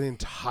he gets an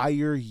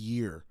entire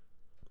year.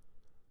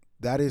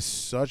 That is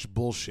such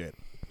bullshit.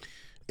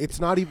 It's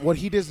not even, what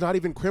he did is not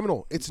even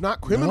criminal. It's not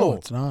criminal. No,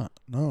 it's not.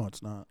 No,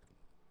 it's not.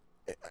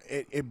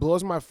 It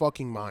blows my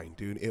fucking mind,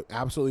 dude. It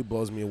absolutely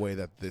blows me away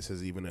that this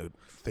is even a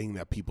thing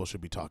that people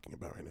should be talking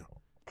about right now.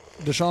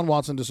 Deshaun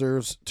Watson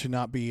deserves to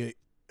not be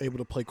able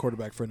to play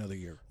quarterback for another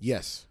year.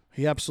 Yes.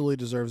 He absolutely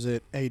deserves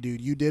it. Hey, dude,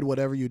 you did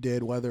whatever you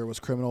did, whether it was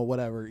criminal,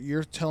 whatever.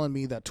 You're telling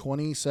me that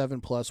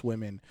 27-plus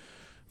women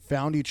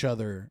found each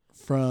other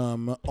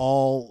from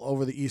all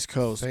over the East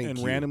Coast Thank and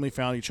you. randomly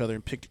found each other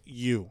and picked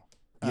you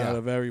out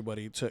of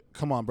everybody.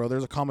 Come on, bro.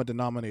 There's a common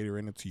denominator,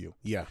 and it's you.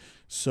 Yeah.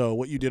 So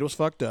what you did was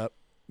fucked up.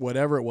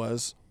 Whatever it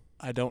was,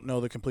 I don't know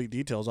the complete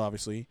details,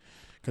 obviously,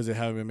 because they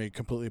haven't been made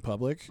completely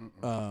public.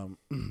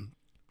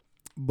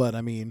 But,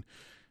 I mean,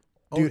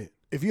 dude,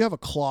 if you have a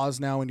clause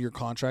now in your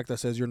contract that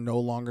says you're no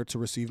longer to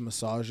receive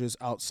massages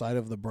outside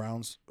of the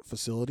Browns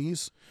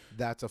facilities,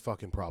 That's a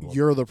fucking problem.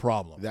 you're the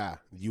problem. Yeah.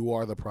 You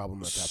are the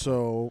problem at that point.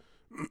 So,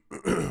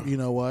 you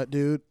know what,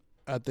 dude?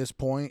 At this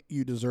point,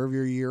 you deserve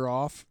your year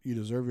off. You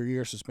deserve your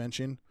year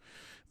suspension.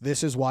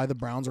 This is why the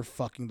Browns are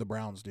fucking the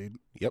Browns, dude.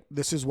 Yep.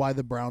 This is why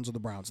the Browns are the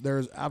Browns. There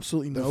is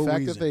absolutely The no fact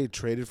reason. that they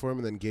traded for him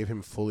and then gave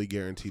him fully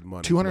guaranteed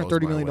money.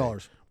 $230 million.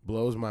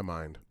 Blows my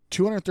mind.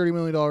 $230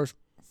 million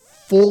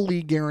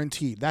fully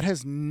guaranteed. That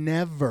has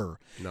never,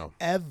 No.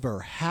 ever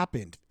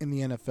happened in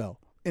the NFL.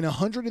 In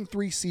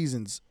 103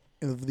 seasons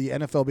of the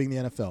NFL being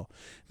the NFL,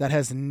 that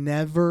has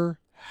never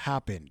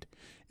happened.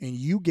 And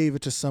you gave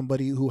it to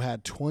somebody who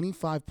had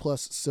 25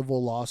 plus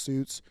civil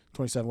lawsuits,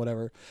 27,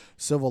 whatever,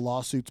 civil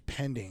lawsuits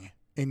pending,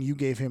 and you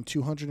gave him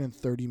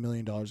 $230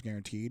 million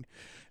guaranteed.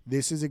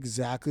 This is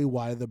exactly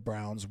why the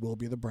Browns will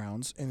be the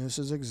Browns, and this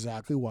is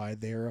exactly why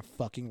they're a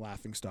fucking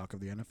laughingstock of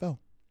the NFL.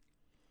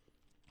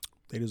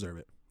 They deserve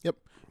it. Yep.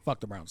 Fuck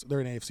the Browns. They're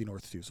in AFC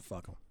North too, so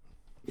fuck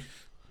them.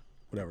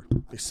 Whatever.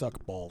 They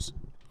suck balls.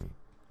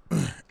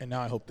 And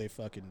now I hope they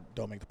fucking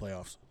don't make the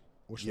playoffs.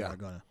 Which they're not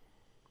gonna.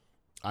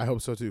 I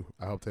hope so too.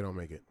 I hope they don't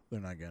make it. They're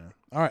not gonna.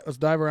 All right, let's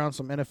dive around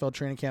some NFL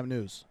training camp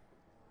news.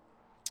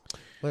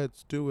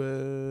 Let's do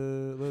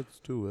it. Let's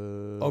do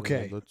it.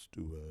 Okay. Let's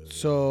do it.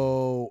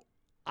 So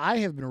I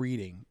have been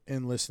reading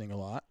and listening a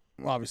lot,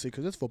 obviously,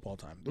 because it's football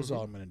time. This is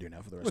all I'm gonna do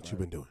now for the rest What of you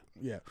my been doing?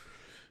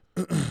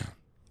 Yeah.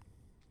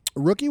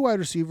 Rookie wide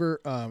receiver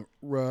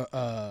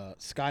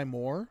Sky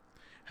Moore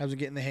has been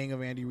getting the hang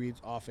of Andy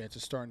Reid's offense.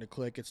 It's starting to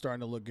click. It's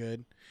starting to look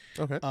good.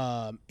 Okay.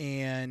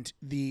 And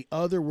the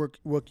other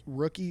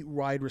rookie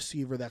wide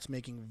receiver that's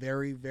making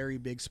very, very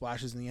big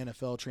splashes in the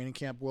NFL training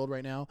camp world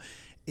right now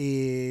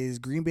is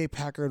Green Bay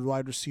Packers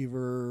wide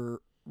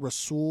receiver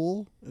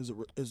Rasul. Is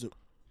it?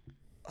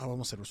 I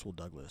almost said Rasul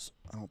Douglas.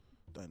 I know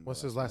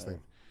What's his last name?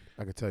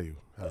 I could tell you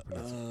how to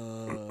pronounce it.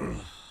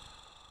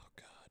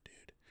 God,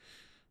 dude.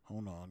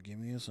 Hold on. Give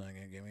me a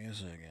second. Let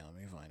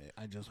me find it.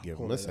 I just Give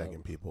pulled him a it second,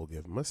 up. people.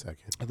 Give him a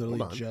second. I literally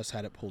Hold on. just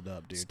had it pulled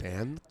up, dude.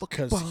 Stand the fuck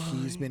Because by.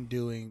 he's been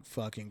doing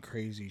fucking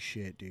crazy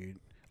shit, dude.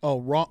 Oh,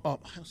 wrong. Oh,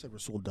 I said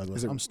Rasul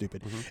Douglas. I'm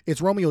stupid.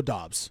 It's Romeo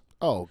Dobbs.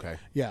 Oh, okay.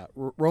 Yeah,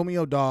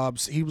 Romeo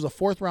Dobbs. He was a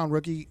fourth-round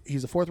rookie.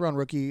 He's a fourth-round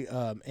rookie,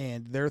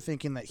 and they're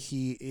thinking that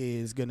he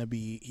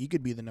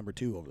could be the number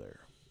 2 over there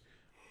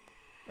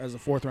as a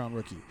fourth-round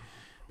rookie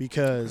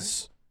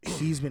because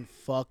he's been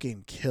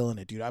fucking killing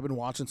it, dude. I've been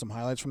watching some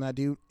highlights from that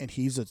dude, and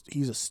he's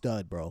a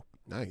stud, bro.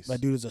 Nice. That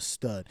dude is a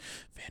stud.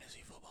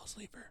 Fantasy football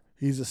sleeper.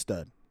 He's a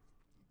stud.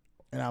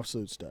 An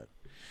absolute stud.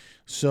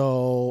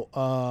 So,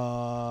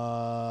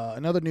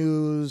 another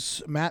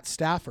news, Matt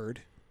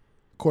Stafford,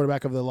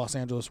 quarterback of the Los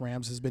Angeles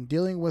Rams, has been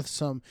dealing with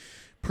some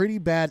pretty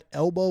bad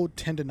elbow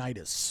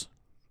tendonitis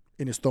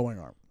in his throwing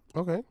arm.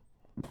 Okay.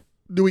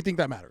 Do we think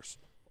that matters?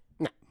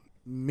 No.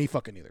 Me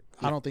fucking either.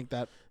 I don't think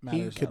that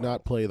matters. He could at all.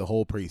 not play the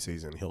whole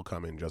preseason. He'll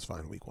come in just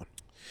fine week 1.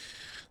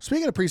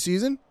 Speaking of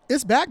preseason,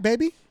 it's back,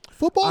 baby.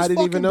 Football's I didn't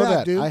fucking even know back,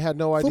 that. dude. I had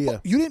no idea.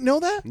 You didn't know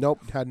that? Nope.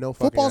 Had no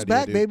fucking Football's idea,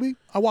 back, dude. baby.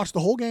 I watched the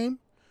whole game.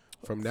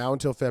 From now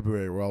until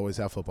February, we'll always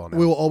have football now.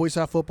 We will always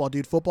have football,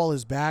 dude. Football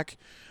is back.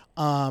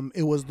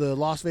 It was the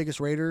Las Vegas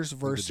Raiders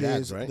versus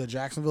Jags, right? the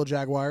Jacksonville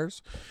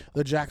Jaguars.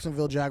 The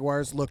Jacksonville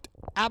Jaguars looked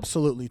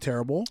absolutely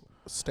terrible.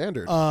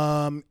 Standard.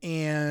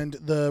 And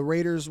the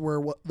Raiders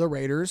were the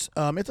Raiders.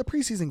 It's a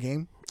preseason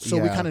game, so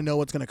we Yeah. kind of know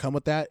what's going to come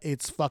with that.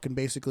 It's fucking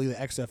basically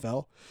the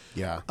XFL.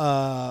 yeah.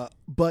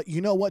 But you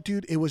know what,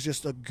 dude? It was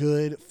just a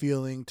good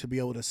feeling to be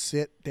able to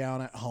sit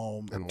down at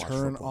home And watch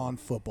turn football. on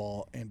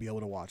football and be able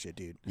to watch it,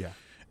 dude. Yeah.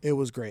 It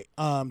was great.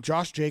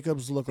 Josh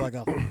Jacobs looked like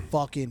a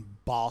fucking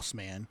boss,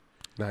 man.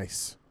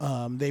 Nice.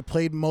 They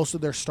played most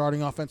of their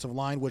starting offensive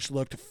line, which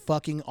looked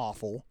fucking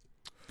awful.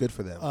 Good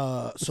for them.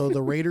 So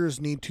the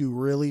Raiders need to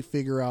really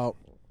figure out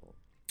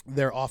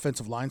their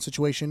offensive line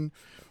situation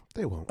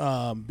they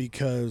won't.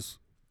 because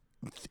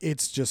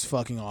it's just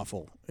fucking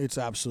awful. It's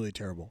absolutely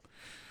terrible.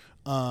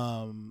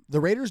 The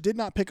Raiders did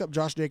not pick up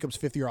Josh Jacobs'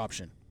 5th-year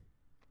option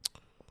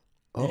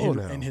now.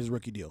 in his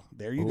rookie deal.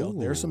 There you go.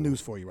 There's some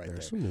news for you right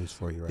There's there. some news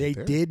for you right They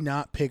there. did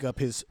not pick up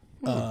his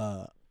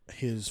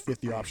his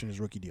fifth-year option, his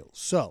rookie deal.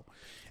 So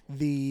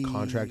the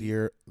Contract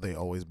year, they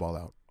always ball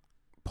out.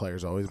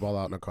 Players always ball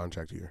out in a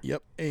contract year.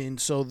 Yep. And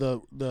so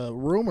the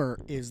rumor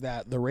is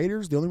that the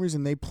Raiders, the only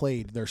reason they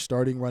played their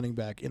starting running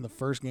back in the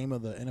first game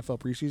of the NFL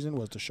preseason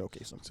was to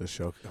showcase him.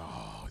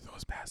 Oh,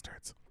 those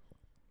bastards.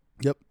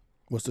 Yep.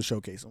 Was to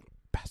showcase him.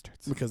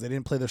 Bastards. Because they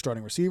didn't play their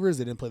starting receivers,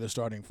 they didn't play their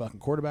starting fucking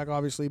quarterback,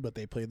 obviously, but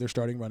they played their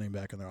starting running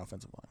back in their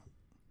offensive line.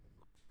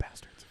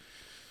 Bastards.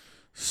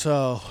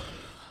 So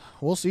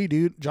we'll see,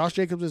 dude. Josh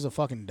Jacobs is a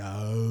fucking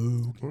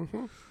dog. Mm-hmm.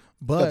 Got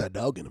But that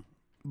dog in him.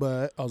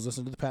 But I was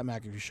listening to the Pat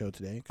McAfee show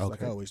today, like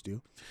Okay. I always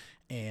do,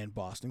 and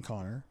Boston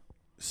Connor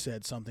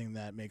said something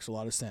that makes a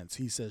lot of sense.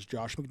 He says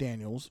Josh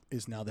McDaniels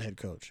is now the head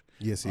coach.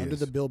 Yes, he Under is.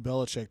 the Bill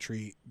Belichick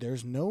tree,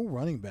 there's no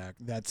running back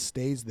that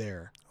stays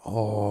there.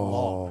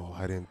 Oh,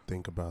 I didn't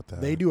think about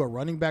that. They do a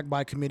running back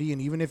by committee,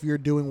 and even if you're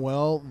doing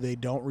well, they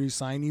don't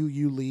re-sign you.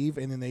 You leave,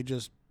 and then they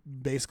just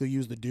basically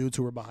use the dudes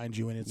who are behind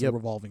you, and it's a Yep.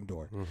 revolving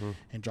door. Mm-hmm.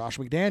 And Josh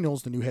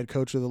McDaniels, the new head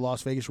coach of the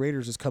Las Vegas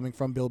Raiders, is coming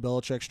from Bill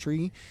Belichick's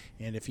tree.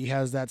 And if he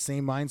has that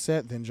same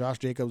mindset, then Josh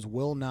Jacobs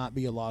will not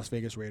be a Las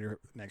Vegas Raider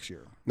next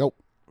year. Nope.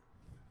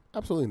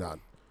 Absolutely not.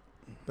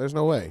 There's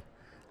no way.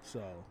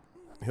 So,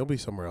 He'll be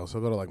somewhere else. He'll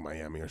go to like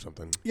Miami or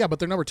something. yeah, but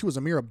their number 2 is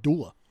Amir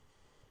Abdullah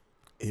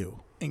Ew.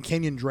 and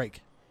Kenyon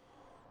Drake.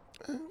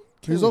 He's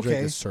Kenyon Drake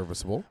okay, is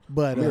serviceable.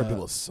 but Amir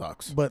Abdullah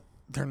sucks. but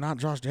they're not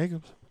Josh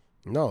Jacobs.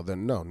 No,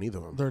 neither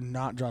of them. They're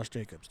not Josh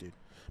Jacobs, dude.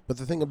 But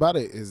the thing about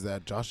it is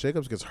that Josh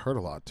Jacobs gets hurt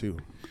a lot too.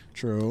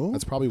 True.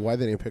 That's probably why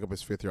they didn't pick up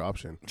his fifth-year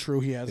option. True,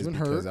 he has Is been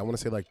because hurt. I want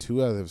to say like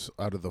 2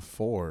 out of the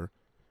 4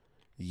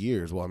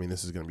 years. Well, I mean,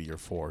 this is going to be year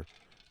 4,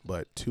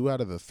 but 2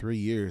 out of the 3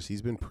 years,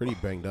 he's been pretty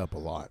banged up a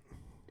lot.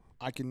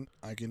 I can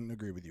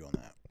agree with you on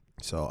that.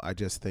 So I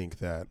just think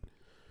that,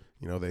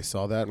 they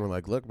saw that and were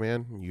like, look,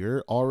 man,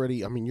 you're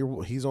already. I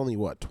mean, he's only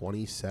what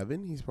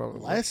 27. He's probably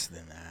Less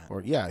than that.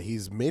 or yeah,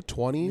 he's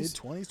mid-20s,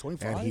 Mid-20s,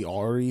 25. and he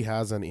already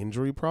has an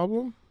injury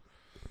problem.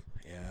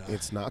 Yeah.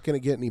 It's not going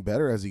to get any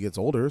better as he gets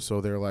older.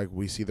 So they're like,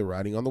 we see the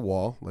writing on the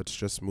wall. Let's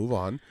just move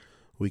on.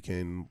 We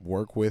can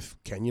work with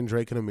Kenyon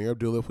Drake and Amir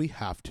Abdullah if we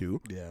have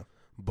to. Yeah.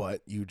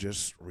 But you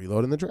just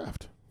reload in the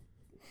draft.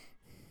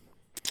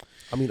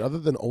 I mean, other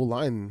than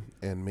O-line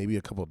and maybe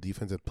a couple of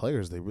defensive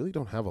players, they really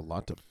don't have a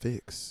lot to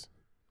fix.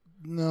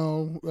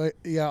 No,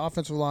 yeah,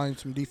 offensive line,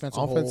 some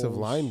defensive Offensive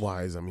holes.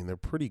 line-wise, I mean, they're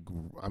pretty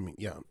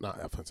not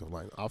offensive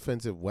line.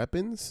 Offensive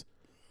weapons,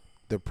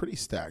 they're pretty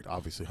stacked,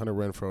 obviously. Hunter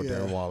Renfrow, Yeah.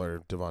 Darren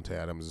Waller, Devontae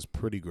Adams is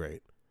pretty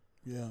great.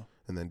 Yeah.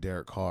 And then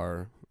Derek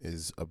Carr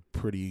is a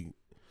pretty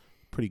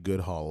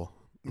good haul.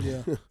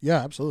 Yeah.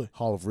 Yeah, absolutely.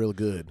 Haul of real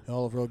good.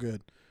 All of real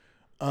good.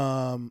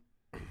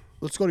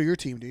 Let's go to your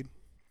team, dude.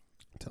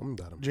 Tell me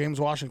about him. James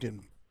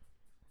Washington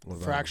What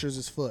about fractures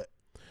his foot.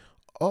 him?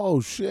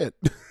 Oh, shit.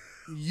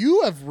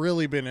 You have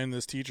really been in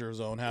this teacher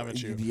zone,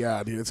 haven't you?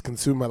 Yeah, dude, it's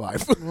consumed my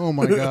life. Oh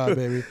my God,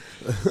 baby!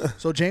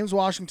 So James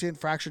Washington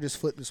fractured his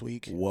foot this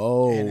week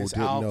Whoa, and is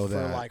didn't out know for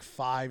that. like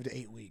 5 to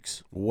 8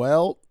 weeks.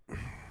 Well,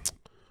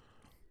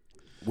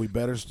 we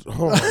better.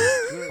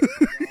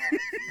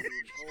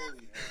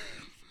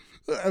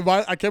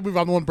 I can't believe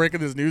I'm the one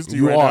breaking this news to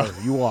You right are. now.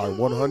 You are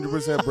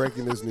 100%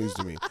 breaking this news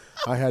to me.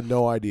 I had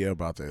no idea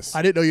about this.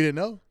 I didn't know you didn't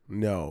know.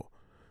 No.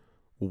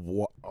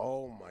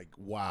 Oh my!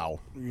 Wow.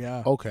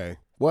 Yeah. Okay.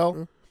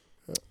 Well,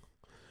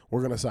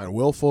 we're gonna sign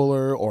Will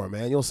Fuller or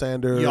Emmanuel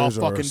Sanders Y'all or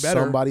fucking better.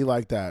 somebody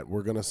like that.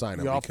 We're gonna sign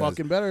him. Y'all because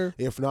fucking better.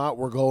 If not,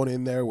 we're going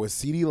in there with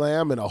CeeDee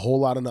Lamb and a whole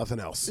lot of nothing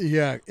else.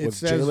 Yeah. It With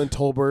says Jalen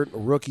Tolbert, a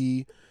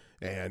rookie,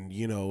 and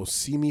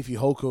Simi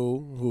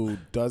Fehoko, who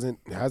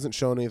hasn't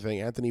shown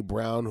anything. Anthony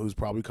Brown, who's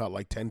probably caught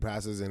like 10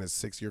 passes in his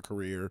 6-year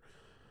career.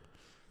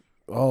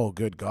 Oh,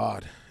 good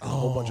God. And a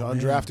whole bunch of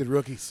man. undrafted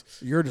rookies.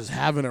 you're just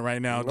having it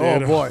right now,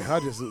 dude. Oh, boy.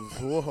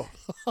 Whoa.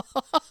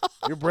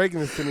 You're breaking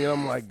this to me, and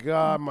I'm like,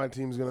 God, my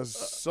team's going to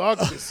suck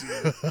this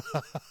year.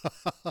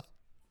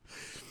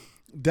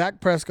 Dak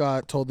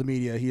Prescott told the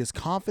media he is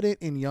confident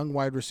in young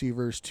wide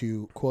receivers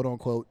to, quote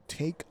unquote,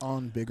 take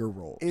on bigger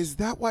roles. Is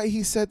that why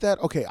he said that?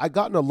 Okay, I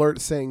got an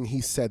alert saying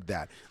he said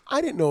that. I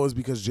didn't know it was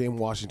because James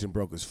Washington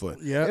broke his foot.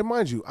 Yeah. And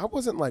mind you, I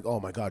wasn't like, oh,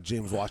 my God,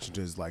 James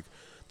Washington is like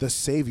the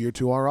savior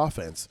to our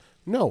offense.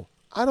 No,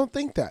 I don't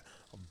think that.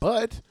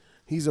 But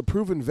he's a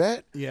proven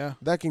vet Yeah.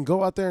 that can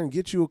go out there and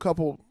get you a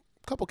couple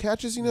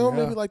catches, Yeah.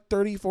 maybe like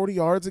 30, 40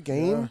 yards a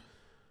game. Yeah.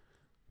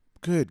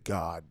 Good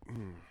God.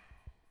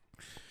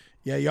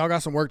 Yeah, y'all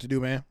got some work to do,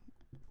 man.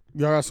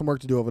 Y'all got some work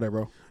to do over there,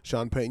 bro.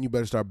 Sean Payton, you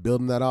better start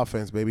building that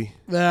offense, baby.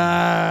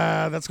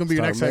 That's going to be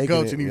your Start next head making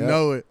coach, it, and you yep.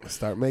 know it.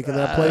 Start making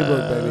that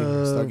playbook,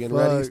 baby. Start getting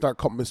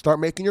ready. Start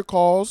making your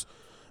calls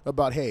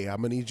about, hey, I'm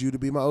going to need you to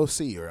be my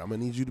OC, or I'm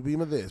going to need you to be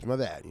my this, my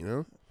that,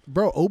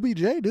 Bro,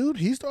 OBJ, dude,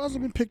 he still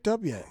hasn't been picked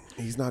up yet.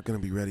 He's not going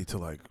to be ready till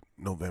like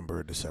November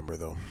or December,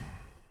 though.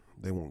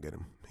 They won't get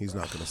him. He's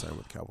not going to sign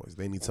with the Cowboys.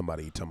 They need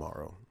somebody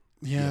tomorrow.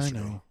 Yeah,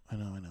 Yesterday. I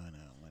know.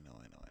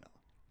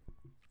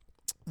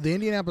 The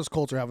Indianapolis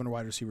Colts are having a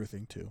wide receiver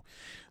thing, too.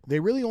 They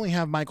really only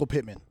have Michael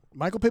Pittman.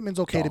 Michael Pittman's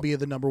okay to Dog. be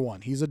the number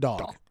one. He's a dog.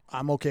 Dog.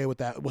 I'm okay with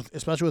that,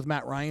 especially with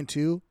Matt Ryan,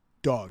 too.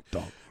 Dog.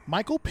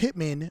 Michael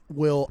Pittman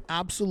will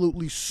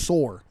absolutely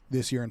soar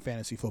this year in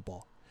fantasy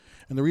football.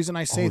 And the reason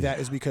I say that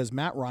is because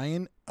Matt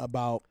Ryan,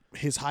 about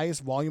his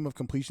highest volume of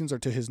completions are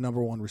to his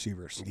number one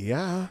receivers.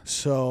 Yeah.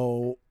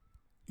 So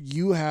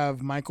you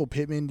have Michael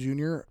Pittman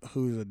Jr.,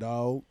 who's a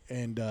dog,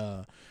 and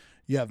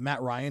you have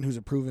Matt Ryan, who's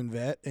a proven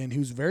vet and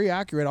who's very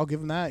accurate. I'll give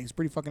him that. He's a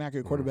pretty fucking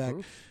accurate quarterback.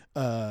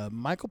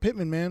 Michael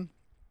Pittman, man,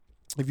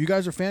 if you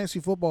guys are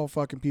fantasy football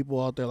fucking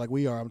people out there like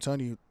we are, I'm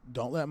telling you,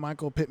 don't let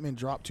Michael Pittman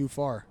drop too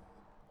far.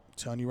 I'm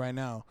telling you right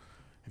now.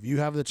 If you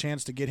have the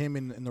chance to get him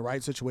in the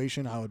right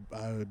situation, I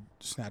would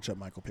snatch up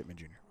Michael Pittman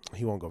Jr.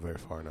 He won't go very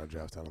far in our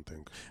draft, I don't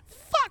think.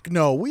 Fuck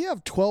no. We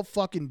have 12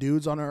 fucking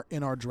dudes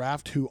in our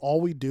draft who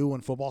all we do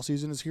when football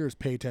season is here is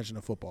pay attention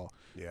to football.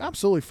 Yeah.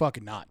 Absolutely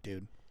fucking not,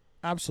 dude.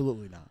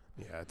 Absolutely not.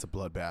 Yeah, it's a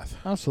bloodbath.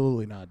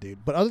 Absolutely not,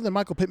 dude. But other than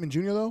Michael Pittman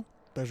Jr., though,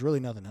 there's really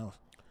nothing else.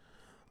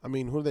 I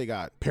mean, who do they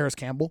got? Paris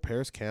Campbell?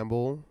 Paris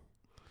Campbell.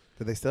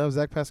 Do they still have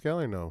Zach Pascal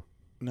or no?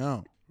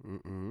 No.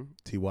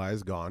 T.Y.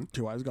 is gone.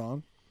 T.Y. is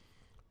gone.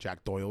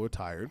 Jack Doyle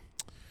retired.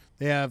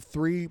 They have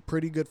 3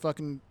 pretty good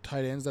fucking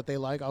tight ends that they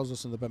like. I was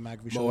listening to the Ben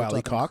McAfee show. Mo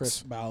Alley Cox.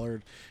 Chris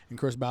Ballard. And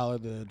Chris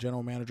Ballard, the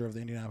general manager of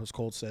the Indianapolis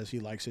Colts, says he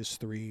likes his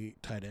 3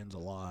 tight ends a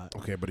lot.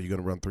 Okay, but are you going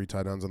to run 3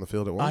 tight ends on the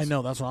field at once? I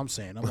know. That's what I'm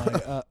saying. I'm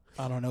like,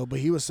 I don't know. But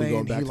he was We saying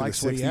going back he to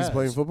likes the what he 60s has.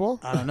 playing football?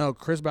 I don't know.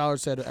 Chris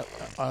Ballard said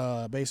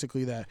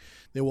basically that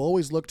they will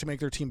always look to make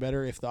their team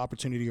better if the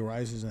opportunity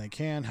arises and they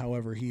can.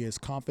 However, he is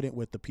confident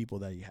with the people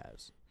that he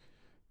has.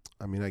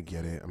 I mean, I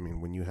get it. I mean,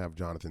 when you have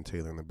Jonathan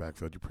Taylor in the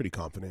backfield, you're pretty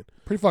confident.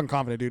 Pretty fucking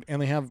confident, dude.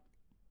 And they have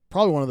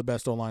probably one of the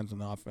best O-lines in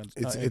the offense.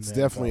 It's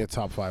definitely a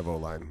top 5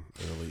 O-line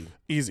in the league.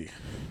 Easy.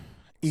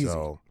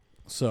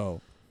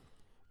 So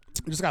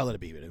you just got to let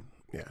it be, dude.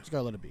 Yeah. Just got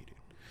to let it be, dude.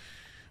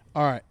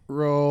 All right,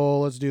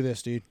 roll. Let's do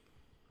this, dude.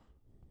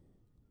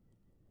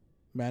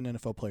 Madden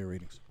NFL player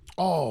ratings.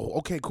 Oh,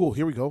 okay, cool.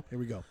 Here we go. Here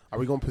we go. Are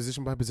we going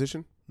position by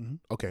position? Mm-hmm.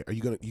 Okay. Are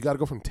you got to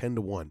go from 10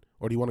 to 1,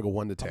 or do you want to go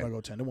 1 to 10? I'm gonna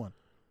go 10 to 1.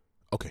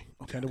 Okay.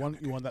 10 to 1.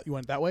 You want that? You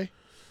want it that way?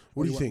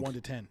 What Or do you think? 1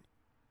 to 10.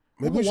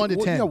 Maybe We'll go 1 to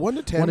 10. Yeah, 1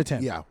 to 10. 1 to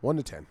 10. Yeah, 1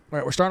 to 10. All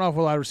right, we're starting off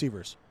with wide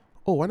receivers.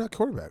 Oh, why not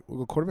quarterback? We'll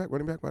go quarterback,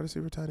 running back, wide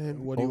receiver, tight end,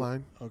 What do you-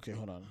 O-line. Okay,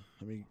 hold on.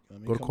 Let me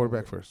Go to come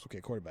quarterback over. first,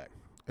 Okay, quarterback.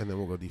 and then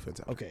we'll go defense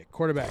after. Okay,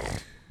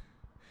 quarterback.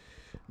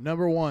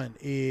 Number 1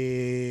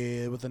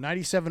 is with the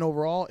 97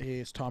 overall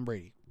is Tom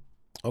Brady.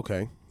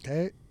 Okay.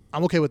 Okay,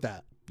 I'm okay with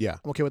that. Yeah.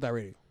 I'm okay with that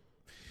rating.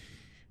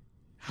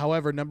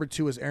 However, number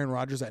 2 is Aaron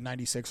Rodgers at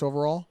 96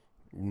 overall,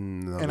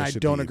 No, and they I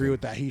should don't be agree even.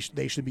 with that.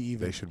 They should be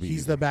even. They should be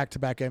He's even. the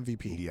back-to-back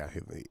MVP. Yeah,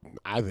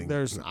 I think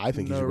There's he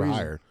should no be reason.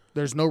 higher.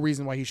 There's no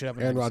reason why he should have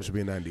a Aaron 96. Rodgers should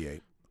be a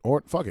 98.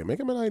 Or fuck it, make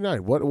him a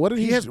 99. What did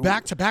he? He has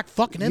back-to-back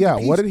fucking MVPs. Yeah,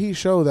 what did he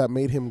show that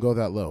made him go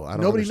that low? I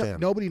don't understand.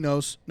 Nobody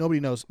knows.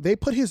 Nobody knows. They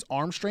put his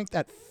arm strength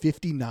at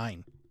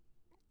 59.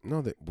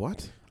 No,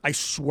 what? I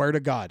swear to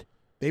God,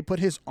 they put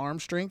his arm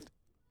strength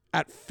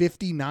at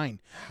 59,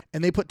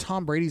 and they put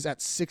Tom Brady's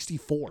at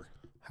 64.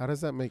 How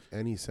does that make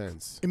any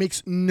sense? It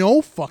makes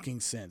no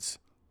fucking sense.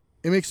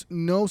 It makes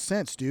no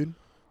sense, dude.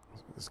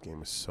 This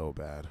game is so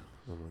bad.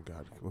 Oh my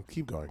god. Well,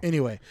 keep going.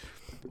 Anyway,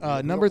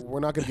 We're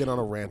not gonna get on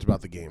a rant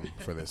about the game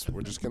for this.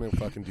 We're just gonna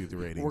fucking do the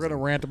ratings. we're gonna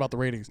rant about the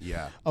ratings.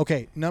 Yeah.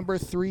 Okay, number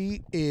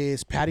 3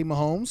 is Patty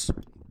Mahomes.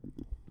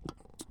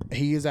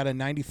 He is at a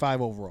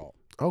 95 overall.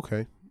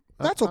 Okay.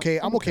 That's okay.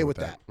 I'm okay with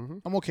that.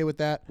 Mhm. I'm okay with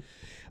that.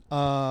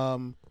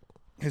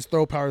 His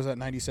throw power is at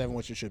 97,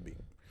 which it should be.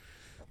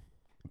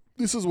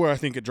 This is where I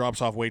think it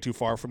drops off way too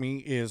far for me,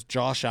 is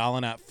Josh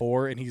Allen at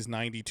 4, and he's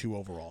 92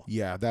 overall.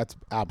 Yeah, that's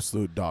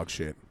absolute dog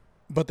shit.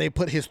 But they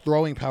put his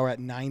throwing power at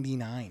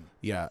 99.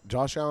 Yeah,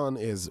 Josh Allen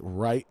is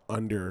right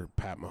under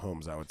Pat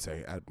Mahomes, I would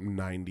say, at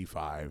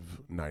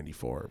 95,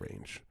 94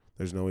 range.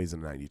 There's no way he's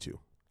in 92.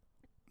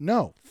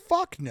 No.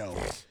 Fuck no.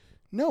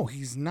 No,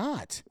 he's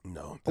not.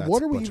 No.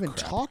 What are we a bunch of even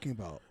crap. talking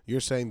about?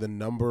 You're saying the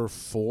number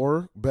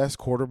 4 best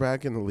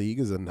quarterback in the league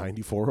is a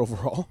 94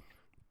 overall?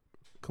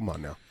 Come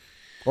on now.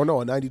 Or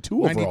no, a 92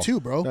 overall. 92,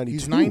 bro. 92.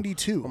 He's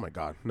 92. Oh, my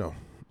God. No.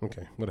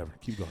 Okay, whatever.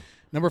 Keep going.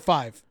 Number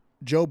 5,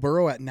 Joe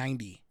Burrow at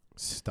 90.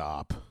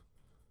 Stop.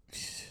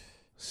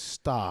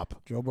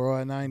 Stop. Joe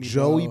Burrow at 90.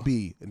 Joey bro.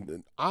 B.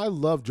 I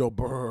love Joe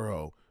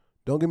Burrow.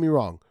 Don't get me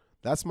wrong.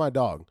 That's my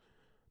dog.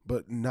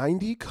 But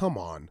 90? Come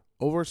on.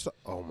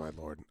 Oh, my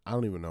Lord. I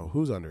don't even know.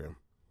 Who's under him?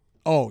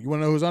 Oh, you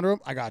want to know who's under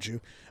him? I got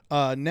you.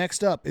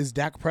 Next up is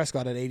Dak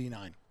Prescott at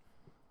 89.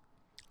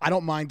 I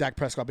don't mind Dak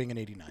Prescott being an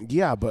 89.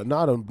 Yeah, but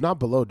not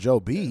below Joe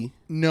B.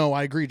 No,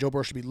 I agree. Joe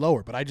Burrow should be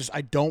lower, but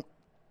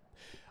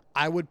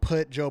I would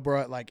put Joe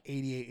Burrow at like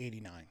 88,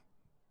 89.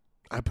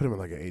 I put him at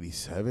like an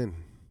 87.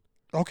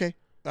 Okay.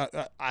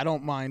 I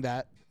don't mind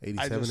that.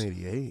 87,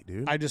 88,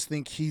 dude. I just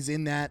think he's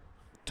in that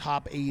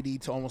top 80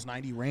 to almost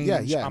 90 range.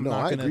 Yeah, I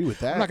gonna, agree with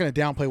that. I'm not going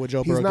to downplay what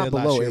Joe He's Burrow not did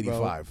below last year,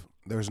 85. bro.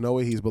 There's no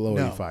way he's below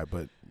No. 85,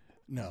 but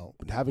No.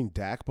 having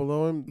Dak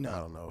below him, No. I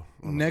don't know.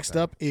 I don't know Next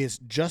about up is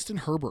Justin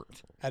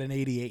Herbert at an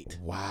 88.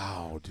 that.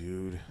 Wow,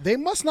 dude. They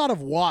must not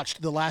have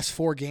watched the last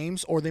 4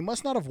 games, or they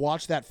must not have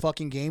watched that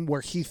fucking game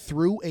where he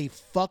threw a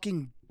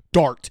fucking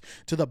dart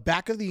to the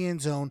back of the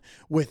end zone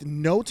with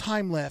no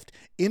time left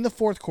in the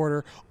fourth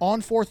quarter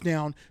on fourth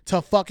down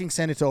to fucking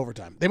send it to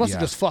overtime. They must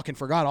have Yeah. just fucking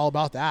forgot all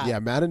about that. Yeah,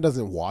 Madden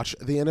doesn't watch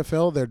the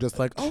NFL. They're just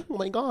like, oh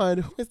my God,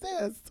 who is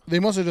this? They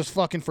must have just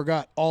fucking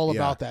forgot all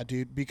Yeah. about that,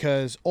 dude,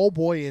 because old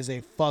boy is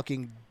a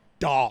fucking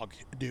dog,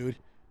 dude.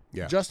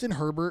 Yeah. Justin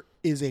Herbert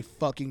is a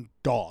fucking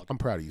dog. I'm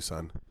proud of you,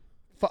 son.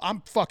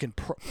 I'm fucking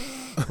proud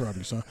of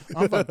you, son.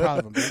 I'm fucking proud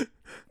of him, dude.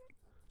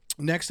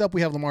 Next up,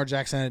 we have Lamar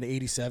Jackson at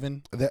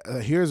 87.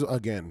 Here's,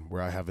 again,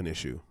 where I have an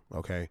issue,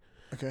 okay?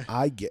 Okay.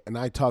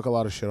 I talk a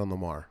lot of shit on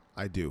Lamar.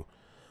 I do.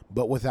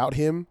 But without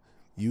him,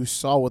 you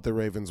saw what the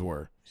Ravens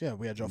were. Yeah,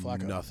 we had Joe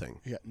Flacco. Nothing.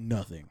 Yeah,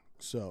 nothing.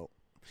 So,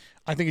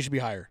 I think he should be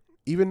higher.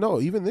 Even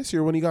this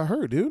year when he got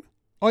hurt, dude.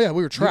 Oh yeah, we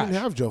were You trash.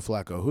 didn't have Joe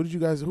Flacco.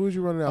 Who was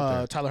you running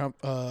out there?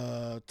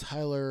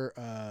 Tyler.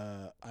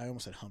 I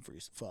almost said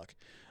Humphreys. Fuck.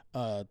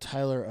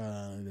 Tyler.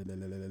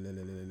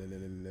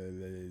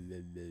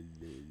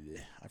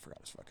 I forgot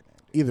his fucking name.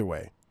 Either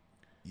way,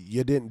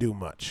 you didn't do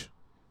much.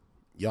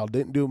 Y'all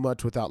didn't do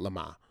much without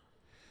Lamar.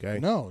 Okay?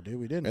 No, dude,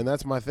 we didn't. And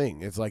that's my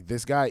thing. It's like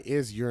this guy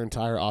is your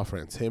entire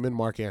offense, him and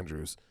Mark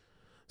Andrews.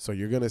 So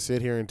you're going to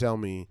sit here and tell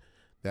me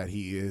that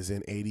he is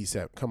in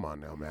 87. Come on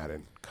now,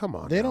 Madden. Come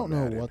on. They now, don't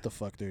know Madden. what the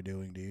fuck they're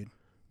doing, dude.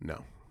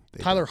 No.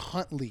 they Tyler don't.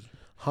 Huntley.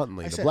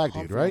 Huntley, I the said black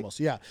Humphrey dude, right? almost.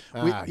 Yeah.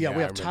 Ah, We yeah, I have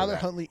remember Tyler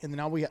that. Huntley, and then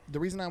now we have, the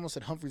reason I almost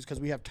said Humphrey is because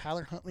we have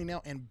Tyler Huntley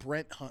now and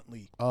Brent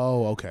Huntley.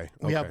 Oh, okay.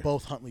 We okay. have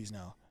both Huntleys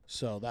now.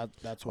 So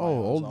that's why. Oh, I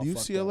was old all fucked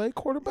up. UCLA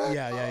quarterback?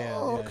 Yeah, yeah.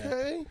 Oh,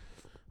 okay.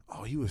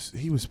 Oh, he was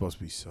supposed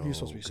to be so He was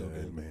supposed to be so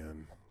good.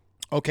 man.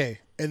 Okay,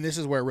 and this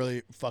is where it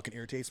really fucking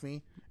irritates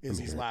me is Let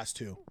me these hear it. last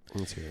two.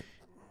 Let's hear it.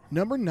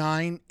 Number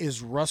 9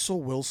 is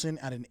Russell Wilson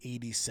at an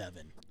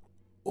 87.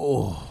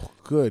 Oh,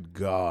 good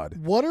God.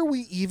 What are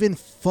we even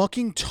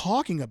fucking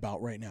talking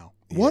about right now?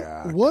 Yeah, What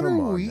are come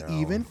on we now.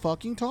 even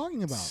fucking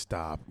talking about?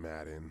 Stop,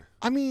 Madden.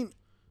 I mean,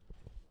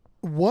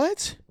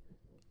 what?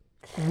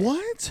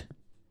 What?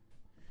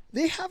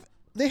 They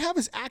have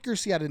his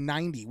accuracy at a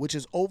 90, which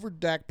is over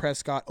Dak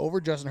Prescott, over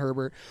Justin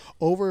Herbert,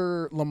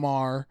 over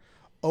Lamar,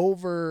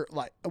 over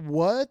like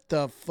what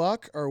the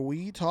fuck are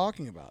we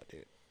talking about,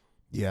 dude?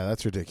 Yeah,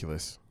 that's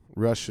ridiculous.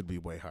 Rush should be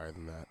way higher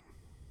than that.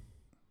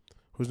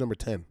 Who's number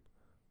 10?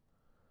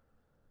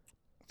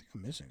 I think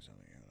I'm missing something.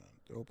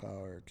 Throw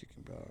power,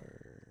 kicking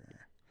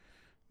power,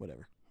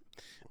 whatever.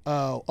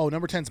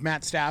 Number 10's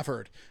Matt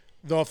Stafford,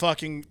 the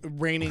fucking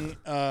reigning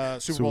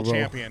Super Bowl Bowl.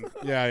 champion.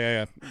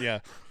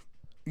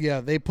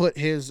 Yeah, they put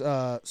his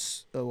well,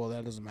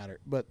 that doesn't matter.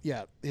 But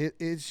yeah,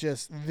 it's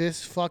just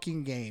this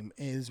fucking game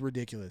is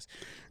ridiculous.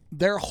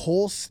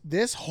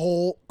 This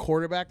whole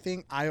quarterback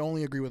thing, I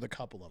only agree with a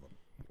couple of them.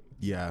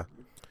 Yeah.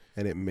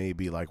 And it may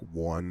be like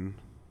one.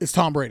 It's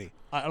Tom Brady.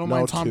 I don't No,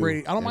 mind Tom two.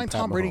 Brady. I don't And mind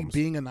Pat Tom Brady Mahomes.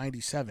 being a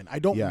 97. I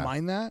don't Yeah.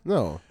 mind that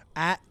No.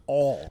 at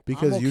all.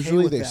 Because I'm okay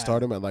usually with they that.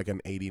 start him at like an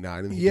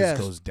 89 and he Yes.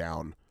 just goes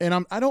down.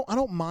 And I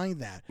don't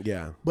mind that.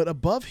 Yeah. But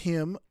above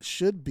him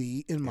should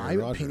be, in my Aaron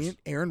Rodgers. opinion,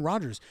 Aaron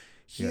Rodgers.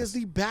 He Yes. is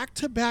the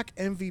back-to-back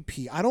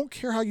MVP. I don't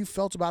care how you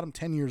felt about him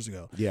 10 years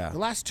ago. Yeah. The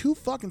last 2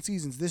 fucking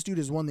seasons, this dude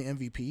has won the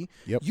MVP.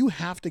 Yep. You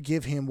have to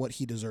give him what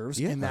he deserves,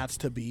 Yeah. and that's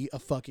to be a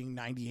fucking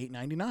 98,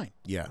 99.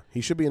 Yeah.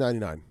 He should be a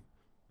 99.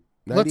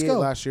 Let's 98 go.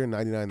 last year,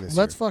 99 this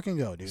Let's year. fucking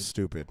go, dude.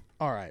 Stupid.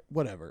 All right,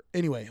 whatever.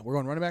 Anyway, we're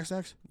going running backs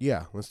next?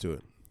 Yeah, let's do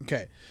it.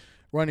 Okay.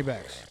 Running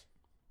backs.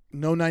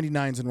 No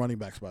 99s in running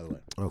backs, by the way.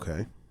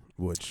 Okay.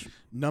 Which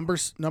Number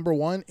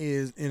 1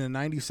 is, in a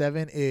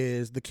 97,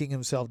 is the king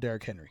himself,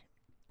 Derrick Henry.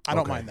 I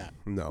don't okay. mind that.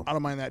 No. I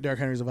don't mind that. Derrick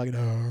Henry's a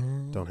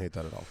fucking... Don't hate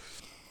that at all.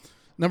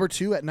 Number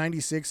 2 at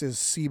 96 is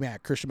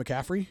C-Mac, Christian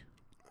McCaffrey.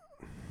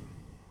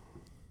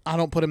 I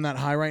don't put him that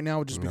high right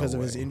now just No because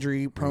of his way.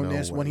 injury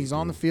proneness. No When way, he's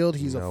on the dude. field,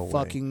 he's No a way.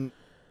 fucking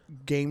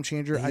game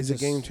changer. He's a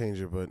game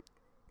changer, but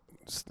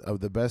of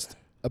the best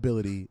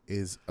ability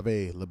is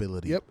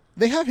availability. Yep.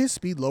 They have his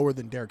speed lower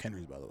than Derrick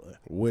Henry's, by the way.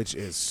 Which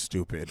is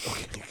stupid.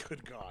 Okay,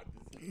 good God.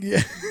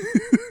 Yeah.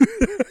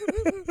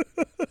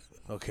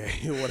 Okay,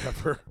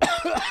 whatever.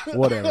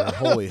 Whatever.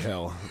 Holy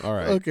hell. All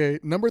right. Okay.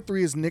 Number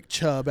 3 is Nick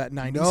Chubb at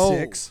No.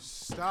 96.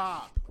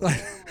 Stop. Oh my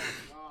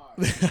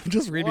God. I'm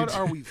just reading. What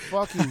are we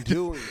fucking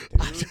doing,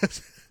 dude?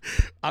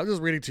 I'm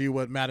just reading to you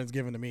what Madden's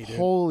given to me, dude.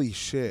 Holy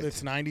shit.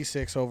 It's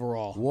 96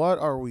 overall. What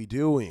are we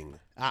doing?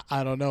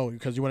 I don't know,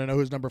 because you want to know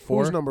who's number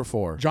 4? Who's number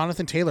 4?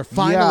 Jonathan Taylor,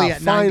 finally yeah,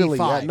 at finally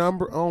 95. at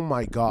number. Oh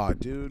my God,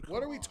 dude.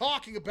 What are we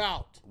talking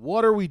about?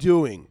 What are we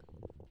doing?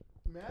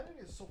 Madden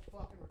is so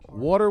fucking retarded.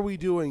 What are we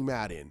doing,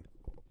 Madden?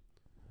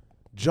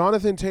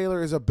 Jonathan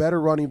Taylor is a better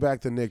running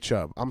back than Nick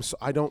Chubb.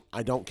 I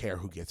don't care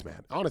who gets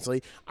mad.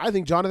 Honestly, I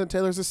think Jonathan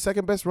Taylor is the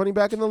second best running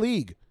back in the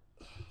league.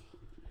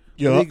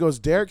 The league goes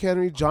Derrick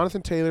Henry,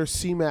 Jonathan Taylor,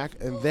 C-Mac,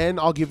 and then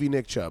I'll give you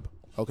Nick Chubb.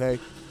 Okay?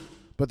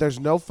 But there's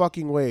no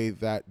fucking way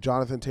that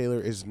Jonathan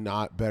Taylor is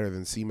not better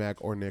than C-Mac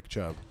or Nick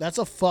Chubb. That's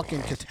a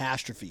fucking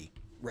catastrophe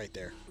right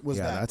there. That's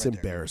right there.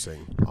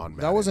 embarrassing on Madden.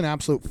 That was an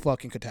absolute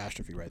fucking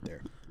catastrophe right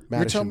there.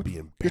 Madden telling shouldn't me, be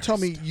embarrassed. You're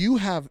telling me you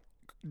have...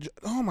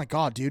 Oh, my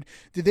God, dude.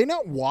 Did they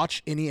not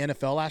watch any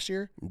NFL last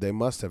year? They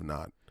must have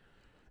not.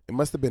 It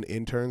must have been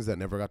interns that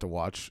never got to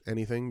watch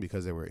anything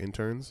because they were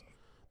interns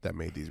that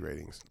made these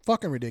ratings.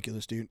 Fucking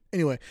ridiculous, dude.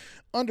 Anyway,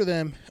 under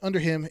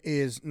him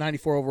is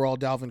 94 overall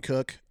Dalvin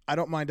Cook. I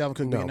don't mind Dalvin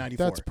Cook being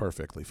 94. That's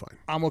perfectly fine.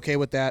 I'm okay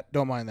with that.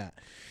 Don't mind that.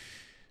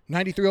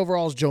 93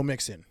 overall is Joe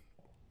Mixon.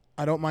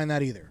 I don't mind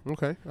that either.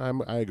 Okay,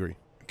 I agree.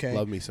 Okay.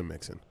 Love me some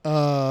Mixon.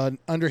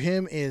 Under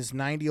him is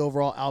 90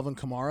 overall Alvin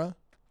Kamara.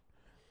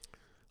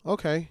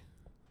 Okay.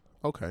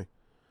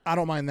 I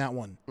don't mind that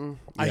one.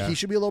 Yeah. He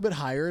should be a little bit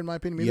higher, in my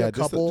opinion. Maybe a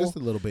just couple. just a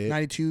little bit.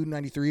 92,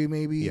 93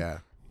 maybe. Yeah.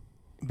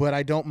 But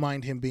I don't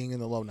mind him being in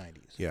the low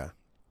 90s. Yeah.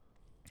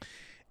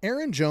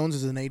 Aaron Jones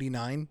is an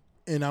 89,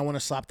 and I want to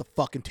slap the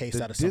fucking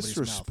taste out of somebody's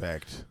mouth.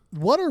 Disrespect.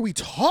 What are we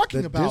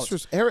talking about?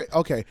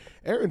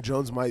 Aaron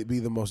Jones might be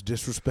the most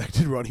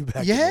disrespected running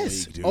back Yes. in the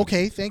league, dude.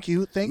 Okay, thank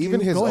you. Even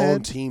his Go own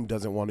ahead. team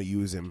doesn't want to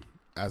use him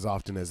as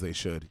often as they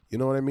should. You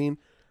know what I mean?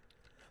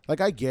 Like,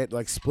 I get,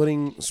 like,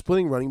 splitting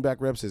running back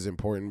reps is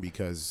important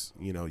because,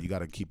 you know, you got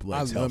to keep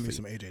legs I love healthy. me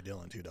some A.J.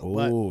 Dillon, too, though.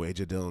 Oh,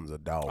 A.J. Dillon's a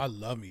dog. I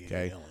love me A.J.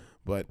 Okay? Dillon.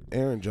 But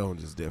Aaron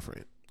Jones is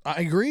different.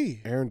 I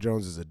agree. Aaron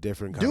Jones is a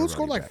different kind Dude of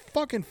scored running like back.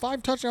 fucking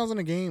 5 touchdowns in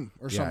a game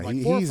or something, like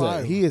he- 4 or he's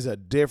 5. he is a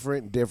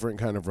different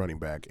kind of running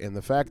back. And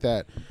the fact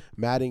that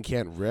Madden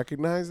can't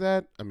recognize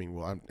that, I mean,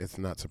 well, it's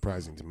not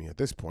surprising to me at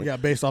this point. Yeah,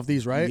 based off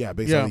these, right? Yeah,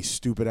 based on these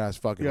stupid-ass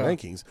fucking Yeah.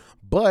 rankings.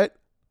 But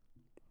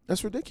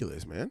that's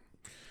ridiculous, man.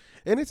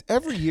 And it's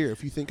every year,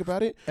 if you think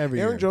about it. Every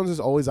Aaron year. Jones is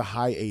always a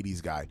high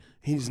 80s guy.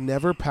 He's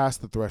never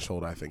passed the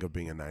threshold, I think, of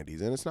being a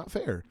 90s, and it's not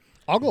fair.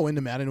 I'll go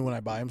into Madden when I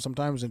buy him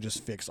sometimes and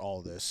just fix all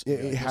of this.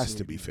 It Yeah, has this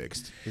to is- be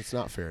fixed. It's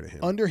not fair to him.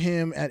 Under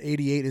him at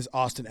 88 is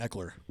Austin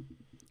Eckler.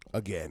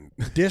 Again.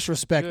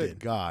 Disrespected. Good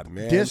God,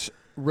 man.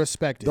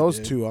 Disrespected. Those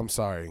dude. two, I'm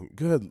sorry.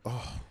 Good.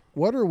 Oh,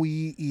 What are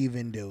we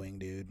even doing,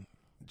 dude?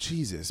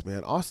 Jesus,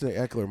 man. Austin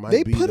Eckler might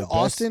They be put the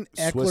Austin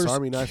best Swiss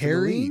Army Eckler's knife in the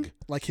carrying, league.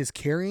 like his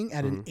carrying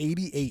at an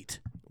 88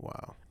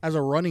 Wow. as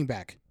a running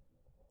back.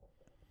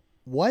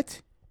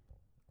 What?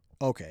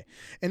 Okay.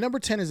 And number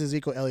 10 is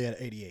Ezekiel Elliott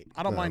at 88.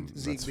 I don't mind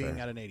Zeke that's being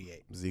fair. at an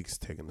 88. Zeke's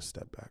taking a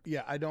step back.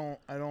 Yeah, I don't.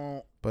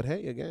 But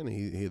hey, again,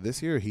 he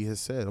this year he has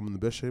said I'm in the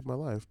best shape of my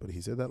life. But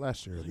he said that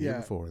last year, the year Yeah.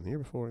 before, and the year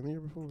before, and the year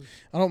before.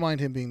 I don't mind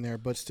him being there,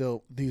 but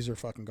still, these are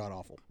fucking god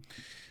awful.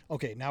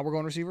 Okay, now we're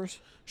going receivers.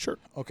 Sure.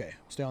 Okay,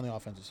 stay on the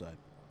offensive side.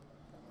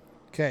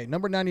 Okay,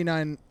 number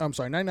 99. I'm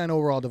sorry, 99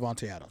 overall,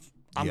 Devontae Adams.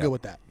 I'm Yeah. good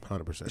with that.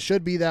 100%. It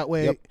should be that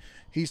way. Yep.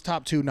 He's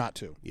top 2, not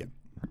 2. Yep.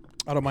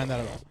 I don't mind that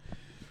at all.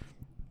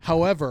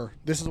 However,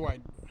 this is where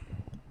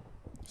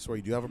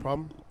Sorry, do you have a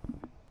problem?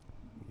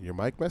 Your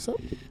mic mess up?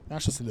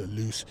 that's just a little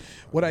loose.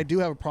 What I do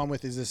have a problem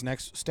with is this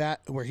next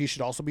stat where he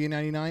should also be a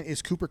 99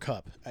 is Cooper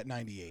Kupp at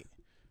 98.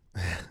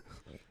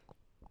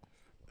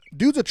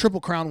 Dude's a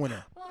Triple Crown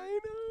winner. I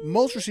know.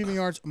 Most receiving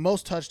yards,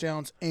 most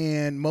touchdowns,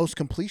 and most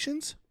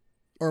completions,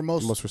 or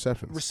Most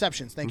receptions.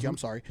 receptions. Thank you. I'm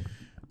sorry.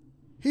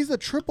 He's the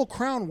Triple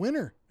Crown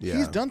winner. Yeah.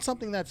 He's done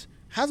something that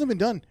hasn't been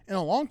done in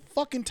a long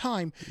fucking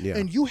time. Yeah.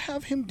 And you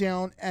have him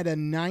down at a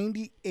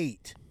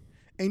 98.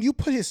 And you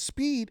put his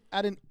speed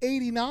at an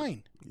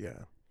 89. Yeah.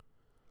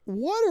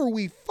 What are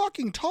we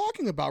fucking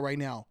talking about right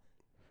now?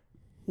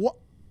 What?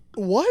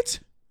 What?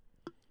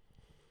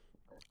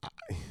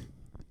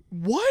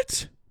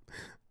 What?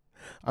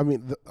 I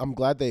mean, I'm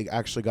glad they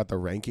actually got the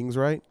rankings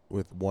right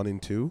with 1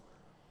 and 2,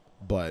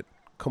 but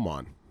come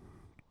on,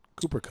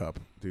 Cooper Kupp,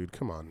 dude,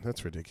 come on,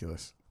 that's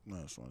ridiculous.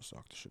 I just want to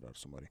sock the shit out of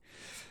somebody.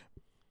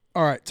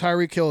 All right,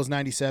 Tyreek Hill is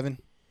 97.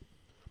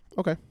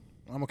 Okay.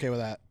 I'm okay with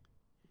that.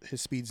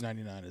 His speed's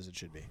 99 as it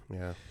should be.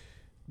 Yeah.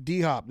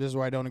 D-Hop, this is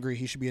where I don't agree.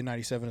 He should be a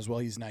 97 as well.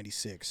 He's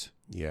 96.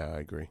 Yeah, I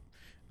agree.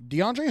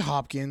 DeAndre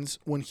Hopkins,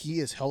 when he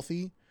is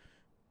healthy,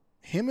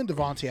 him and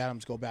Devontae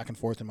Adams go back and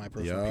forth in my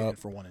personal Yup. opinion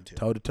for 1 and 2.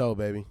 Toe to toe,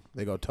 baby.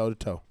 They go toe to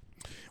toe.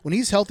 When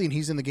he's healthy and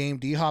he's in the game,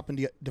 D-Hop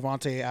and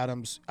Devontae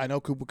Adams, I know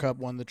Cooper Kupp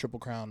won the Triple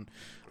Crown.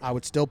 I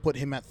would still put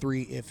him at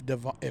 3 if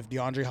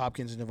DeAndre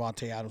Hopkins and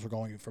Devontae Adams were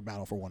going for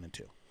battle for 1 and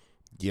 2.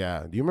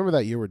 Yeah. Do you remember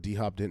that year where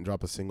D-Hop didn't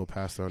drop a single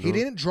pass thrown? He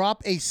didn't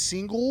drop a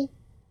single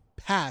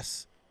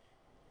pass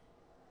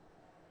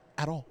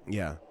at all.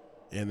 Yeah.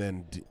 And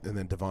then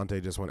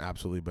Devontae just went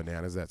absolutely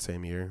bananas that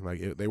same year.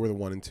 Like they were the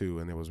 1 and 2,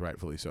 and it was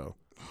rightfully so.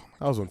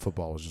 That was when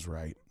football was just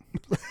right.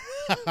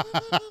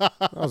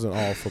 That was when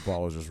all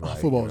football was just right.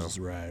 Football you know? is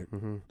right.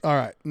 Mm-hmm. All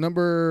right.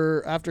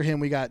 Number after him,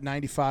 we got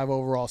 95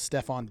 overall,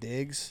 Stephon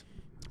Diggs.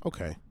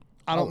 Okay.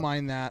 I don't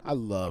mind that. I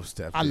love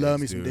Steph. I love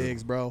me Diggs, some dude.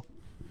 Diggs, bro.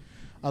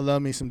 I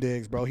love me some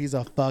Diggs, bro. He's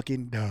a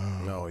fucking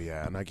dog. Oh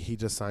yeah, and like he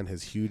just signed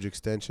his huge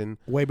extension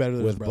Way better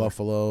than his with brother.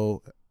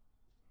 Buffalo.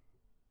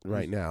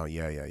 Right now,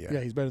 yeah. Yeah,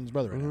 he's better than his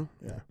brother right now.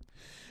 Mhm. Yeah.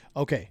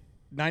 Okay.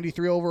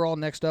 93 overall.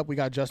 Next up, we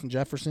got Justin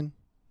Jefferson.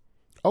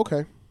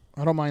 Okay.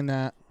 I don't mind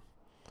that.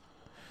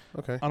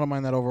 Okay. I don't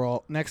mind that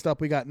overall. Next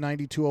up, we got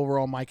 92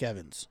 overall, Mike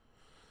Evans.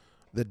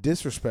 The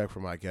disrespect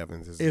for Mike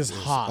Evans is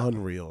hot.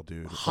 unreal,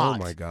 dude. Hot.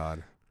 Oh my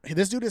god. Hey,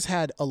 this dude has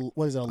had, 11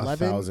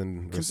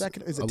 1,000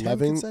 consecutive? Is it 10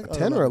 11, consecutive?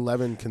 10 or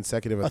 11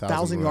 consecutive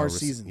 1,000-yard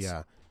seasons.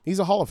 Yeah. He's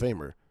a Hall of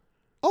Famer.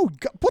 Oh,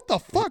 God, what the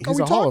fuck He's are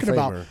we a Hall talking of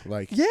about? Famer.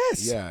 Like,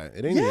 Yes. yeah,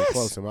 it ain't Yes. even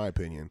close in my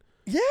opinion.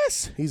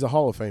 Yes. He's a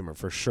Hall of Famer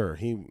for sure.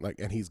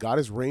 And he's got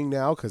his ring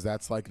now because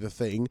that's like the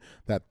thing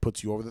that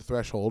puts you over the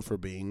threshold for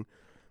being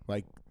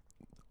like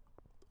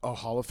a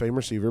Hall of Fame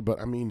receiver. But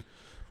I mean,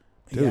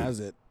 dude, He has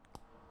it.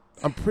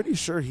 I'm pretty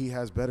sure he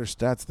has better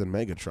stats than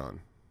Megatron.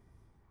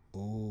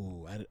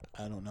 Ooh, I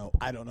don't know.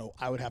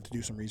 I would have to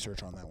do some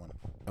research on that one.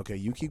 Okay,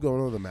 you keep going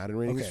over the Madden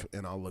ratings, Okay.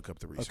 and I'll look up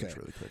the research Okay.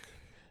 really quick.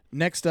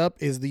 Next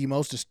up is the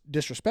most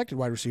disrespected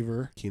wide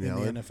receiver Keenan in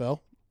Allen. the NFL.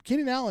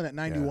 Keenan Allen at Yeah.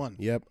 91.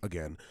 Yep.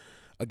 Again.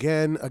 I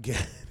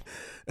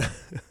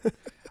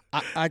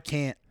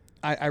can't.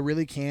 I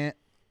really can't.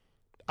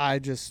 I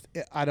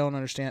don't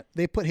understand.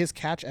 They put his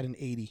catch at an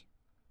 80.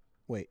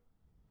 Wait.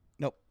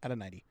 Nope, at a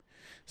 90.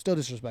 Still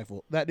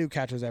disrespectful. That dude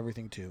catches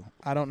everything too.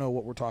 I don't know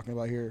what we're talking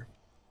about here.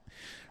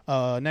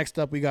 Next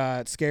up, we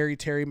got Scary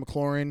Terry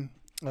McLaurin,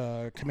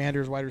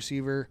 Commanders wide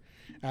receiver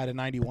at a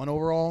 91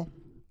 overall.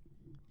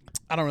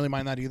 I don't really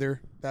mind that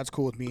either. That's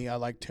cool with me. I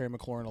like Terry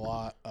McLaurin a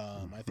lot.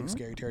 I think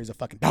Scary Terry's a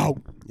fucking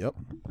dog. Yep.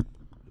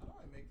 How do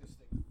I make this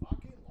thing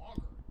fucking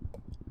longer?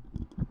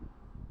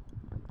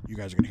 You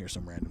guys are gonna hear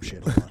some random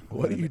shit. Hold on.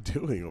 What are you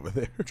doing over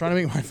there? I'm trying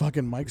to make my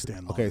fucking mic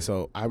stand longer. Okay,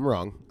 so I'm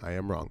wrong. I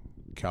am wrong.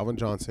 Calvin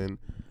Johnson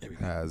There we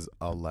go. has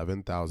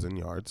 11,000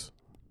 yards,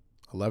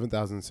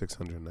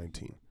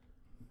 11,619.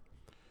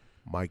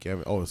 Mike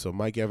Evans. Oh, so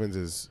Mike Evans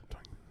is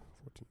 14,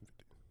 15.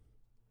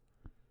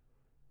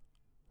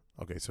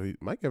 Okay, so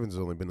Mike Evans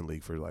has only been in the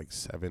league for like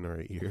 7 or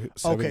 8 years.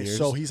 7 Okay, years.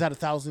 so he's had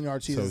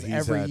 1,000-yard seasons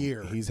every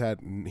year. He's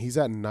at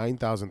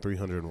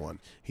 9,301.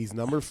 He's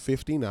number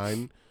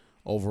 59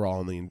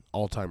 overall in the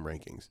all-time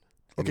rankings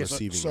in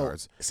receiving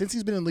yards. Since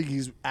he's been in the league,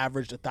 he's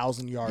averaged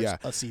 1,000 yards Yeah.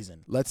 a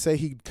season. Let's say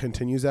he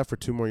continues that for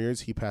 2 more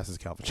years, he passes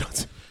Calvin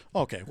Johnson.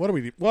 Okay, what are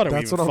we That's even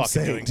what I'm fucking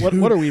saying, doing?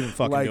 dude. What are we even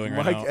fucking like doing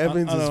right Mike now?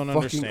 Evans I is don't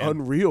fucking understand.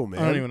 unreal,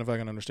 man. I don't even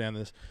fucking understand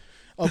this.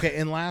 Okay,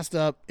 and last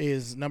up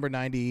is number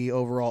 90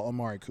 overall,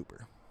 Amari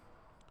Cooper.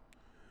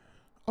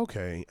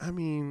 Okay, I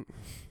mean,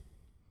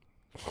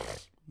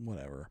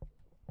 Whatever.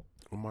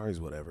 Amari's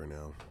whatever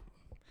now.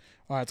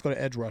 All right, let's go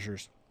to edge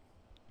rushers.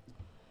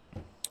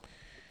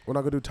 We're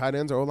not gonna do tight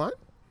ends or O line.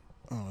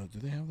 Oh, do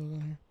they have those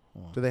on here?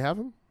 Hold on. Do they have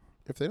him?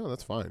 If they don't,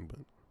 that's fine. But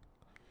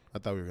I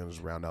thought we were gonna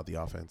just round out the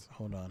offense.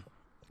 Hold on.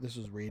 This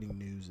was rating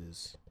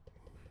news.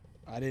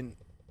 I didn't.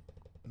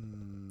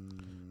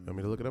 You want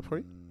me to look it up for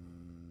you?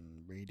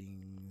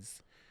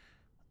 Ratings.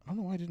 I don't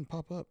know why it didn't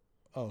pop up.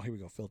 Oh, here we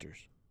go. Filters.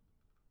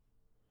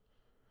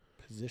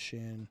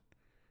 Position.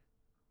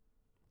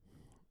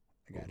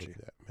 I got Look you.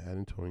 at that.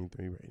 Madden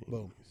 23 rating.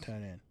 Boom.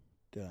 Turn in.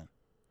 Done.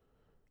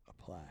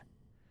 Apply.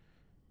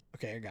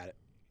 Okay, I got it.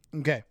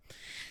 Okay.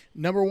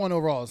 Number 1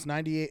 overall is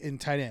 98 in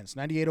tight ends.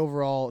 98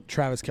 overall,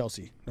 Travis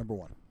Kelce. Number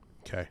 1.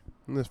 Okay,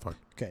 that's fine.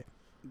 Okay.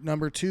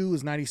 Number 2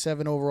 is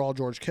 97 overall,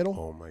 George Kittle.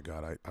 Oh my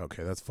god.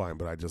 Okay, that's fine.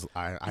 But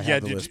I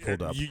have the list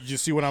pulled up. You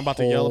see what I'm about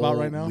to yell about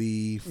right now?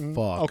 Holy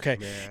fuck. Okay.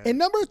 man. And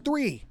number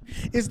 3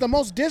 is the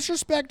most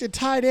disrespected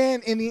tight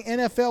end in the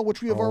NFL,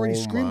 which we have already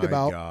screamed my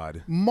about.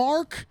 God.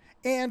 Mark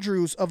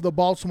Andrews of the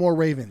Baltimore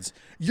Ravens.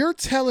 You're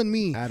telling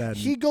me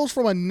he goes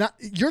from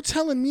you're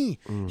telling me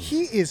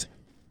he is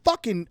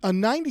fucking a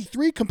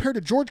 93 compared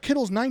to George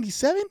Kittle's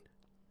 97?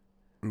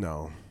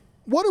 No.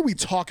 What are we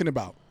talking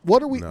about?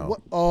 What are we No.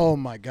 what, oh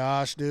my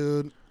gosh,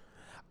 dude.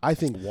 I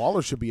think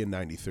Waller should be a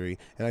 93,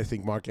 and I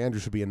think Mark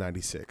Andrews should be a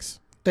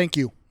 96. Thank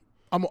you.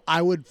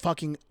 I would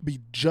fucking be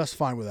just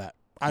fine with that.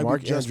 Mark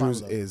would just fine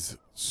Andrews with that. is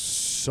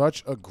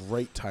such a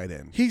great tight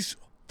end. He's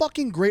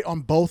fucking great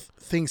on both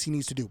things he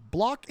needs to do.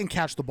 Block and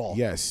catch the ball.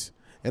 Yes.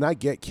 And I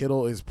get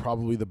Kittle is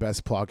probably the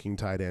best blocking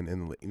tight end in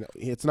the league.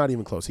 It's not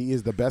even close. He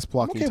is the best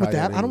blocking okay tight with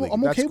that. end in the league.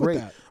 I'm That's okay with great.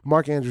 that.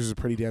 Mark Andrews is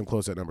pretty damn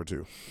close at number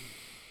 2.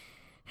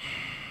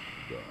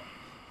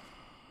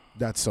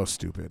 That's so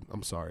stupid.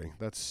 I'm sorry.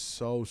 That's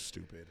so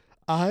stupid.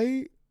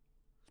 I'm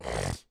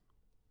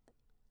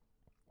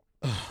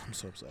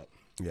so upset.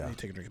 I Yeah. need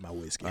to take a drink of my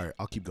whiskey. All right,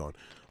 I'll keep going.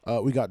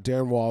 We got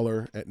Darren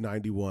Waller at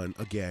 91.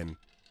 Again,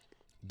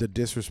 the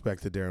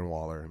disrespect to Darren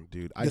Waller,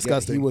 dude. I get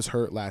Disgusting. he was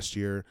hurt last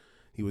year.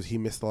 He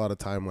missed a lot of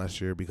time last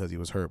year because he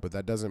was hurt, but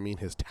that doesn't mean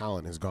his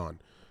talent is gone.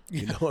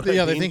 You know what I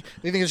Yeah, mean?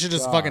 they think it should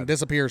just God. fucking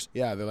disappears.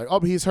 Yeah, they're like, oh,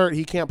 he's hurt.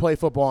 He can't play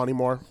football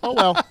anymore. Oh,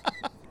 well.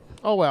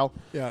 Oh, well.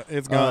 Yeah,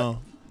 it's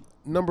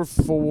Number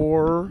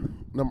 5,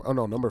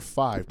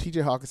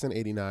 TJ Hawkinson,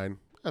 89.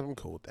 I'm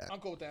cool with that. I'm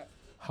cool with that.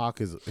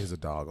 Hawk is a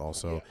dog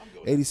also.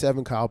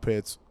 87, Kyle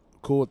Pitts.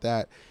 Cool with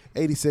that.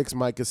 86,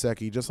 Mike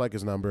Gesicki, just like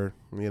his number,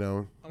 you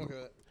know. I'm okay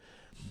with that.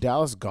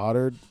 Dallas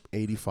Goddard,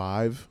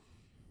 85.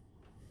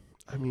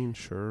 I mean,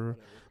 sure.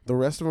 The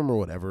rest of them are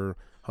whatever.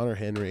 Hunter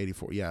Henry,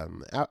 84. Yeah,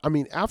 I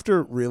mean,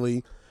 after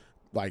really,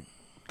 like,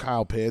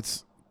 Kyle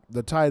Pitts,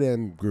 the tight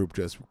end group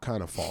just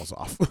kind of falls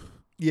off.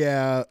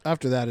 Yeah,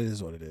 after that, it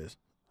is what it is.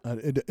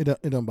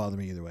 It don't bother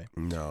me either way.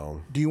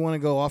 No. Do you want to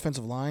go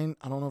offensive line?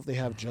 I don't know if they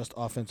have just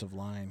offensive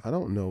line. I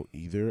don't know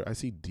either. I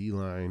see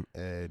D-line,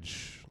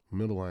 edge,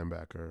 middle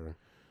linebacker,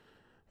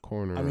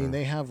 corner. I mean,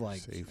 they have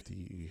like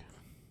safety.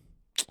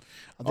 they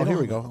Oh, here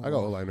don't we go. have- I got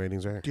O-line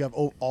ratings right here. Do you have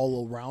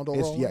all around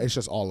overall? It's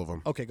just all of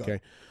them. Okay, go.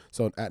 Okay.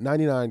 So at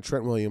 99,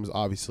 Trent Williams,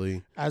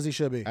 obviously, As he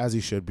should be. as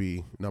he should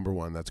be, number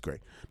 1. That's great.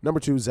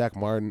 Number 2, Zach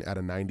Martin at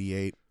a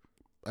 98,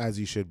 as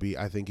he should be.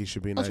 I think he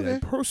should be a That's 98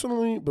 okay.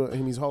 personally, but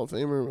he's Hall of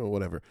Famer or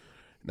whatever.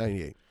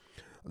 98.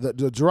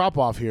 The drop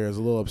off here is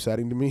a little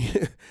upsetting to me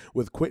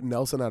with Quentin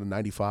Nelson at a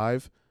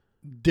 95.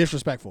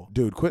 Disrespectful.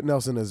 Dude, Quentin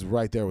Nelson is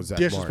right there with Zach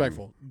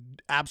Disrespectful.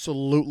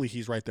 Absolutely,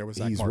 he's right there with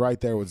Zach Martin. He's Martin.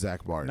 right there with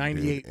Zach Martin.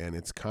 98, dude, and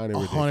it's kind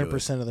of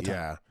ridiculous. 100% of the time.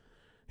 Yeah.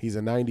 He's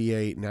a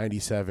 98,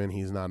 97.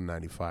 He's not a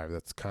 95.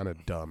 That's kind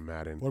of dumb,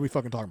 Madden. What are we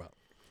fucking talking about?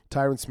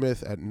 Tyron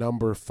Smith at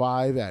number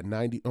 5 at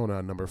 90. Oh, no,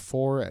 number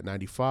 4 at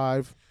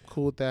 95.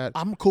 Cool with that.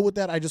 I'm cool with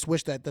that. I just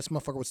wish that this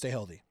motherfucker would stay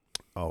healthy.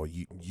 Oh,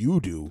 you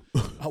do.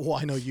 Well,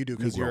 I know you do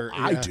because you're.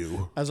 I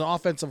do. As an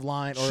offensive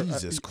line, or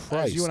Jesus as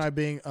Christ. you and I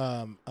being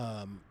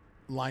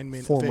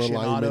linemen, Former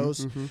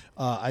aficionados, lineman.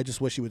 I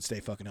just wish he would stay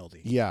fucking healthy.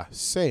 Yeah,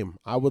 same.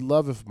 I would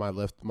love if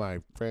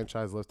my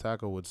franchise left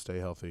tackle would stay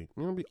healthy. It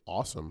would be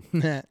awesome.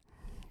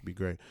 Be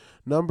great.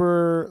 I'm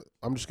not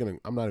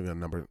even gonna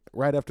number.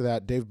 Right after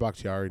that, Dave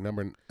Bakhtiari,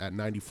 number at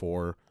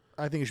 94.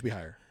 I think it should be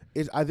higher.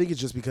 I think it's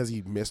just because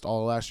he missed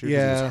all last year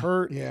because he was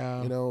hurt.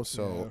 Yeah.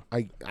 So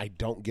I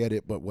don't get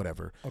it, but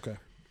whatever. Okay.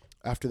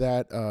 After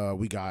that,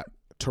 we got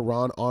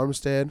Teron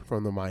Armstead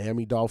from the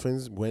Miami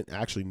Dolphins.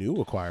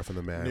 New acquire from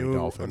the Miami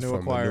Dolphins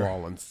from the New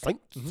Orleans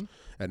Saints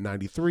at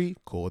 93.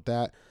 Cool with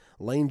that.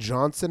 Lane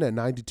Johnson at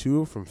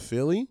 92 from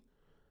Philly.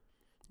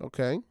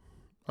 Okay.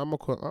 I'm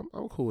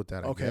cool with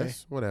that, I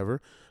guess.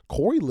 Whatever.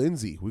 Corey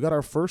Lindsey. We got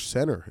our first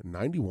center at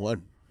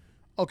 91.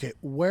 Okay,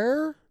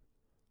 where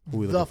Who are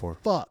we the looking for?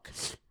 fuck?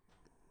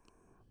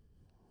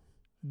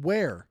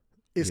 Where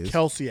is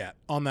Kelsey at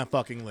on that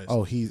fucking list?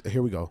 Oh,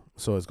 here we go.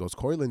 So it goes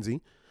Corey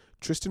Lindsey,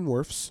 Tristan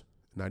Wirfs,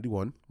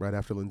 91, right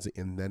after Lindsey,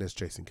 and then it's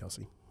Jason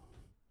Kelsey.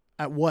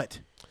 At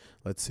what?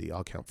 Let's see.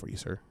 I'll count for you,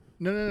 sir.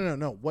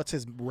 No. What's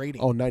his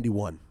rating? Oh,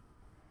 91.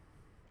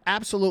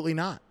 Absolutely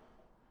not.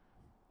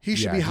 He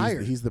should be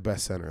higher. He's the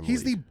best center in the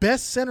He's league. the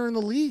best center in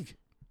the league.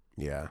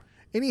 Yeah.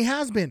 And he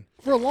has been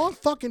for a long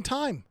fucking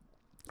time.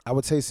 I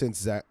would say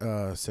since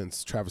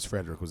Travis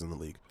Frederick was in the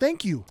league.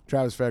 Thank you.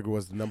 Travis Frederick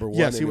was the number 1.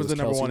 Yes, he and was the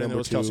number Kelsey 1, and it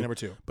was Kelsey 2. number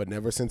 2. But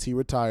never since he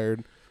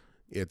retired,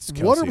 it's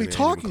Kelsey. What are we and it ain't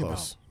talking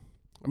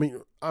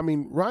even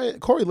close.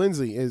 Corey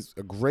Lindsey is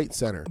a great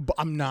center. But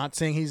I'm not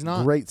saying he's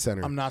not. Great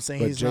center. I'm not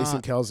saying but he's Jason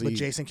not. Kelsey, But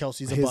Jason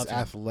Kelsey's his above him.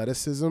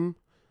 athleticism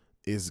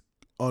is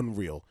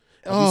unreal.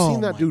 Have Oh you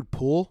seen that my dude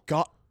pull?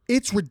 God,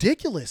 it's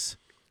ridiculous.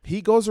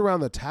 He goes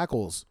around the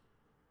tackles.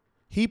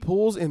 He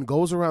pulls and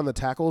goes around the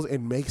tackles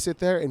and makes it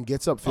there and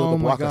gets upfield to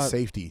block a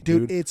safety.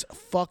 Dude, it's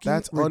fucking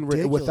that's unreal.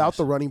 ridiculous. Without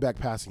the running back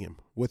passing him.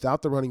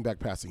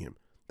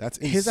 That's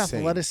insane. His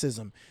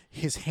athleticism,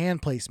 his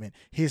hand placement,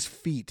 his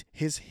feet,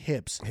 his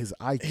hips, His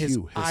IQ,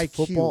 his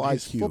football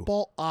his IQ.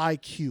 football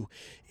IQ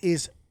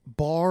is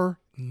bar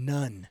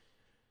none.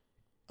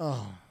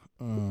 Oh,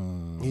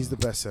 He's the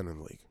best center in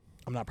the league.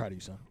 I'm not proud of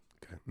you, son.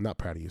 Okay. I'm not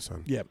proud of you,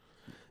 son. Yep.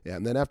 Yeah,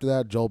 and then after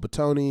that, Joel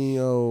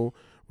Bitonio,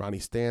 Ronnie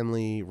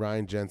Stanley,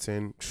 Ryan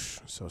Jensen.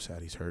 So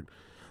sad he's hurt.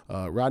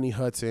 Rodney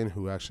Hudson,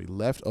 who actually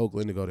left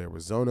Oakland to go to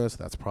Arizona, so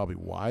that's probably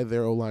why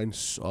their O-line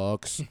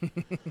sucks.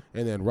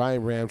 And then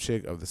Ryan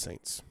Ramchick of the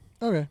Saints.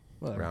 Okay.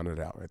 Whatever. Rounded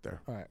it out right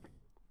there. All right.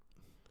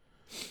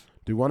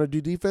 Do we want to do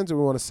defense or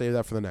we want to save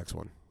that for the next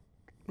one?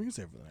 We can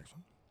save it for the next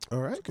one. All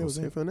right, Okay we'll with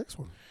save me. it for the next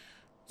one.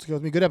 Let's go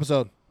with me. Good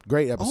episode.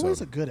 Great episode.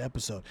 Always a good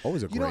episode.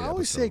 Always a great episode. I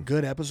always say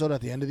good episode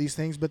at the end of these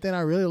things, but then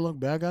I really look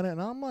back on it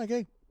and I'm like,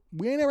 hey,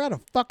 we ain't never had a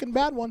fucking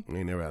bad one. We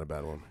ain't never had a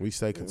bad one. We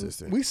stay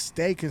consistent. We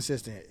stay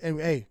consistent. And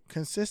hey,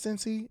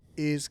 consistency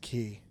is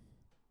key.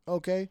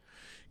 Okay?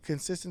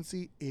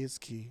 Consistency is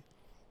key.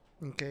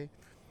 Okay?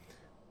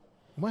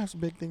 We might have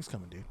some big things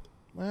coming, dude.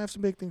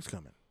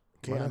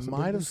 Okay, I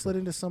might have slid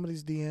into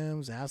somebody's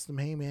DMs, asked them,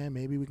 hey, man,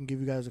 maybe we can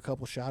give you guys a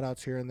couple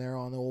shout-outs here and there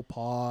on the old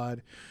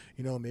pod.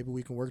 You know, maybe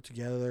we can work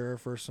together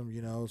for some,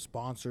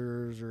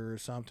 sponsors or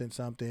something.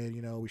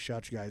 We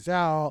shout you guys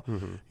out.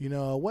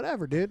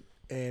 Whatever, dude.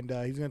 And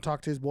he's going to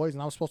talk to his boys,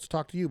 and I was supposed to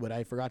talk to you, but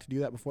I forgot to do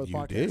that before the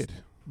podcast. You did.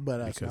 But so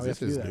now Because we have this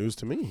to do is that. news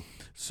to me.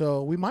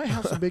 So we might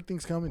have some big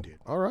things coming, dude.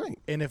 All right.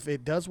 And if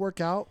it does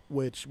work out,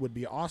 which would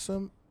be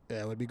awesome,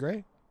 it would be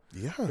great.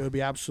 Yeah. It would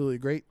be absolutely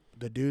great.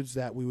 The dudes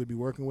that we would be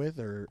working with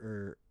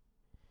are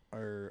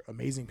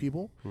amazing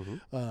people,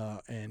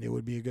 and it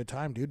would be a good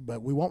time, dude.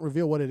 But we won't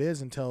reveal what it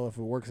is until if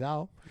it works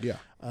out. Yeah.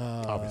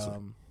 Obviously.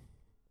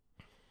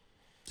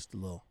 Just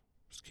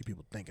keep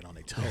people thinking on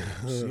their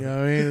toes. You know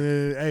what I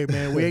mean? Hey,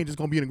 man, we ain't just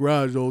gonna be in the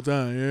garage the whole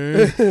time.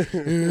 Yeah?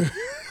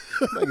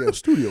 Might get a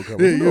studio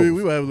coming. Yeah,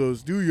 we might have a little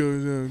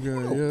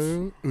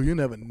studio. You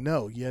never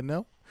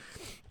know.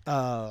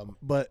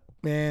 But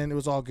man, it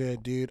was all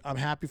good, dude. I'm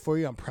happy for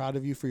you. I'm proud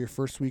of you for your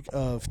first week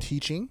of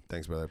teaching.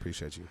 Thanks, brother. I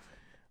appreciate you.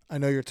 I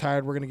know you're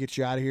tired. We're going to get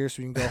you out of here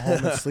so you can go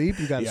home and sleep.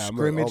 You got a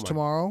scrimmage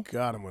tomorrow.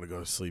 God, I'm going to go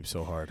to sleep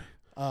so hard.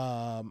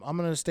 I'm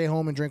going to stay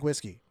home and drink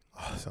whiskey.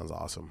 Oh, sounds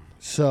awesome.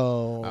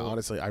 So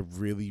Honestly, I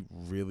really,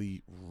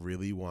 really,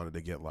 really wanted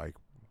to get like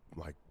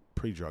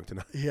pretty drunk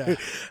tonight. Yeah.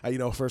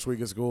 First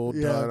week of school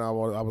Yeah. done. I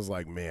was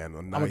like, man,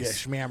 I'm gonna get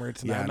schmammered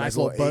tonight. Yeah, nice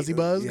little buzzy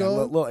buzz go.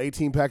 Little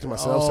 18 pack to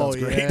myself sounds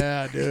great.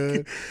 Yeah,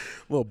 dude.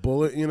 Little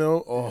bullet,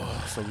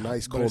 some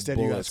nice But cold instead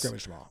you got a bullets.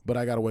 scrimmage tomorrow. But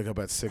I got to wake up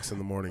at 6 a.m.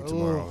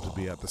 tomorrow to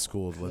be at the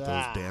school to let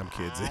those damn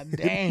kids in.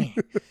 Dang.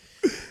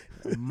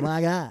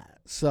 My God.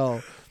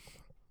 So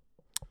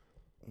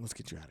let's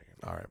get you out of here.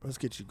 All right, Let's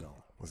get you going.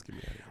 let's get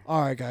me out of here.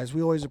 All right, guys.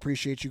 We always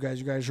appreciate you guys.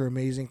 You guys are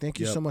amazing. Thank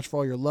you Yep. so much for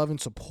all your love and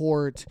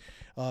support,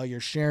 your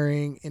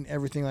sharing, and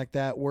everything like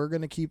that. We're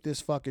going to keep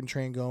this fucking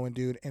train going,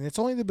 dude. And it's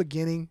only the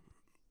beginning.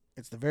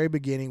 It's the very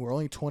beginning. We're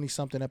only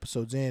 20-something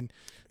episodes in.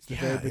 It's the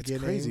very beginning.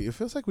 It's crazy. It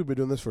feels like we've been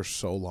doing this for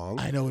so long.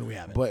 I know, and we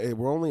haven't. But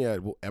we're only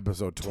at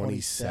episode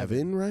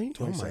 27, right?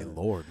 27. Oh, my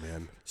Lord,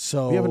 man.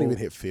 So We haven't even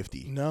hit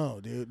 50. No,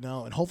 dude,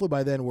 no. And hopefully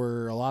by then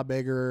we're a lot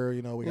bigger.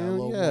 We got a Hell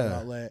little yeah. more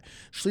outlet.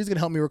 Shlee's going to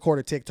help me record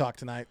a TikTok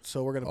tonight,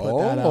 so we're going to put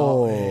that out.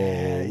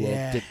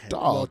 little TikTok.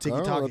 Little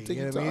TikTok. Little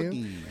You know what I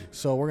mean? TikTok-y.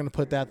 So we're going to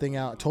put that thing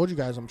out. I told you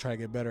guys I'm trying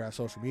to get better at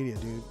social media,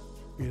 dude.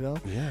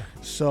 Yeah.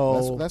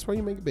 So That's where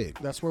you make it big.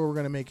 that's where we're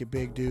going to make it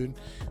big, dude.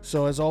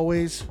 So as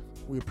always,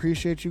 we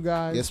appreciate you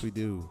guys. Yes, we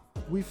do.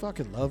 We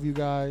fucking love you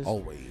guys.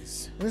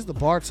 Always. This is the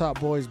Bar Top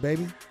Boys,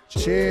 baby.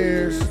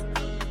 Cheers.